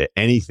invite into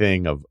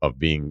anything of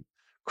being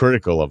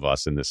critical of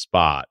us in this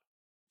spot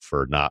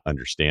for not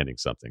understanding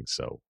something.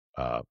 So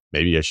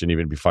maybe I shouldn't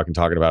even be fucking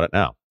talking about it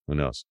now. Who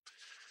knows?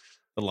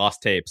 The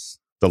lost tapes.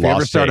 If you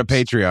ever start a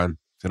Patreon,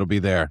 it'll be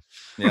there.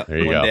 Yeah, there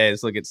you one go. day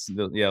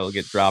it'll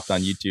get dropped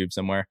on YouTube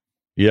somewhere.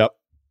 Yep.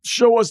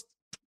 Show us.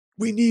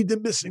 We need the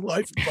missing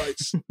life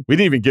advice. We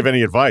didn't even give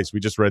any advice. We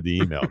just read the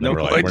email. And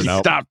we're like,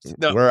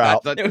 we're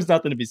out. There was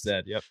nothing to be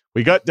said. Yep.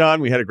 We got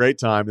done. We had a great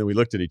time. Then we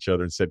looked at each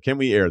other and said, can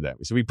we air that?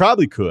 We said, we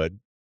probably could,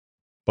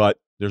 but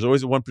there's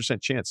always a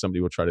 1% chance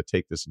somebody will try to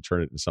take this and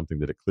turn it into something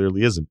that it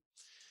clearly isn't.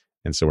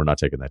 And so we're not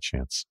taking that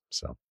chance.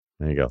 So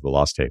there you go. The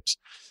lost tapes.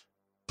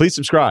 Please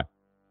subscribe.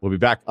 We'll be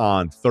back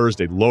on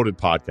Thursday. Loaded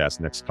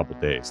podcast next couple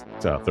days.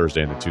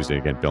 Thursday and then Tuesday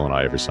again. Bill and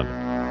I every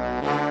Sunday.